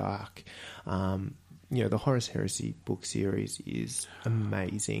so dark. The Horus Heresy book series is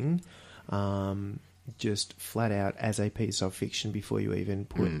amazing, just flat out as a piece of fiction before you even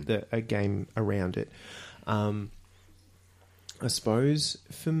put a game around it. I suppose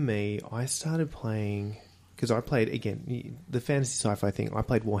for me, I started playing... Because I played, again, the fantasy sci-fi thing, I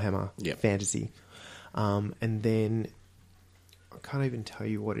played Warhammer Fantasy. And then, I can't even tell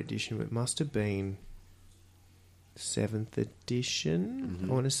you what edition, but it must have been 7th edition, I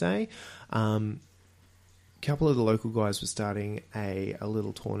want to say. A couple of the local guys were starting a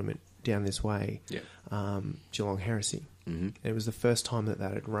little tournament down this way, Geelong Heresy. It was the first time that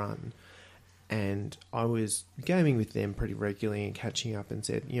had run. And I was gaming with them pretty regularly and catching up, and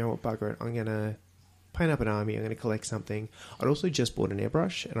said, you know what, bugger it, I'm going to paint up an army, I'm going to collect something. I'd also just bought an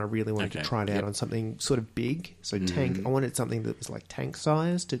airbrush, and I really wanted to try it out on something sort of big. So tank, I wanted something that was tank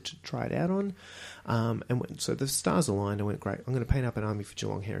size to try it out on. So the stars aligned. I went, great, I'm going to paint up an army for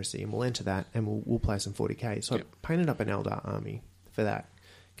Geelong Heresy, and we'll enter that, and we'll play some 40k. So I painted up an Eldar army for that,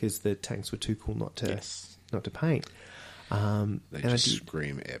 because the tanks were too cool not to paint. They just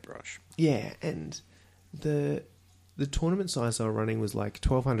scream airbrush. Yeah, and the tournament size I was running was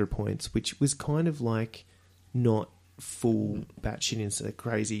 1,200 points, which was kind of not full batshit into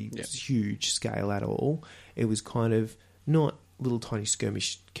crazy huge scale at all. It was kind of not little tiny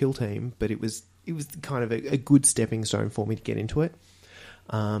skirmish kill team, but it was kind of a good stepping stone for me to get into it.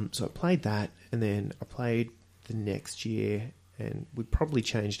 So I played that, and then I played the next year, and we probably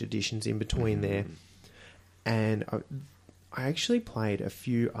changed editions in between there. And I actually played a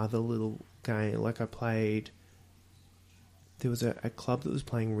few other little games. Like there was a club that was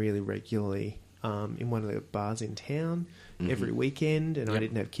playing really regularly in one of the bars in town every weekend, and I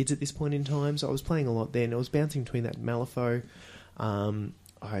didn't have kids at this point in time, so I was playing a lot then. I was bouncing between that and Malifaux.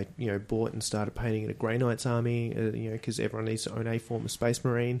 I bought and started painting in a Grey Knights army, because everyone needs to own a form of Space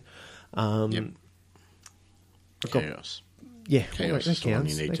Marine. Chaos. Yeah, Chaos that is the one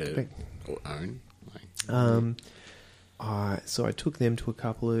counts. you need to own. So I took them to a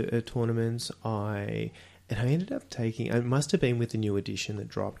couple of tournaments. I ended up taking... It must have been with the new edition that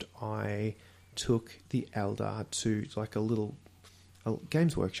dropped. I took the Eldar to like a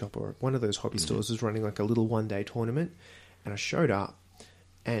Games Workshop or one of those hobby stores was running like a little one-day tournament, and I showed up,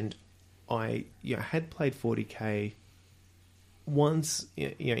 and I had played 40k once,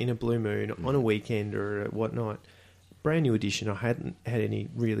 in a blue moon on a weekend or whatnot. Brand new edition. I hadn't had any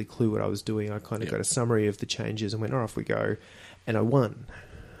really clue what I was doing. I kind of got a summary of the changes and went, off we go, and I won.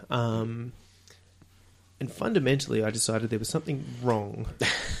 And fundamentally, I decided there was something wrong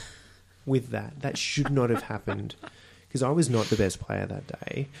with that. That should not have happened, because I was not the best player that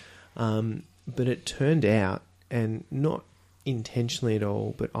day. But it turned out, and not intentionally at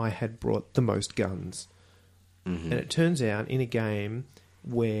all, but I had brought the most guns. And it turns out in a game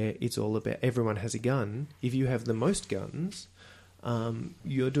where it's all about everyone has a gun, if you have the most guns,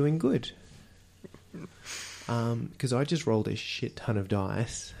 you're doing good. Because I just rolled a shit ton of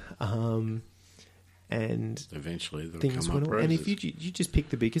dice, and eventually things went on. And if you just pick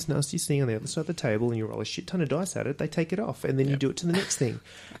the biggest, nastiest thing on the other side of the table and you roll a shit ton of dice at it, they take it off, and then you do it to the next thing.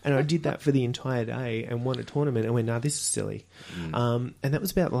 And I did that for the entire day and won a tournament and went, nah, this is silly. And that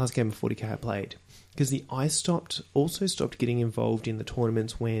was about the last game of 40k I played. Because I also stopped getting involved in the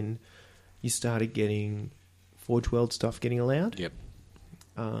tournaments when you started getting Forge World stuff getting allowed. Yep.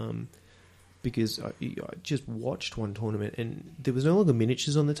 Because I just watched one tournament and there was no longer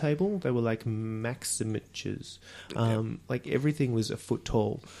miniatures on the table. They were like maximitures. Like everything was a foot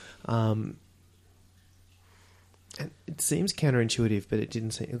tall. And it seems counterintuitive, but it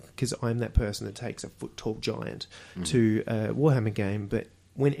didn't seem... Because I'm that person that takes a foot tall giant to a Warhammer game, but...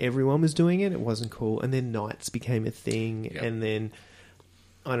 When everyone was doing it, it wasn't cool. And then Knights became a thing. Yep. And then,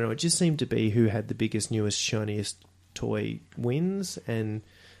 I don't know, it just seemed to be who had the biggest, newest, shiniest toy wins. And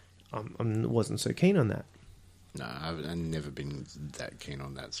I wasn't so keen on that. No, I've never been that keen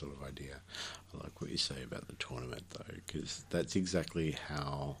on that sort of idea. I like what you say about the tournament, though, because that's exactly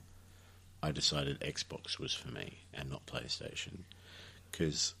how I decided Xbox was for me and not PlayStation.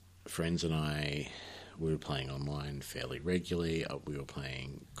 Because friends and I... We were playing online fairly regularly. We were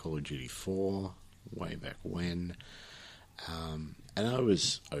playing Call of Duty 4 way back when. And I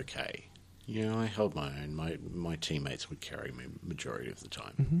was okay. I held my own. My teammates would carry me majority of the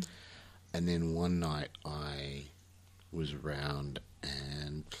time. And then one night I was around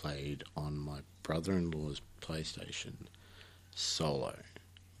and played on my brother-in-law's PlayStation solo.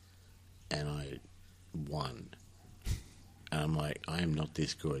 And I won. And I'm like, I am not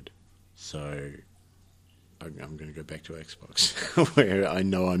this good. So... I'm going to go back to Xbox, where I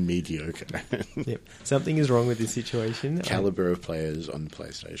know I'm mediocre. Yep. Something is wrong with this situation. Caliber of players on the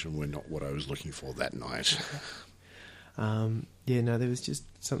PlayStation were not what I was looking for that night. There was just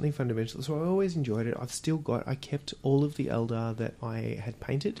something fundamental. So I always enjoyed it. I kept all of the Eldar that I had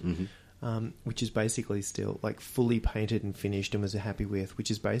painted, which is basically still like fully painted and finished and was happy with, which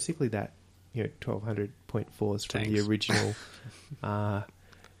is basically that, 1200 point force from the original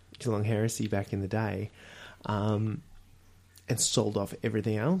Geelong Heresy back in the day. And sold off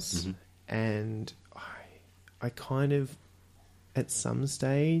everything else. And I kind of, at some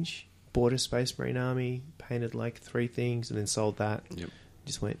stage, bought a Space Marine army, painted like 3 things, and then sold that. Yep.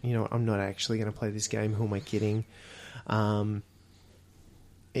 Just went, what, I'm not actually going to play this game. Who am I kidding? I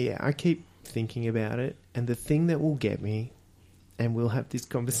keep thinking about it. And the thing that will get me, and we'll have this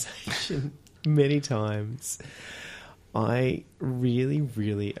conversation many times... I really,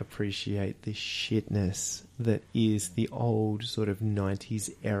 really appreciate the shitness that is the old sort of 90s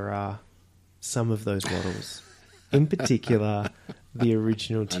era, some of those models. In particular, the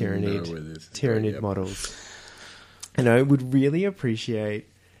original Tyranid models. And I would really appreciate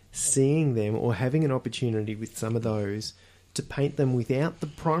seeing them or having an opportunity with some of those to paint them without the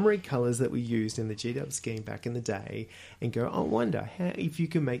primary colours that were used in the GW scheme back in the day and go, I wonder if you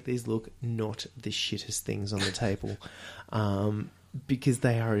can make these look not the shittest things on the table. Because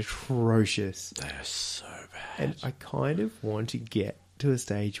they are atrocious. They are so bad. And I kind of want to get to a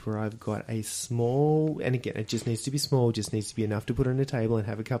stage where I've got a small, and again, it just needs to be small, just needs to be enough to put on a table and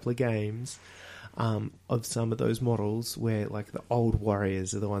have a couple of games, of some of those models where, like, the old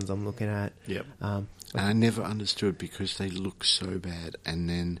Warriors are the ones I'm looking at. Yep. And I never understood because they look so bad, and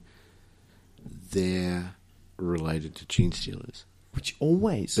then they're related to Gene Stealers. Which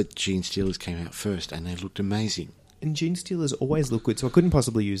always... But Gene Stealers came out first, and they looked amazing. And Gene Stealers always look good, so I couldn't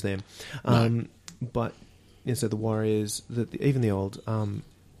possibly use them. No. But, so the Warriors, even the old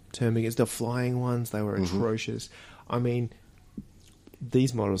Termagants, the flying ones, they were atrocious. I mean,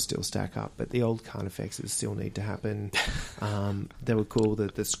 these models still stack up, but the old Carnifexes still need to happen. They were cool,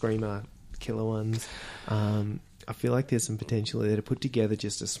 the Screamer killer ones. I feel like there's some potential there to put together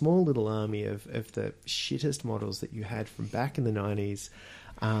just a small little army of the shittest models that you had from back in the 90s,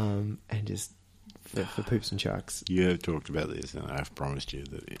 and just for poops and chucks. You have talked about this, and I've promised you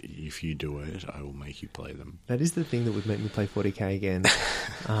that if you do it, I will make you play them. That is the thing that would make me play 40k again.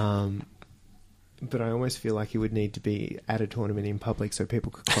 But I almost feel like it would need to be at a tournament in public so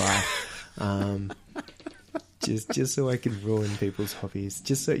people could cry. Just so I could ruin people's hobbies.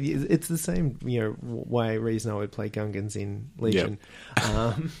 Just so it's the same, reason I would play Gungans in Legion.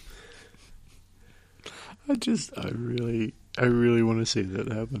 Yep. I really want to see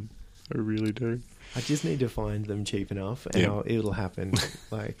that happen. I really do. I just need to find them cheap enough, and it'll happen.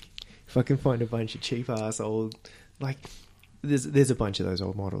 Like, if I can find a bunch of cheap ass old, like, there's a bunch of those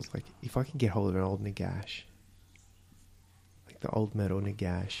old models. Like, if I can get hold of an old Nagash, like the old metal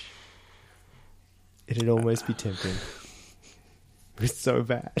Nagash, it'd almost be tempting. It's so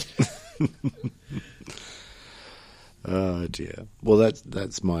bad. Oh dear. Well,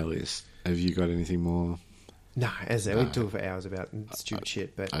 that's my list. Have you got anything more? No, as I would talk for hours about stupid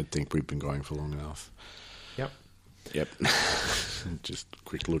shit, but I think we've been going for long enough. Yep. Just a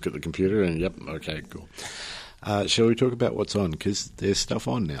quick look at the computer, and okay, cool. Shall we talk about what's on? Because there's stuff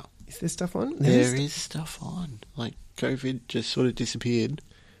on now. Is there stuff on? There is stuff on. Like, COVID just sort of disappeared.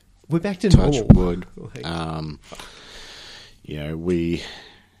 We're back to Touch normal. wood. We,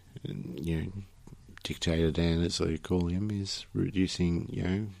 Dictator Dan, as they call him, is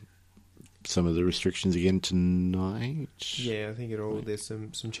reducing, some of the restrictions again tonight. Yeah, I think there's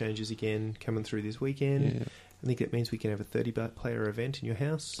some changes again coming through this weekend. Yeah. I think it means we can have a 30-player event in your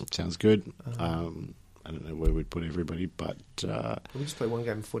house. Sounds good. I don't know where we'd put everybody, but... we'll just play one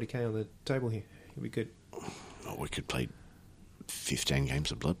game of 40k on the table here. It'll be good. Oh, we could play 15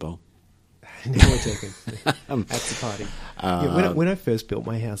 games of Blood Bowl. Now we're talking. That's the party. When I first built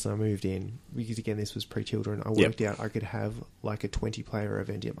my house and I moved in, because again this was pre-children, I worked out I could have like a 20-player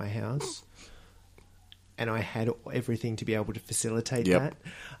event at my house, and I had everything to be able to facilitate that,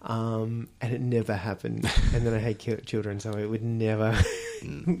 and it never happened. And then I had children, so it would never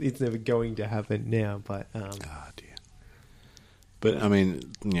it's never going to happen now. But oh dear. But I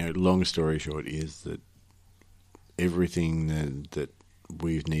mean, long story short is that everything that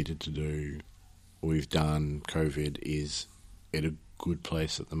we've needed to do, we've done. COVID is at a good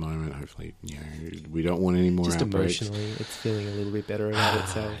place at the moment. Hopefully, we don't want any more just outbreaks. Emotionally, it's feeling a little bit better about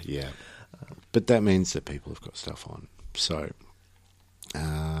itself. Yeah, but that means that people have got stuff on. So,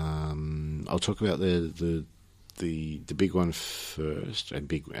 I'll talk about the big one first, and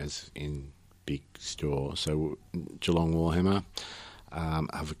big as in big store. So, Geelong Warhammer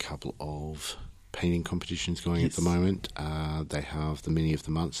have a couple of painting competitions going at the moment. They have the Mini of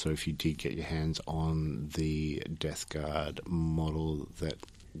the Month, so if you did get your hands on the Death Guard model that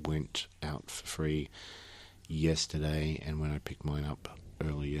went out for free yesterday, and when I picked mine up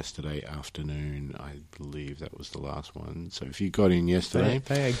early yesterday afternoon, I believe that was the last one. So if you got in yesterday...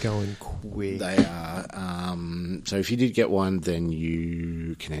 They are going quick. They are. So if you did get one, then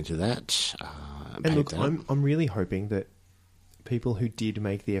you can enter that. And look, I'm really hoping that people who did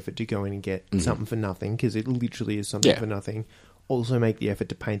make the effort to go in and get something for nothing, because it literally is something for nothing, also make the effort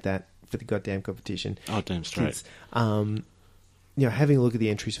to paint that for the goddamn competition. Oh, damn straight. Having a look at the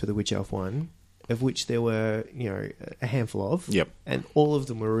entries for the Witch Elf one, of which there were, a handful of, and all of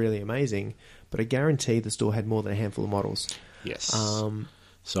them were really amazing, but I guarantee the store had more than a handful of models. Yes.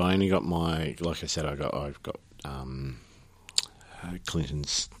 So I only got like I said, I've got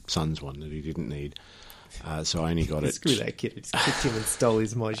Clinton's son's one that he didn't need. So I only got it. Screw that kid. I just kicked him and stole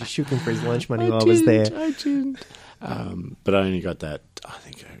his mod. You shook him for his lunch money while I was there. I didn't. But I only got that, I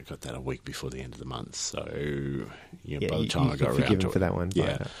think I got that a week before the end of the month. So, by the time I got around to it. For that one.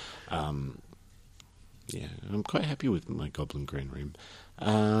 Yeah. I'm quite happy with my Goblin Green Rim.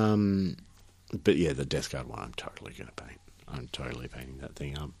 But yeah, the Death Guard one I'm totally going to paint. I'm totally painting that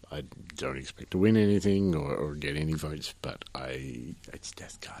thing up. I don't expect to win anything or get any votes, but it's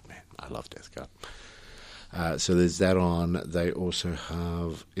Death Guard, man. I love Death Guard. So there's that on. They also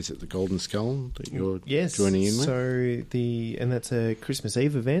have, is it the Golden Skull that you're joining in with? So and that's a Christmas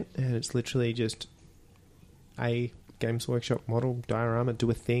Eve event, and it's literally just a Games Workshop model diorama, do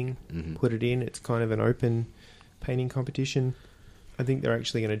a thing, put it in. It's kind of an open painting competition. I think they're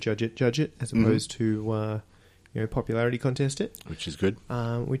actually going to judge it as opposed to popularity contest it, which is good.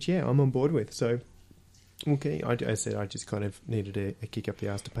 Which I'm on board with. So. Okay, I said I just kind of needed a kick up the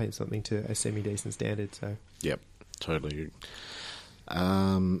arse to paint something to a semi-decent standard. So yep, totally.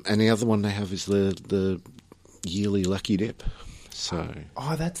 And the other one they have is the yearly Lucky Dip. So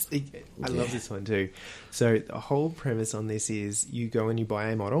I love this one too. So the whole premise on this is you go and you buy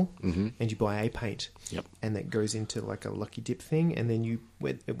a model and you buy a paint. Yep. And that goes into like a Lucky Dip thing, and then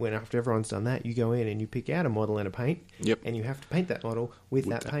when after everyone's done that, you go in and you pick out a model and a paint. Yep. And you have to paint that model with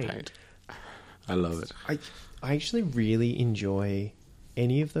that paint. I love it. I actually really enjoy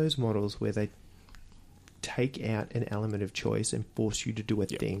any of those models where they take out an element of choice and force you to do a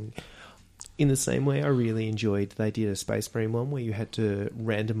thing. In the same way, I really enjoyed they did a Space Marine one where you had to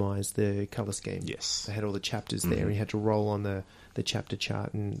randomise the colour scheme. Yes. They had all the chapters there, and you had to roll on the chapter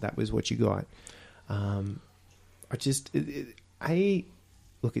chart, and that was what you got.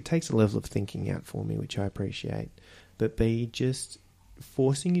 Look, it takes a level of thinking out for me, which I appreciate, but B, just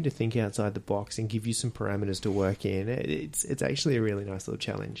forcing you to think outside the box and give you some parameters to work in. It's actually a really nice little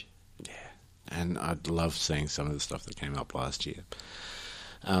challenge. Yeah, and I'd love seeing some of the stuff that came up last year.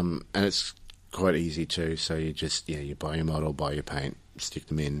 And it's quite easy too. So you just you buy your model, buy your paint, stick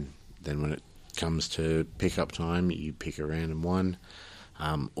them in. Then when it comes to pickup time, you pick a random one.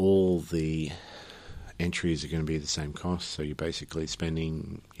 All the entries are going to be the same cost. So you're basically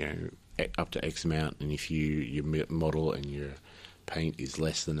spending up to X amount, and if your model and your paint is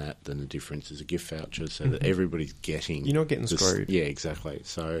less than that, then the difference is a gift voucher, so that everybody's getting... You're not getting screwed. Yeah, exactly.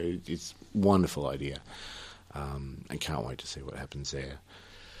 So it's a wonderful idea. And can't wait to see what happens there.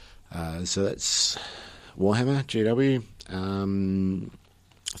 So that's Warhammer, GW.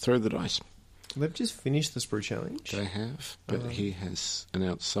 Throw the dice. They've just finished the Sprue Challenge. They have, but he has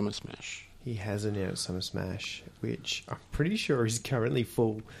announced Summer Smash. He has announced Summer Smash, which I'm pretty sure is currently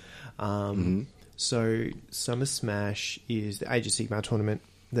full. So Summer Smash is the Age of Sigmar tournament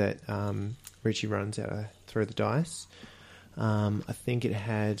that Richie runs out of Throw the Dice. I think it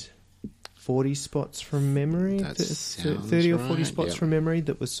had 40 spots from memory, 30 or 40 spots from memory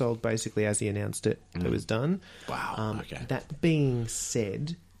that was sold basically as he announced it. That was done. Wow. Okay. That being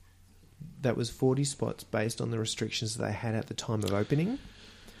said, that was 40 spots based on the restrictions that they had at the time of opening.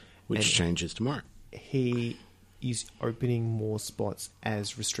 Which changes tomorrow. He is opening more spots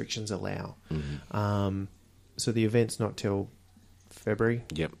as restrictions allow. So the event's not till February.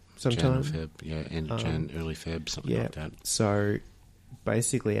 Yep. Sometime. Jan or Feb. Yeah, end of Jan, early Feb, something like that. So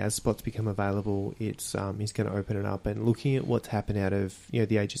basically, as spots become available, it's he's going to open it up. And looking at what's happened out of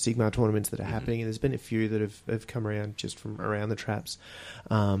the Age of Sigmar tournaments that are happening, and there's been a few that have come around just from around the traps.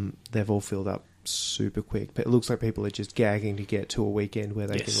 They've all filled up super quick, but it looks like people are just gagging to get to a weekend where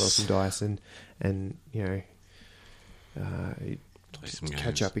they can roll some dice and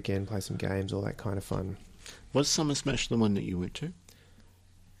catch up again, play some games, all that kind of fun. Was Summer Smash the one that you went to?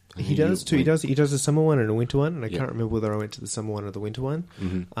 He does too. He does a summer one and a winter one, and I can't remember whether I went to the summer one or the winter one.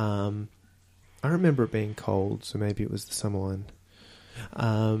 I remember it being cold, so maybe it was the summer one.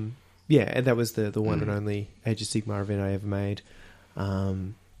 And that was the one and only Age of Sigmar event I ever made.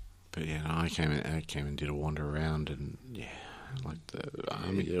 But yeah, no, I came and did a wander around, and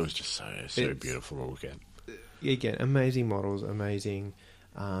it was just so beautiful to look at. Again, amazing models, amazing.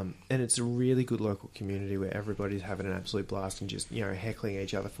 And it's a really good local community where everybody's having an absolute blast and just heckling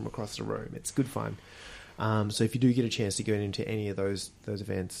each other from across the room. It's good fun. So if you do get a chance to go into any of those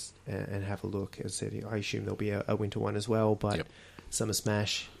events and have a look, as I said, I assume there'll be a winter one as well. But Summer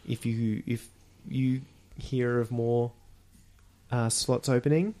Smash, if you hear of more slots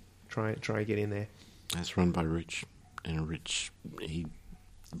opening, try and get in there. That's run by Rich, and Rich, he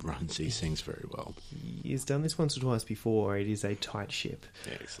runs these things very well. He's done this once or twice before. It is a tight ship.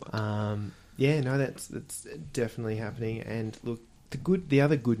 Yeah, excellent. That's definitely happening. And look, the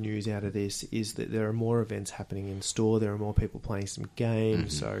other good news out of this is that there are more events happening in store. There are more people playing some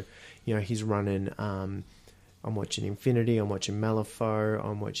games. So, he's running. I'm watching Infinity. I'm watching Malifaux.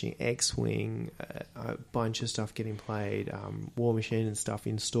 I'm watching X-Wing. A bunch of stuff getting played. War Machine and stuff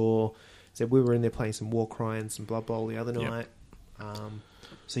in store. So we were in there playing some Warcry and some Blood Bowl the other night.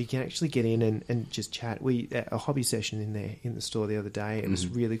 So you can actually get in and just chat. We had a hobby session in the store the other day. It was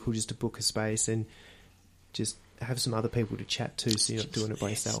really cool just to book a space and just have some other people to chat to, so you're not doing it by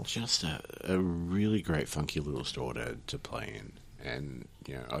yourself. It's just a really great, funky little store to play in. And,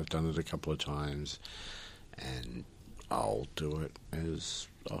 I've done it a couple of times. and I'll do it as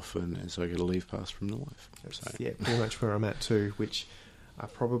often as I get a leave pass from the wife. So. Yeah, pretty much where I'm at too, which are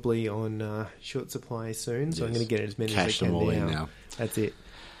probably on short supply soon, so I'm going to get as many Cash as I them can all in now. That's it.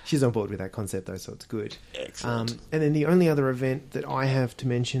 She's on board with that concept though, so it's good. Excellent. And then the only other event that I have to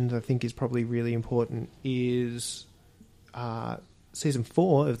mention that I think is probably really important is Season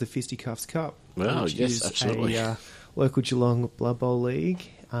 4 of the Fisticuffs Cup, Well, which yes, is absolutely. a local Geelong Blood Bowl league.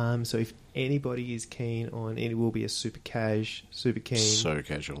 So if anybody is keen on it, will be a super keen, So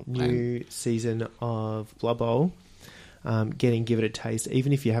casual. new season of Blood Bowl. Give it a taste.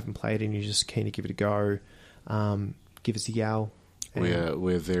 Even if you haven't played and you're just keen to give it a go, give us a yell.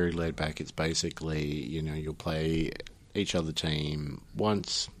 We're very laid back. It's basically, you'll play each other team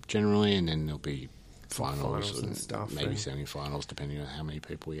once generally, and then there'll be finals and stuff, maybe semi-finals, depending on how many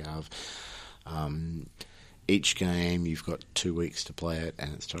people you have. Each game, you've got 2 weeks to play it,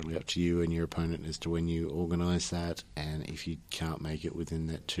 and it's totally up to you and your opponent as to when you organise that. And if you can't make it within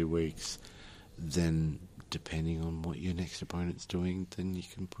that 2 weeks, then depending on what your next opponent's doing, then you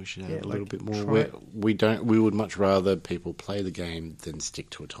can push it out a little bit more. We would much rather people play the game than stick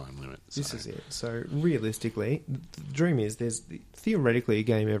to a time limit. This is it. So realistically, the dream is there's theoretically a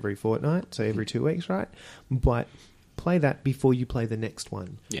game every fortnight, so every 2 weeks, right? But play that before you play the next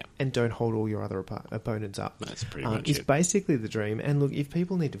one. Yeah. And don't hold all your other opponents up. That's pretty much It's it. basically the dream. And look, if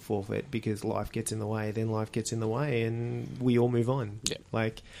people need to forfeit because life gets in the way, then life gets in the way and we all move on. Yeah.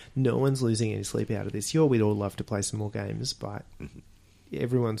 Like, no one's losing any sleep out of this. Sure, we'd all love to play some more games, but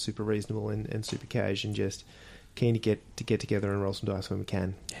everyone's super reasonable and super cash and just keen to get together and roll some dice when we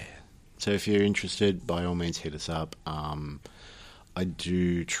can. Yeah. So if you're interested, by all means hit us up. I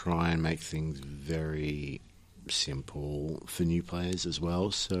do try and make things very simple for new players as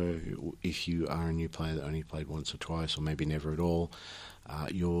well. So if you are a new player that only played once or twice or maybe never at all,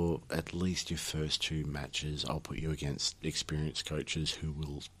 at least your first 2 matches, I'll put you against experienced coaches who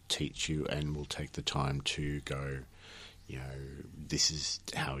will teach you and will take the time to go, this is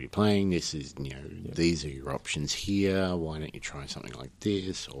how you're playing, this is, these are your options here, why don't you try something like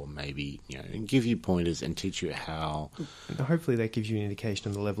this, or maybe, and give you pointers and teach you how. Hopefully that gives you an indication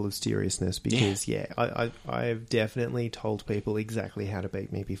of the level of seriousness because, I've definitely told people exactly how to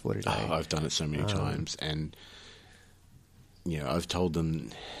beat me before today. Oh, I've done it so many times, and, I've told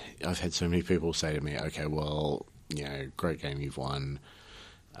them, I've had so many people say to me, okay, well, great game you've won,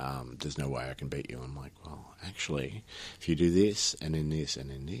 there's no way I can beat you. I'm like, well, actually, if you do this, and then this,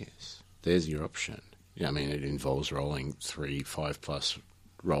 and then this, there's your option. It involves rolling 3, 5+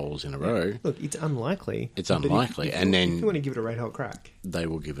 rolls in a row. Look, it's unlikely. It's unlikely. If and then if you want to give it a red hot crack, they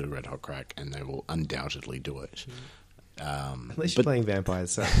will give it a red hot crack, and they will undoubtedly do it. Unless you're playing vampires,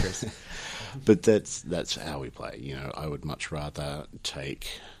 so Chris. But that's how we play. I would much rather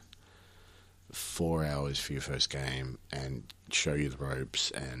take 4 hours for your first game and show you the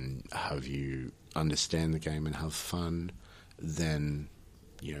ropes and have you understand the game and have fun than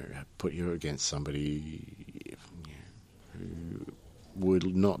put you against somebody who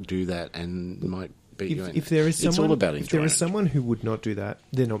would not do that and might beat you. If there is someone, it's all about enjoyment. If there is someone who would not do that,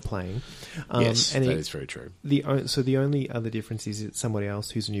 they're not playing. Yes, that is very true. So the only other difference is it's somebody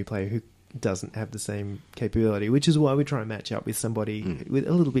else who's a new player who doesn't have the same capability, which is why we try and match up with somebody with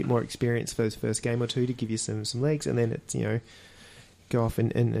a little bit more experience for his first game or two to give you some legs, and then it's go off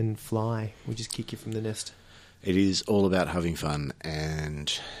and fly. We just kick you from the nest. It is all about having fun,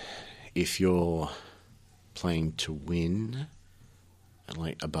 and if you're playing to win,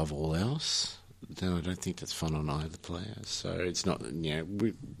 like above all else, then I don't think that's fun on either player. So it's not.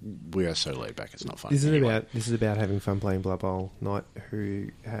 We are so laid back. It's not fun. This is about having fun playing Blood Bowl, not who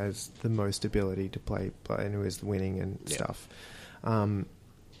has the most ability to play and who is winning and stuff.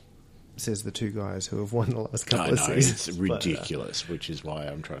 Says the 2 guys who have won the last couple of seasons. It's ridiculous, which is why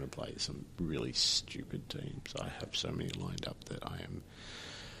I'm trying to play some really stupid teams. I have so many lined up that I am.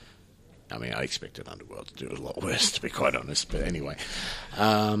 I expected Underworld to do a lot worse, to be quite honest. But anyway,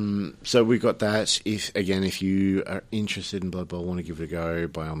 so we got that. If you are interested in Blood Bowl, want to give it a go,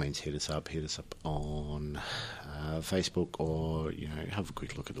 by all means hit us up. Hit us up on Facebook, or have a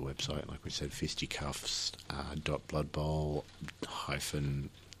quick look at the website. Like we said,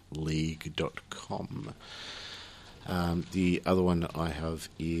 fisticuffs.bloodbowl-league.com. The other one that I have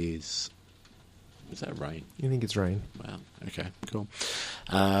is that Rain? You think it's Rain? Wow. Okay, cool.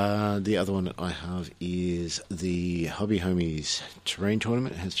 The other one that I have is the Hobby Homies Terrain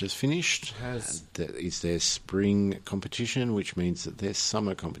Tournament has just finished. That is their spring competition, which means that their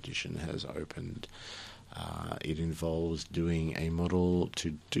summer competition has opened. It involves doing a model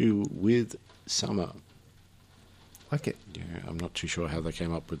to do with summer. Okay. Yeah, I'm not too sure how they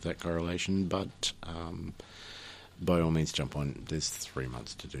came up with that correlation, but by all means, jump on. There's 3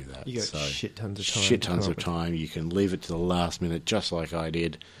 months to do that. You got shit tons of time. Shit tons of time. You can leave it to the last minute, just like I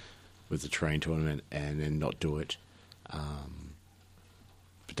did with the train tournament, and then not do it.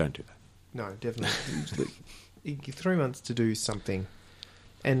 But don't do that. No, definitely. Look, you get 3 months to do something.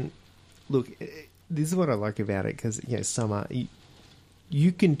 And look, this is what I like about it, because, summer,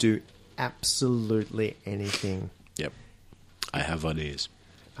 you can do absolutely anything. Yep. I have ideas.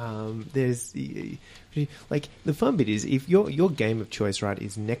 There's, like, the fun bit is, if your game of choice, right,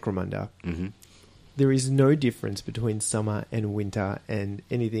 is Necromunda, there is no difference between summer and winter and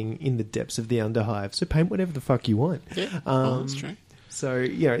anything in the depths of the Underhive. So paint whatever the fuck you want. Yeah, that's true. So,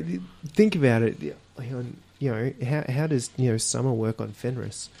 think about it. How does, summer work on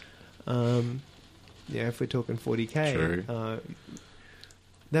Fenris? If we're talking 40k. True.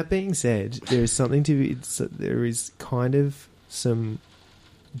 That being said, there is something there is kind of some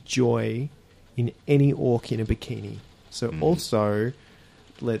joy in any orc in a bikini. So also,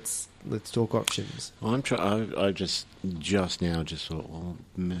 let's talk options. Well, I just now thought, well,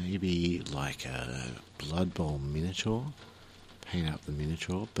 maybe like a Blood Bowl minotaur. Paint up the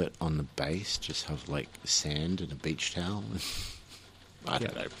minotaur, but on the base just have like sand and a beach towel. I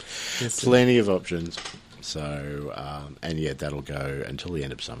don't know. Plenty of options. So, and yeah, that'll go until the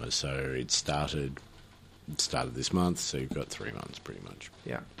end of summer. So it started this month, so you've got 3 months pretty much.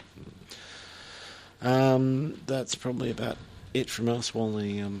 Yeah. That's probably about it from us while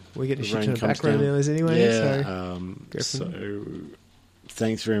we get a shit rain ton of comes background down. noise anyway. Yeah. So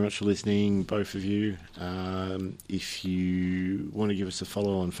thanks very much for listening, both of you. If you want to give us a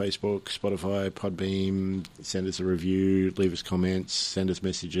follow on Facebook, Spotify, Podbeam, send us a review, leave us comments, send us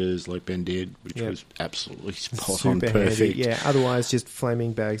messages like Ben did, which was absolutely spot on perfect. Handy. Yeah, otherwise just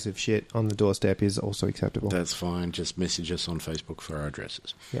flaming bags of shit on the doorstep is also acceptable. That's fine. Just message us on Facebook for our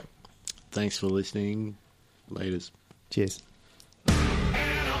addresses. Yep. Thanks for listening. Laters. Cheers.